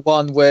released the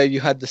one where you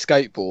had the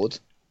skateboard,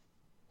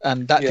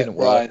 and that didn't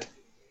work. Right.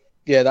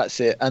 Yeah, that's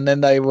it. And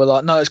then they were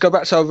like, "No, let's go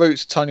back to our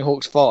roots." Tony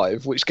Hawk's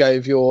 5, which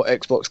gave your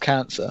Xbox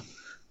cancer.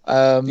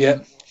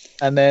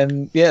 And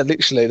then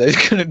literally they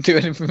couldn't do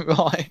anything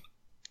right.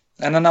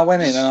 And then I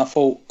went in and I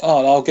thought,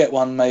 "Oh, I'll get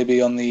one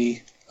maybe on the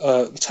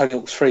Tony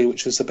Hawk 3,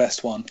 which was the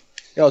best one."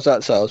 Yeah, I was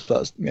that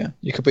sales. Yeah,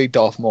 you could be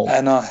Darth Maul.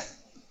 And I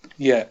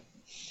went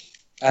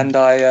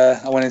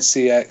in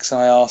CX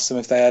and I asked them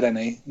if they had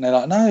any, and they're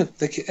like, "No,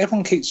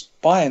 everyone keeps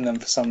buying them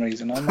for some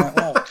reason." I'm like,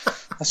 "Oh,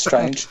 that's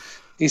strange."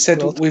 He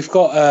said, "We've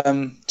got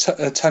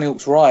Tony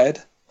Hawk's Ride,"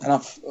 and I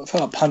felt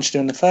like punching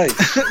him in the face.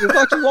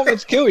 Why do you want me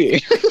to kill you?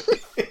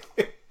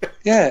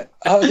 Yeah,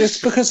 it's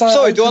because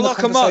Sorry, do I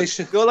like a mug?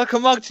 Do I like a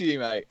mug to you,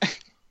 mate?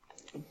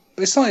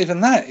 It's not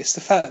even that. It's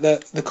the fact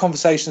that the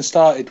conversation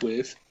started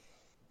with,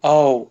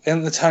 "Oh,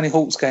 and the Tony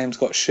Hawk's games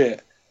got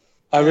shit.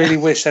 I really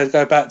wish they'd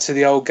go back to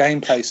the old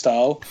gameplay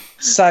style.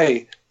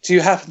 Say, do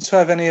you happen to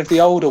have any of the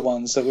older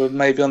ones that were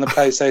maybe on the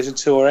PlayStation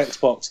 2 or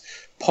Xbox,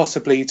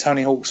 possibly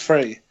Tony Hawk's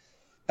 3?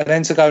 And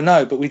then to go,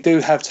 "No, but we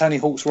do have Tony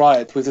Hawk's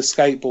Ride with a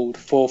skateboard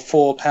for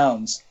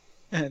 £4.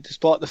 Yeah,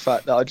 despite the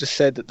fact that I just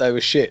said that they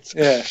were shit.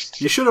 Yeah.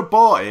 You should have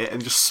bought it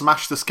and just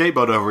smashed the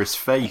skateboard over his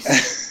face.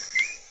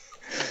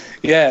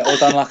 Yeah, or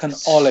done like an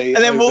ollie.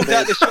 And then walked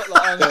out the shop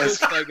like Arnold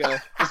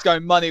Schwarzenegger, just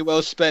going, "Money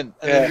well spent,"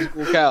 and then just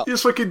walk out.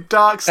 Just fucking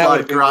dark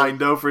slide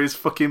grind over his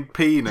fucking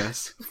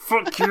penis.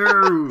 Fuck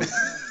you!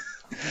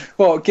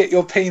 Well, get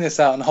your penis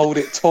out and hold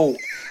it taut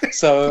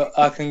so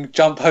I can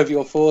jump over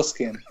your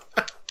foreskin.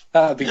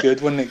 That would be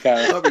good, wouldn't it,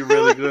 Gareth? That'd be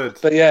really good.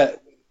 But yeah,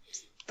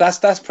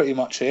 that's pretty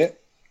much it.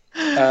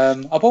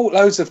 I bought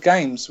loads of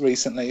games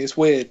recently. It's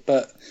weird,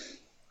 but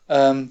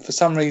for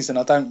some reason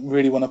I don't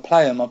really want to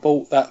play them. I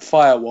bought that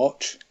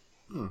Firewatch.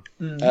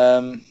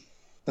 And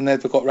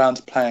never got round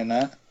to playing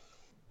that.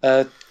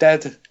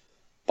 Dead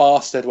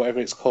Bastard, whatever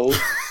it's called.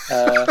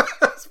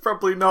 It's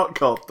probably not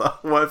called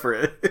that, whatever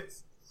it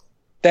is.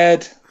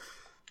 Dead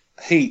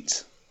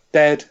Heat.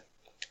 Dead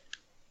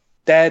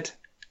Light.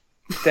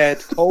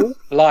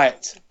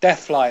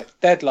 Deathlight.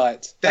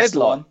 Deadlight. That's the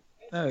one.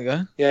 There we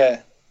go.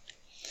 Yeah.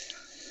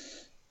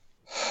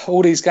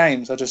 All these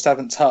games I just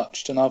haven't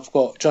touched, and I've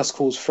got Just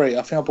Cause 3.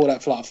 I think I bought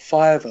that for like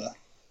 £5.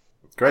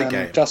 Great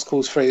game. Just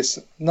Cause 3 is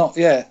it's not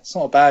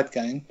a bad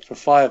game for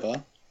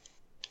 £5.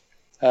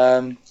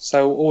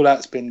 So all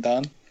that's been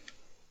done,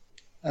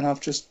 and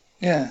I've just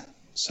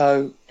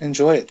so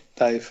enjoy it,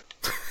 Dave.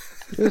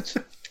 Good.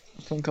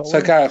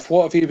 So Gareth,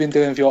 what have you been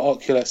doing with your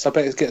Oculus? I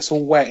bet it gets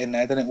all wet in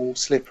there, then it all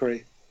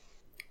slippery.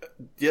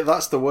 Yeah,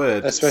 that's the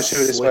word. Especially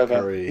with this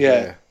weather.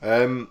 Yeah.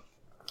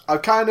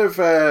 I've kind of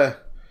been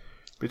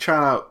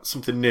trying out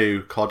something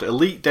new called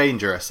Elite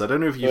Dangerous. I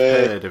don't know if you've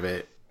heard of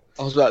it.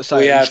 I was about to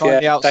say,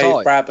 the outside.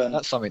 Dave Brabham.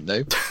 That's something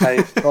new.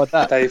 Dave,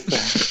 that. Dave.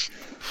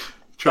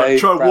 Try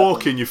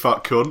walking, you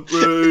fat cunt.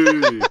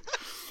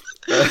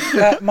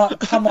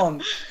 Come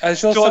on.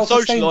 As your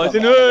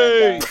socialising.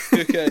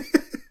 Okay.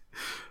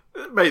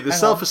 Mate, there's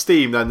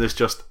self-esteem, then there's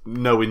just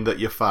knowing that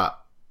you're fat.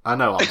 I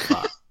know I'm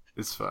fat.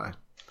 It's fine.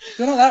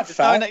 You're not that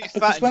fat.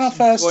 Because when I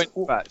first...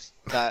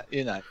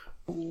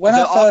 When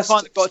I first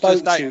kind of got to a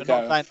stage, you, I'm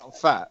not saying I'm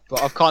fat,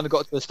 but I've kind of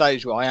got to a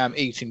stage where I am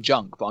eating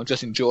junk, but I'm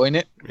just enjoying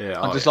it.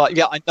 Yeah, I'm just like,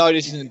 I know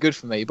this isn't good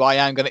for me, but I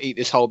am going to eat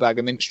this whole bag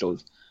of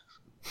minstrels.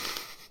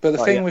 But the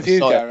thing with you,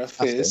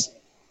 Gareth, is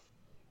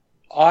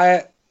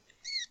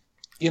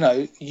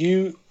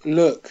you're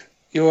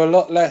a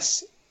lot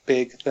less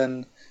big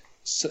than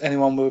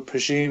anyone would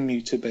presume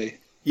you to be.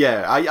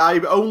 Yeah, I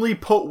only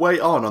put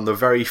weight on the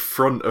very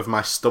front of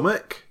my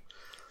stomach.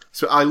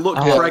 So I look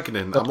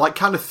pregnant. I'm like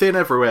kind of thin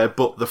everywhere,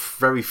 but the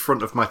very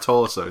front of my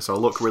torso, so I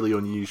look really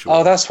unusual.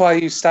 Oh, that's why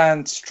you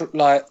stand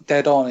like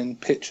dead on in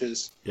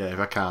pictures. Yeah, if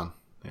I can.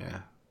 Yeah.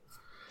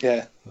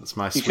 Yeah. That's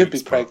my You sweet could be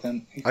spot.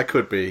 pregnant. I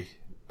could be,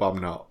 but I'm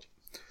not.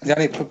 The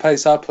only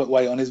place I put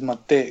weight on is my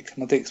dick.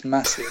 My dick's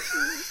massive.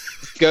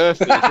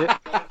 Girthy, is it?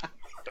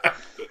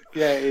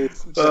 Yeah, it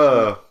is.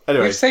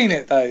 Anyway. You've seen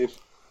it, Dave.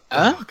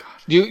 Huh? Oh, God.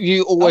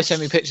 You always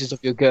send me pictures of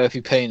your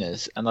girthy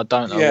penis, and I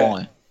don't know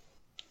why.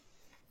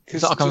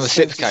 It's like I'm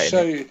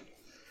reciprocating.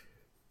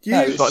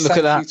 No, it's like, look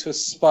at that. to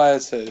aspire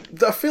to.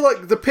 I feel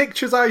like the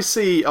pictures I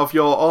see of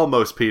your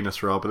almost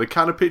penis, Rob, are the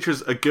kind of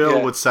pictures a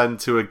girl would send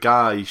to a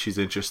guy she's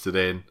interested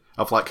in,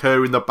 of like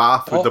her in the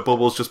bath with the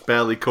bubbles just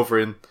barely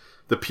covering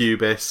the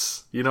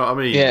pubis. You know what I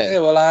mean? Yeah.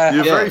 Well,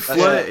 You're very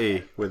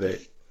flirty with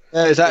it.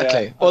 Yeah,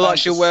 exactly. Yeah. Or like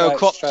she'll wear a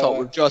crop Straight top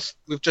away.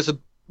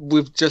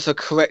 with just a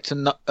correct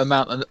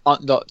amount of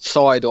like,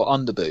 side or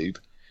under boob,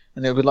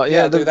 and they'll be like, I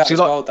 "Yeah, do that do you as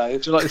like well,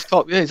 Dave. do you like this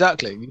top?" Yeah,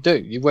 exactly. You do.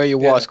 You wear your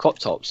wife's crop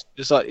tops.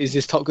 Just like, is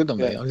this top good on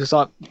me? Yeah. I'm just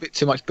like a bit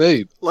too much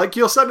boob. Like,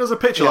 you'll send us a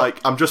picture like,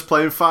 I'm just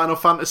playing Final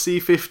Fantasy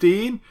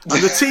 15, and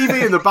the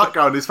TV in the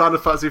background is Final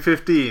Fantasy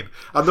 15,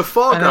 and the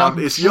foreground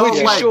is your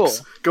pretty legs sure.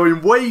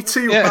 going way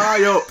too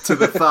high up to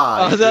the thigh.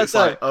 I was about to It's say,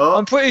 like, oh.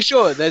 I'm pretty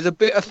sure there's a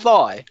bit of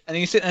thigh, and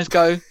you sit there and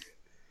go,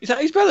 "Is that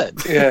his belly?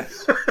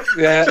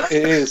 Yeah, it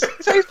is.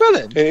 Is that his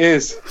belly?" It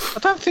is. I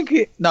don't think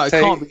it. No, it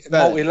So can't be his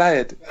belly.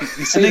 multi-layered.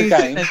 You see And then the you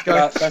sit game. there and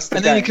go, That's the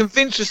and then you game.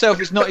 convince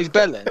yourself it's not his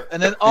belly, and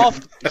then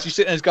afterwards you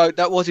sit there and go,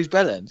 "That was his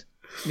belly."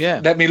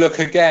 Yeah. Let me look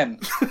again.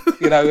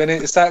 And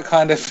it's that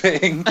kind of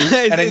thing.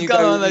 And then you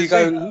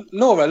go,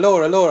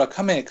 Laura,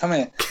 come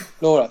here.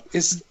 Laura,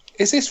 is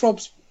this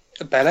Rob's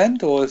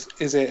bellend or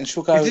is it? And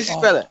she'll go, Is this his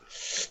belly?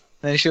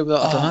 And then she'll be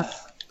like, "I don't know."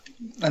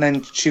 And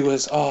then she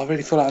was, I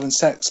really feel like having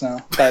sex now,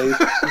 Dave.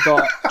 She's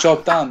like,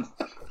 job done.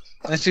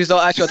 And then she was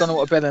like, "Actually, I don't know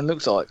what a belly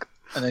looks like."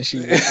 And then she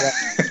walked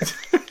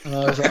away. And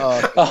I was like,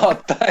 "Oh,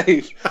 Oh,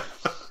 Dave.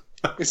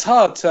 It's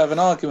hard to have an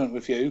argument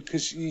with you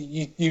because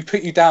you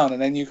put you down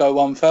and then you go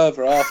one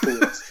further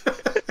afterwards.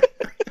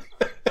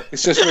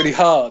 It's just really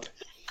hard.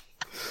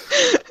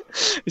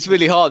 it's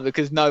really hard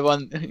because no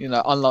one,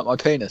 unlike my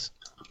penis."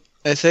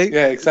 See?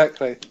 Yeah,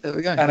 exactly. There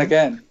we go. And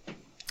again.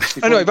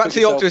 Anyway, back to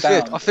the Oculus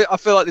Oculus Rift. I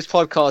feel like this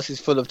podcast is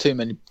full of too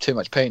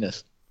much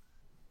penis.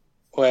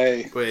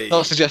 Wait.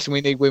 Not suggesting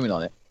we need women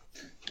on it.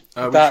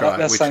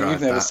 That's something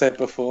you've never said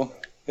before.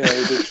 Yeah,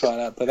 we did try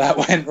that, but that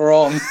went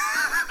wrong.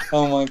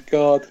 Oh my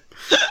god.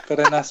 But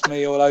then that's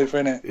me all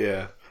over, innit?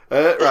 Yeah.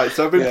 Right,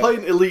 so I've been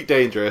playing Elite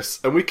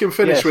Dangerous, and we can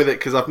finish with it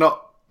because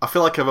I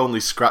feel like I've only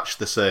scratched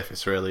the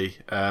surface, really.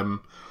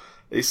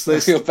 It's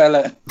this... Your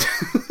belly.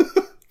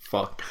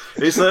 Fuck.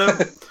 It's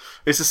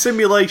a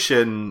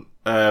simulation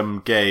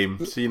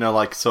game, so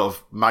like sort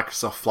of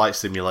Microsoft Flight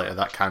Simulator,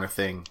 that kind of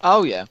thing.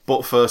 Oh yeah,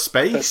 but for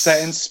space. But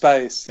set in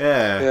space.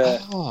 Yeah.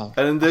 Oh,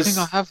 and I think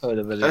I have heard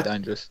of Elite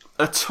Dangerous.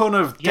 A ton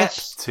of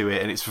depth to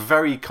it, and it's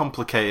very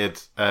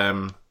complicated.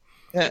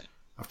 Yeah.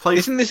 I've played.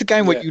 Isn't this a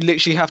game where you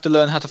literally have to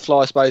learn how to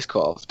fly a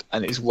spacecraft,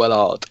 and it's well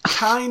hard?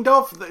 Kind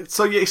of.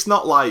 So it's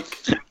not like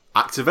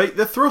activate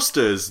the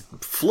thrusters,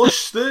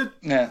 flush the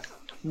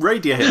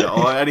radiator,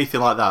 or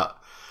anything like that.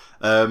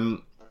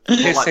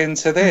 Piss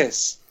into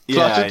this.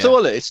 Flush the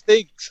toilet, it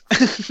stinks.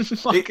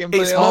 It's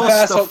more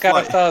that's stuff what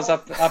Gareth does.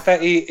 I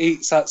bet he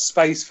eats like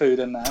space food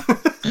and that,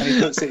 and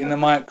he puts it in the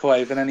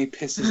microwave, and then he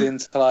pisses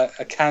into like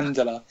a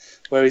candela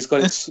where he's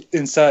got it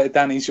inserted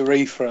down his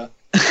urethra.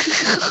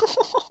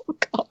 Oh,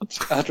 God.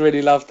 I'd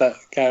really love that,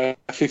 Gareth,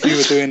 if you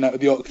were doing that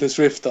with the Oculus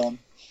Rift on.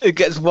 It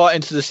gets right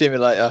into the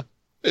simulator.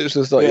 It's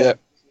just like,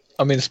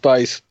 I'm in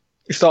space.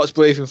 He starts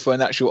breathing for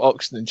an actual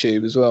oxygen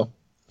tube as well.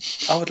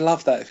 I would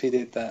love that if he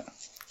did that.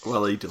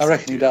 Well, he does. I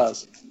reckon he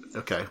does.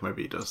 Okay,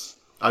 maybe he does.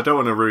 I don't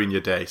want to ruin your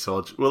day,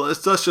 so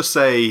let's just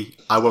say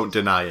I won't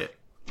deny it.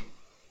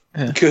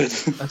 Yeah. Good.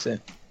 That's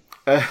it.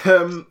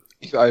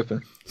 Keep it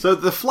open. So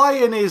the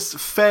flying is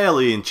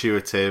fairly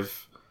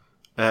intuitive.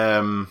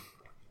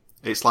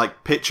 It's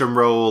like pitch and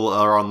roll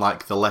are on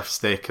like the left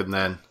stick, and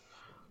then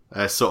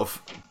sort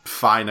of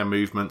finer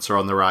movements are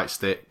on the right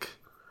stick.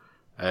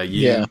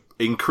 You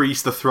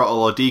increase the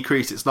throttle or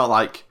decrease. It's not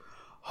like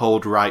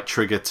hold right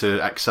trigger to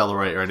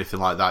accelerate or anything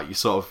like that. You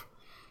sort of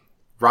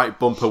right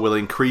bumper will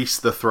increase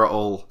the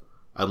throttle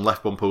and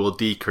left bumper will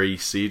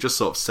decrease. So you just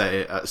sort of set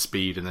it at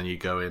speed and then you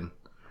go in.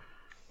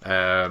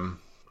 I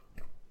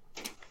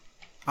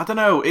don't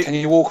know. Can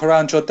you walk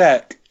around your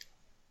deck?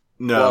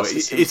 No,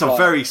 it's a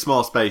very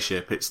small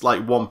spaceship. It's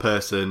like one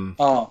person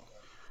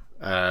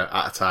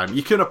at a time.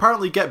 You can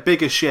apparently get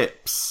bigger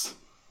ships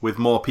with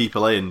more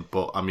people in,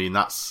 but I mean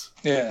that's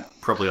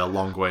probably a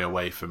long way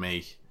away for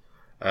me.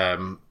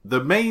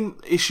 The main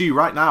issue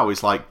right now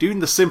is like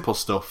doing the simple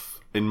stuff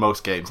in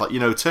most games, like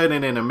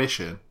turning in a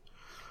mission.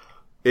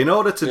 In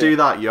order to do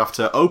that, you have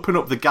to open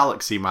up the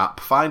galaxy map,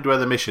 find where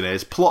the mission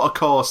is, plot a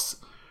course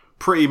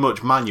pretty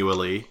much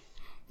manually.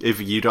 If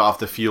you don't have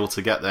the fuel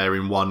to get there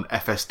in one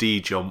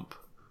FSD jump,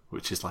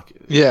 which is like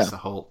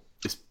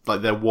it's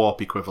like their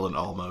warp equivalent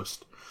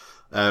almost.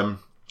 And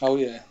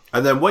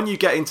then when you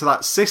get into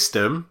that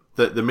system,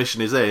 that the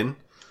mission is in,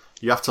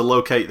 you have to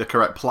locate the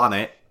correct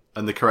planet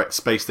and the correct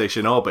space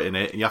station orbiting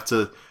it, and you have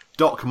to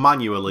dock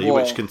manually,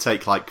 which can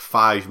take like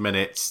 5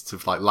 minutes to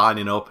like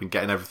lining up and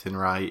getting everything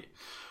right.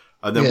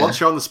 And then once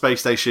you're on the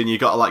space station, you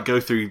got to like go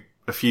through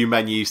a few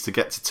menus to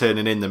get to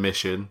turning in the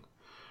mission.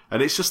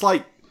 And it's just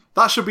like,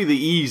 that should be the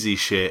easy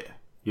shit,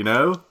 you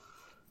know?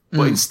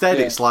 But instead,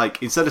 it's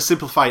like, instead of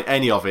simplifying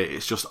any of it,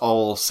 it's just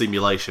all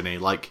simulation-y.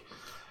 Like,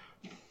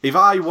 if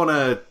I want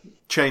to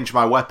change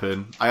my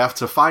weapon, I have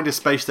to find a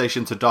space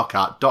station to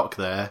dock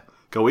there,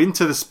 go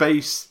into the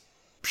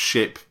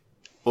spaceship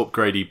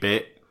upgradey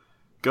bit,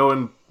 go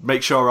and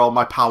make sure all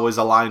my powers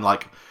align.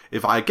 Like,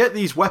 if I get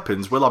these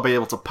weapons, will I be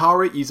able to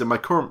power it using my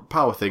current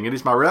power thing? And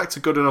is my reactor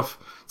good enough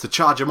to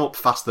charge them up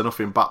fast enough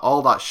in back?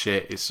 All that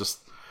shit, it's just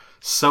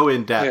so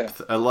in depth.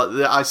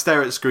 Yeah. I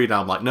stare at the screen now.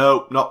 I'm like,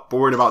 no, not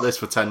worried about this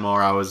for 10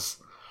 more hours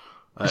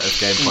of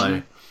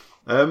gameplay.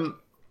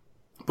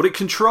 But it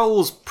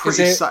controls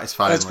pretty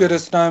satisfyingly. As good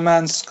as No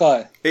Man's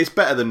Sky? It's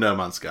better than No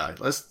Man's Sky.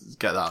 Let's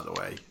get that out of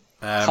the way.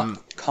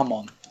 Come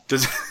on.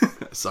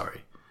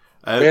 Sorry.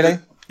 Really?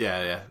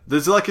 Yeah.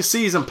 There's like a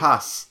season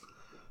pass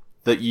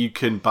that you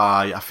can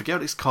buy. I forget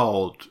what it's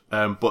called,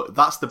 but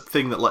that's the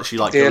thing that lets you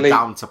like go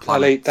down to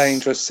planets. Elite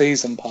Dangerous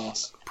Season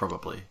Pass.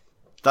 Probably.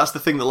 That's the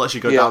thing that lets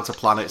you go down to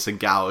planets and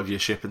get out of your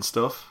ship and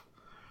stuff.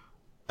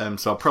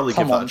 So I'll probably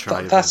give that a try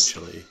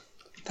eventually.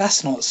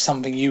 That's not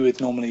something you would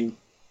normally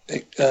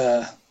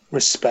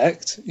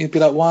respect. You'd be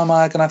like, why am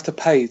I going to have to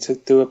pay to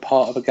do a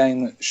part of a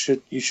game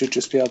that you should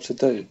just be able to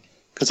do?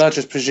 Because I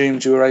just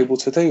presumed you were able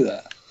to do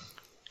that.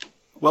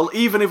 Well,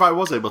 even if I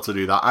was able to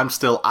do that, I'm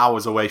still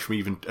hours away from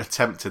even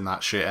attempting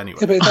that shit anyway.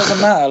 Yeah, but it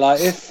doesn't matter. Like,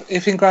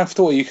 if in Grand Theft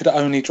Auto you could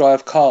only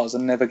drive cars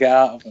and never get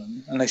out of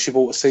them unless you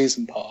bought a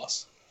season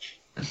pass.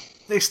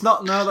 It's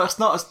not. No, that's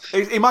not.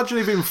 Imagine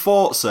if in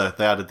Forza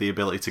they added the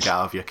ability to get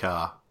out of your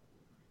car.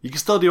 You can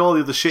still do all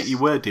the other shit you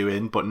were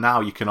doing, but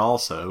now you can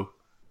also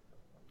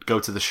go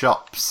to the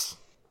shops.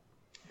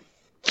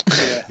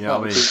 Yeah, you know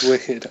what I mean?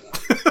 Wicked.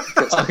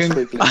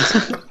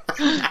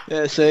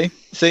 Yeah,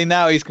 see,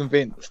 now he's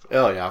convinced.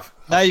 Oh yeah.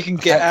 Now you can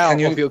get out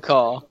of your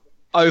car,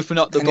 open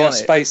up the bonnet, have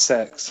space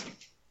sex,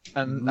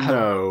 and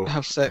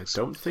have sex.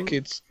 I don't think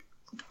kids.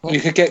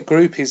 You could get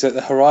groupies at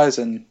the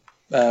Horizon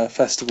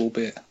festival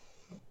bit,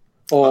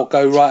 or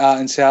go right out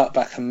into the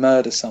outback and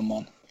murder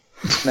someone,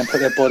 and then put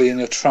their body in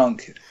your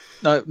trunk.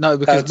 No,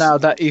 because now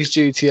that is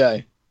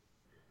GTA.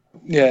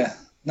 Yeah,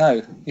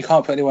 no, you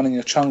can't put anyone in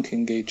your trunk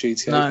in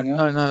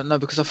GTA. No,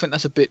 because I think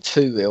that's a bit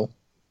too real.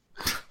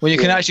 When you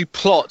can actually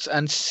plot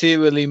and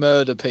serially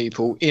murder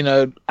people in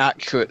an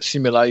accurate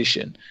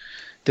simulation,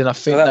 then I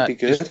think that'd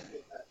be good.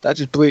 That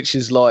just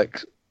breaches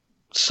like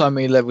so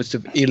many levels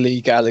of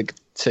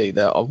illegality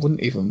that I wouldn't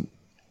even.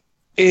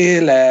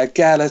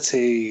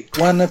 Illegality.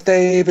 One of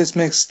David's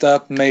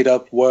made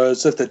up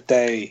words of the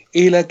day.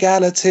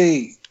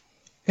 Illegality.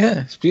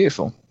 Yeah, it's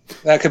beautiful.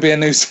 That could be a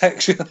new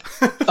section.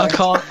 I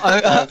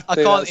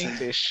can't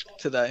English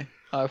today.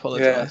 I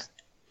apologise. Yeah.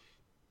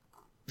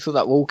 It's all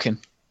that walking.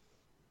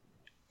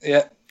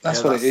 Yeah,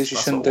 that's what it is. You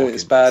shouldn't do it.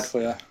 It's bad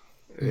for you.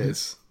 It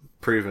is.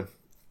 Proven.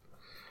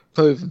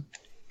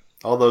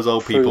 All those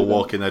old people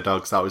walking their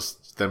dogs, that was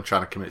them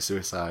trying to commit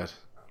suicide.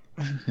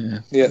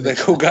 Yeah,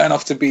 they're all going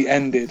off to be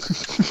ended.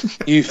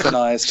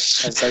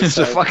 Euthanized, as they It's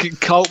say. a fucking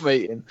cult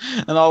meeting,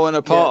 and I want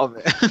a part of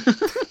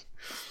it.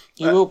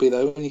 You will be,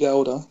 though, when you get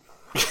older.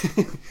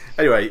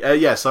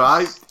 Anyway, so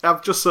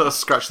I've just sort of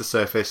scratched the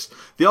surface.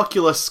 The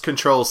Oculus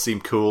controls seem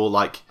cool.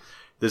 Like,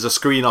 there's a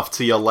screen off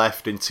to your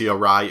left and to your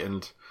right,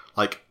 and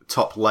like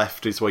top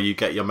left is where you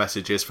get your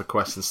messages for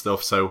quests and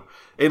stuff. So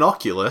in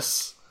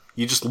Oculus,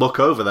 you just look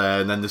over there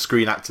and then the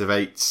screen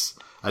activates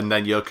and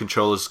then your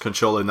controller's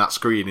controlling that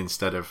screen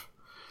instead of...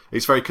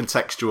 It's very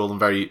contextual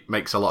and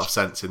makes a lot of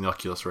sense in the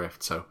Oculus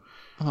Rift. So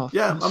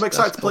I'm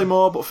excited to play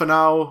more, but for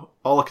now,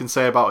 all I can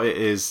say about it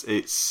is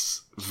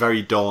it's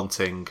very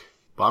daunting.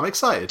 But I'm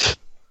excited.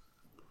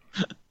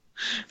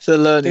 It's a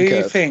learning curve. Do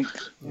you think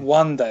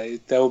one day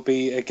there'll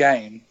be a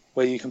game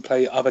where you can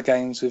play other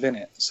games within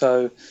it?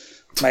 So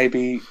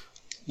maybe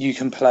you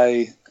can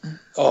play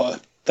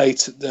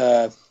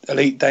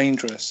Elite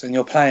Dangerous and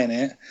you're playing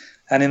it,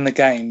 and in the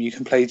game you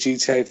can play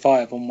GTA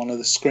 5 on one of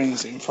the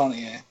screens in front of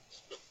you.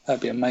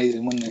 That'd be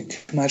amazing, wouldn't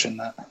it? Imagine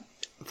that.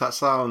 That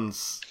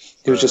sounds...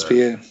 It would just be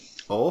you.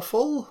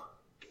 Awful?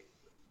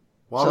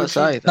 Why would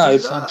you do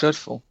that? Sounds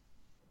dreadful.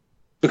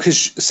 Because,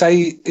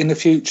 say, in the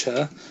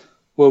future,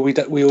 where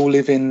we all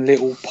live in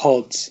little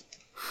pods,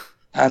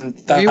 and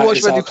that Have you watched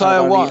is our Ready Player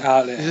kind of One?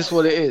 outlet. Is this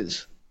what it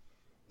is?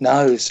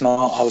 No, it's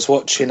not. I was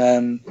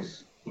watching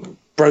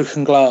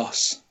Broken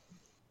Glass.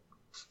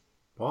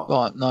 What?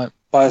 Right, no.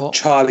 By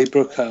Charlie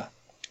Brooker.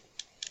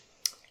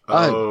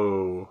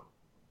 Oh.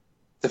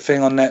 The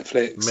thing on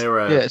Netflix.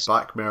 Mirror. Yes.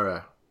 Black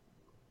Mirror.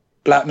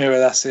 Black Mirror,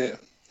 that's it.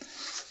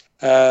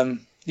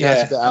 And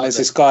there's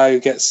this guy who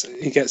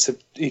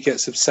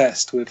gets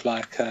obsessed with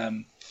like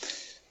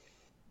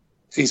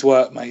his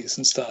workmates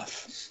and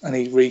stuff, and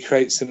he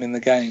recreates them in the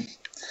game.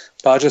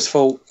 But I just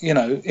thought,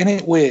 isn't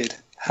it weird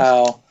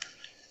how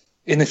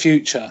in the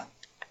future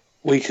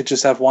we could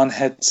just have one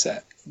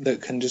headset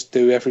that can just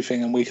do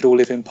everything, and we could all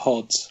live in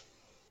pods.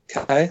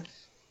 Okay.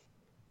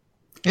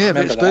 Yeah, a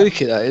bit Remember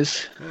spooky, that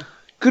is.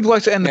 Good way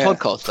to end the Yeah.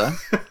 podcast,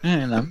 though. Yeah,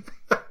 you know.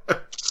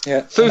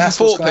 Yeah. Food and for that's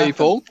what's thought, gonna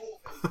people.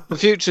 The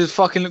future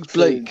fucking looks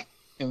bleak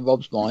in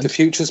Rob's happen. mind. The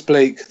future's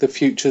bleak. The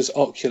future's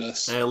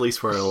Oculus. At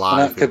least we're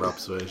alive in could-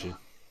 Rob's version.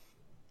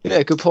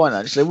 Yeah, good point,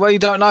 actually. Well, you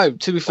don't know.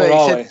 To be fair,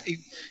 Or are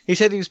he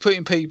said he was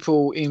putting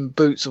people in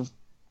boots of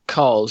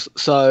cars,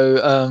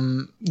 so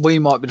we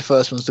might be the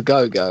first ones to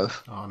go.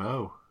 Oh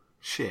no.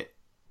 Shit.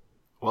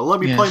 Well, let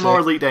me Yeah, play so- more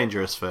Elite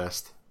Dangerous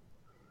first.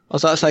 I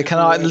was about to say, can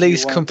I at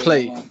least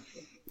complete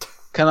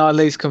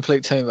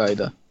Tomb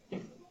Raider?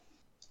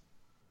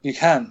 You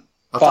can.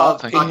 I But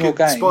thought in I your could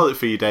game, spoil it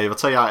for you, Dave. I'll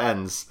tell you how it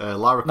ends.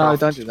 Lara No, Croft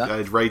don't do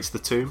that. raids the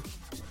tomb.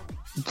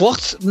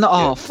 What? No,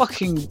 oh,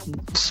 fucking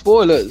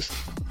spoilers.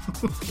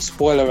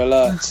 spoiler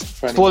alert.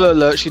 For anyone. Spoiler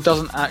alert, she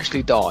doesn't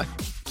actually die,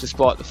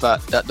 despite the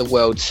fact that the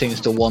world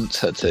seems to want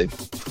her to.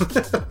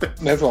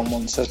 Everyone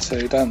wants her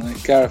to, don't they?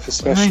 Gareth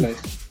especially.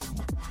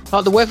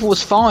 Like, the weather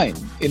was fine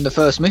in the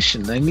first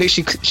mission. Then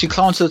literally, she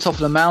climbed to the top of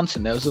the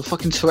mountain. There was a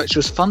fucking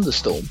treacherous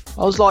thunderstorm.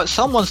 I was like,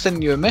 someone's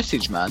sending you a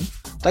message, man.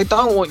 They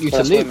don't want you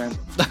That's to live. women.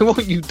 They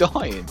want you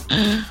dying.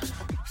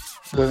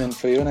 Women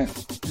for you,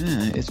 innit?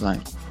 Yeah, it is, mate.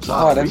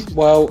 Alright then.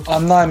 Well,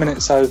 I'm 9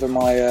 minutes over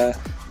my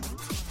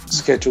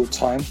scheduled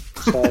time.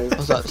 So What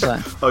was that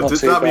saying? Oh, Not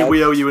does too that mean bad.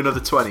 we owe you another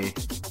 20?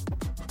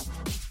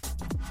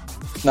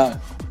 no.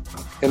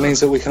 It means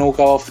that we can all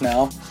go off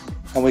now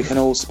and we can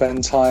all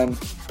spend time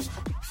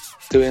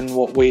doing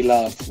what we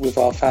love with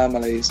our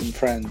families and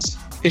friends.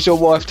 Is your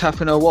wife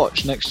tapping her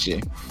watch next to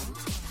you?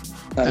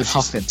 No, And she's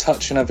huffing.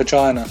 touching her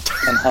vagina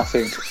and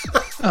huffing.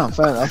 Oh,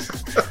 fair enough.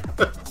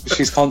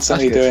 She's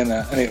constantly That's good. doing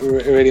that, and it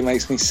really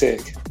makes me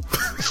sick.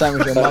 Same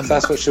with your But mum.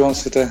 that's what she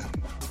wants to do.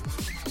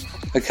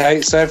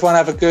 Okay, so everyone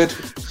have a good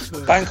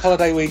bank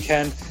holiday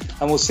weekend,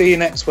 and we'll see you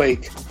next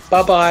week.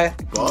 Bye-bye.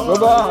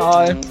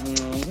 Bye-bye.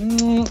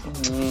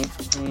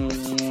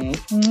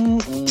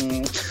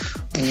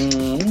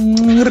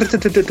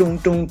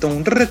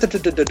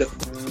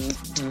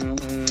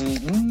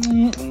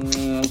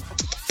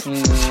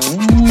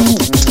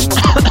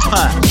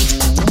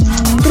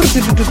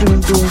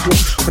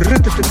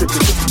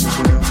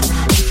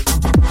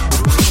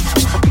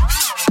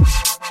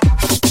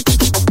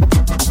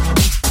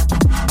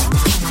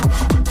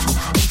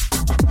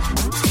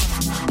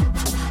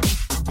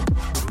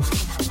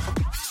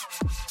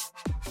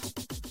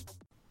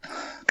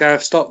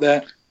 Gareth, stop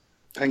there.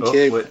 Thank Oh,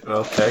 you. wait,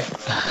 okay.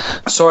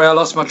 Sorry, I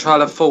lost my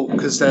trail of thought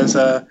because there's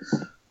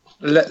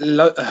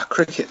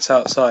crickets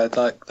outside,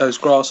 like those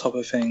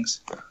grasshopper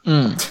things.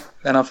 Mm.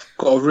 And I've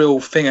got a real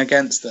thing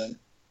against them,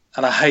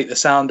 and I hate the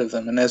sound of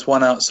them. And there's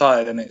one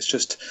outside, and it's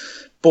just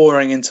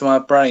boring into my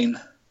brain.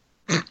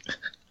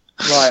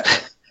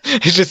 Right.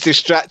 It's just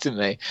distracting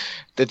me.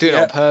 They're doing it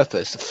Yeah. on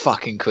purpose. The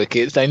fucking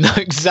crickets. They know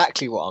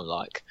exactly what I'm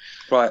like.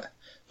 Right.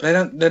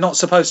 But they're not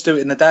supposed to do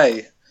it in the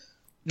day.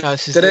 No,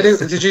 this is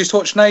Did you used to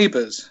watch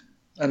Neighbours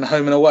and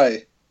Home and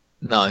Away?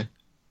 No.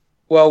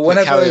 Well, But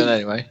whenever carry on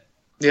anyway.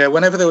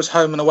 whenever there was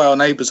Home and Away or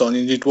Neighbours on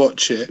and you'd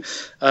watch it,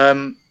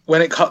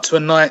 when it cut to a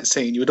night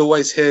scene, you would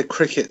always hear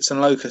crickets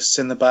and locusts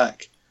in the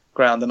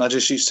background, and I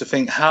just used to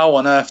think, how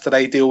on earth do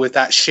they deal with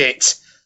that shit?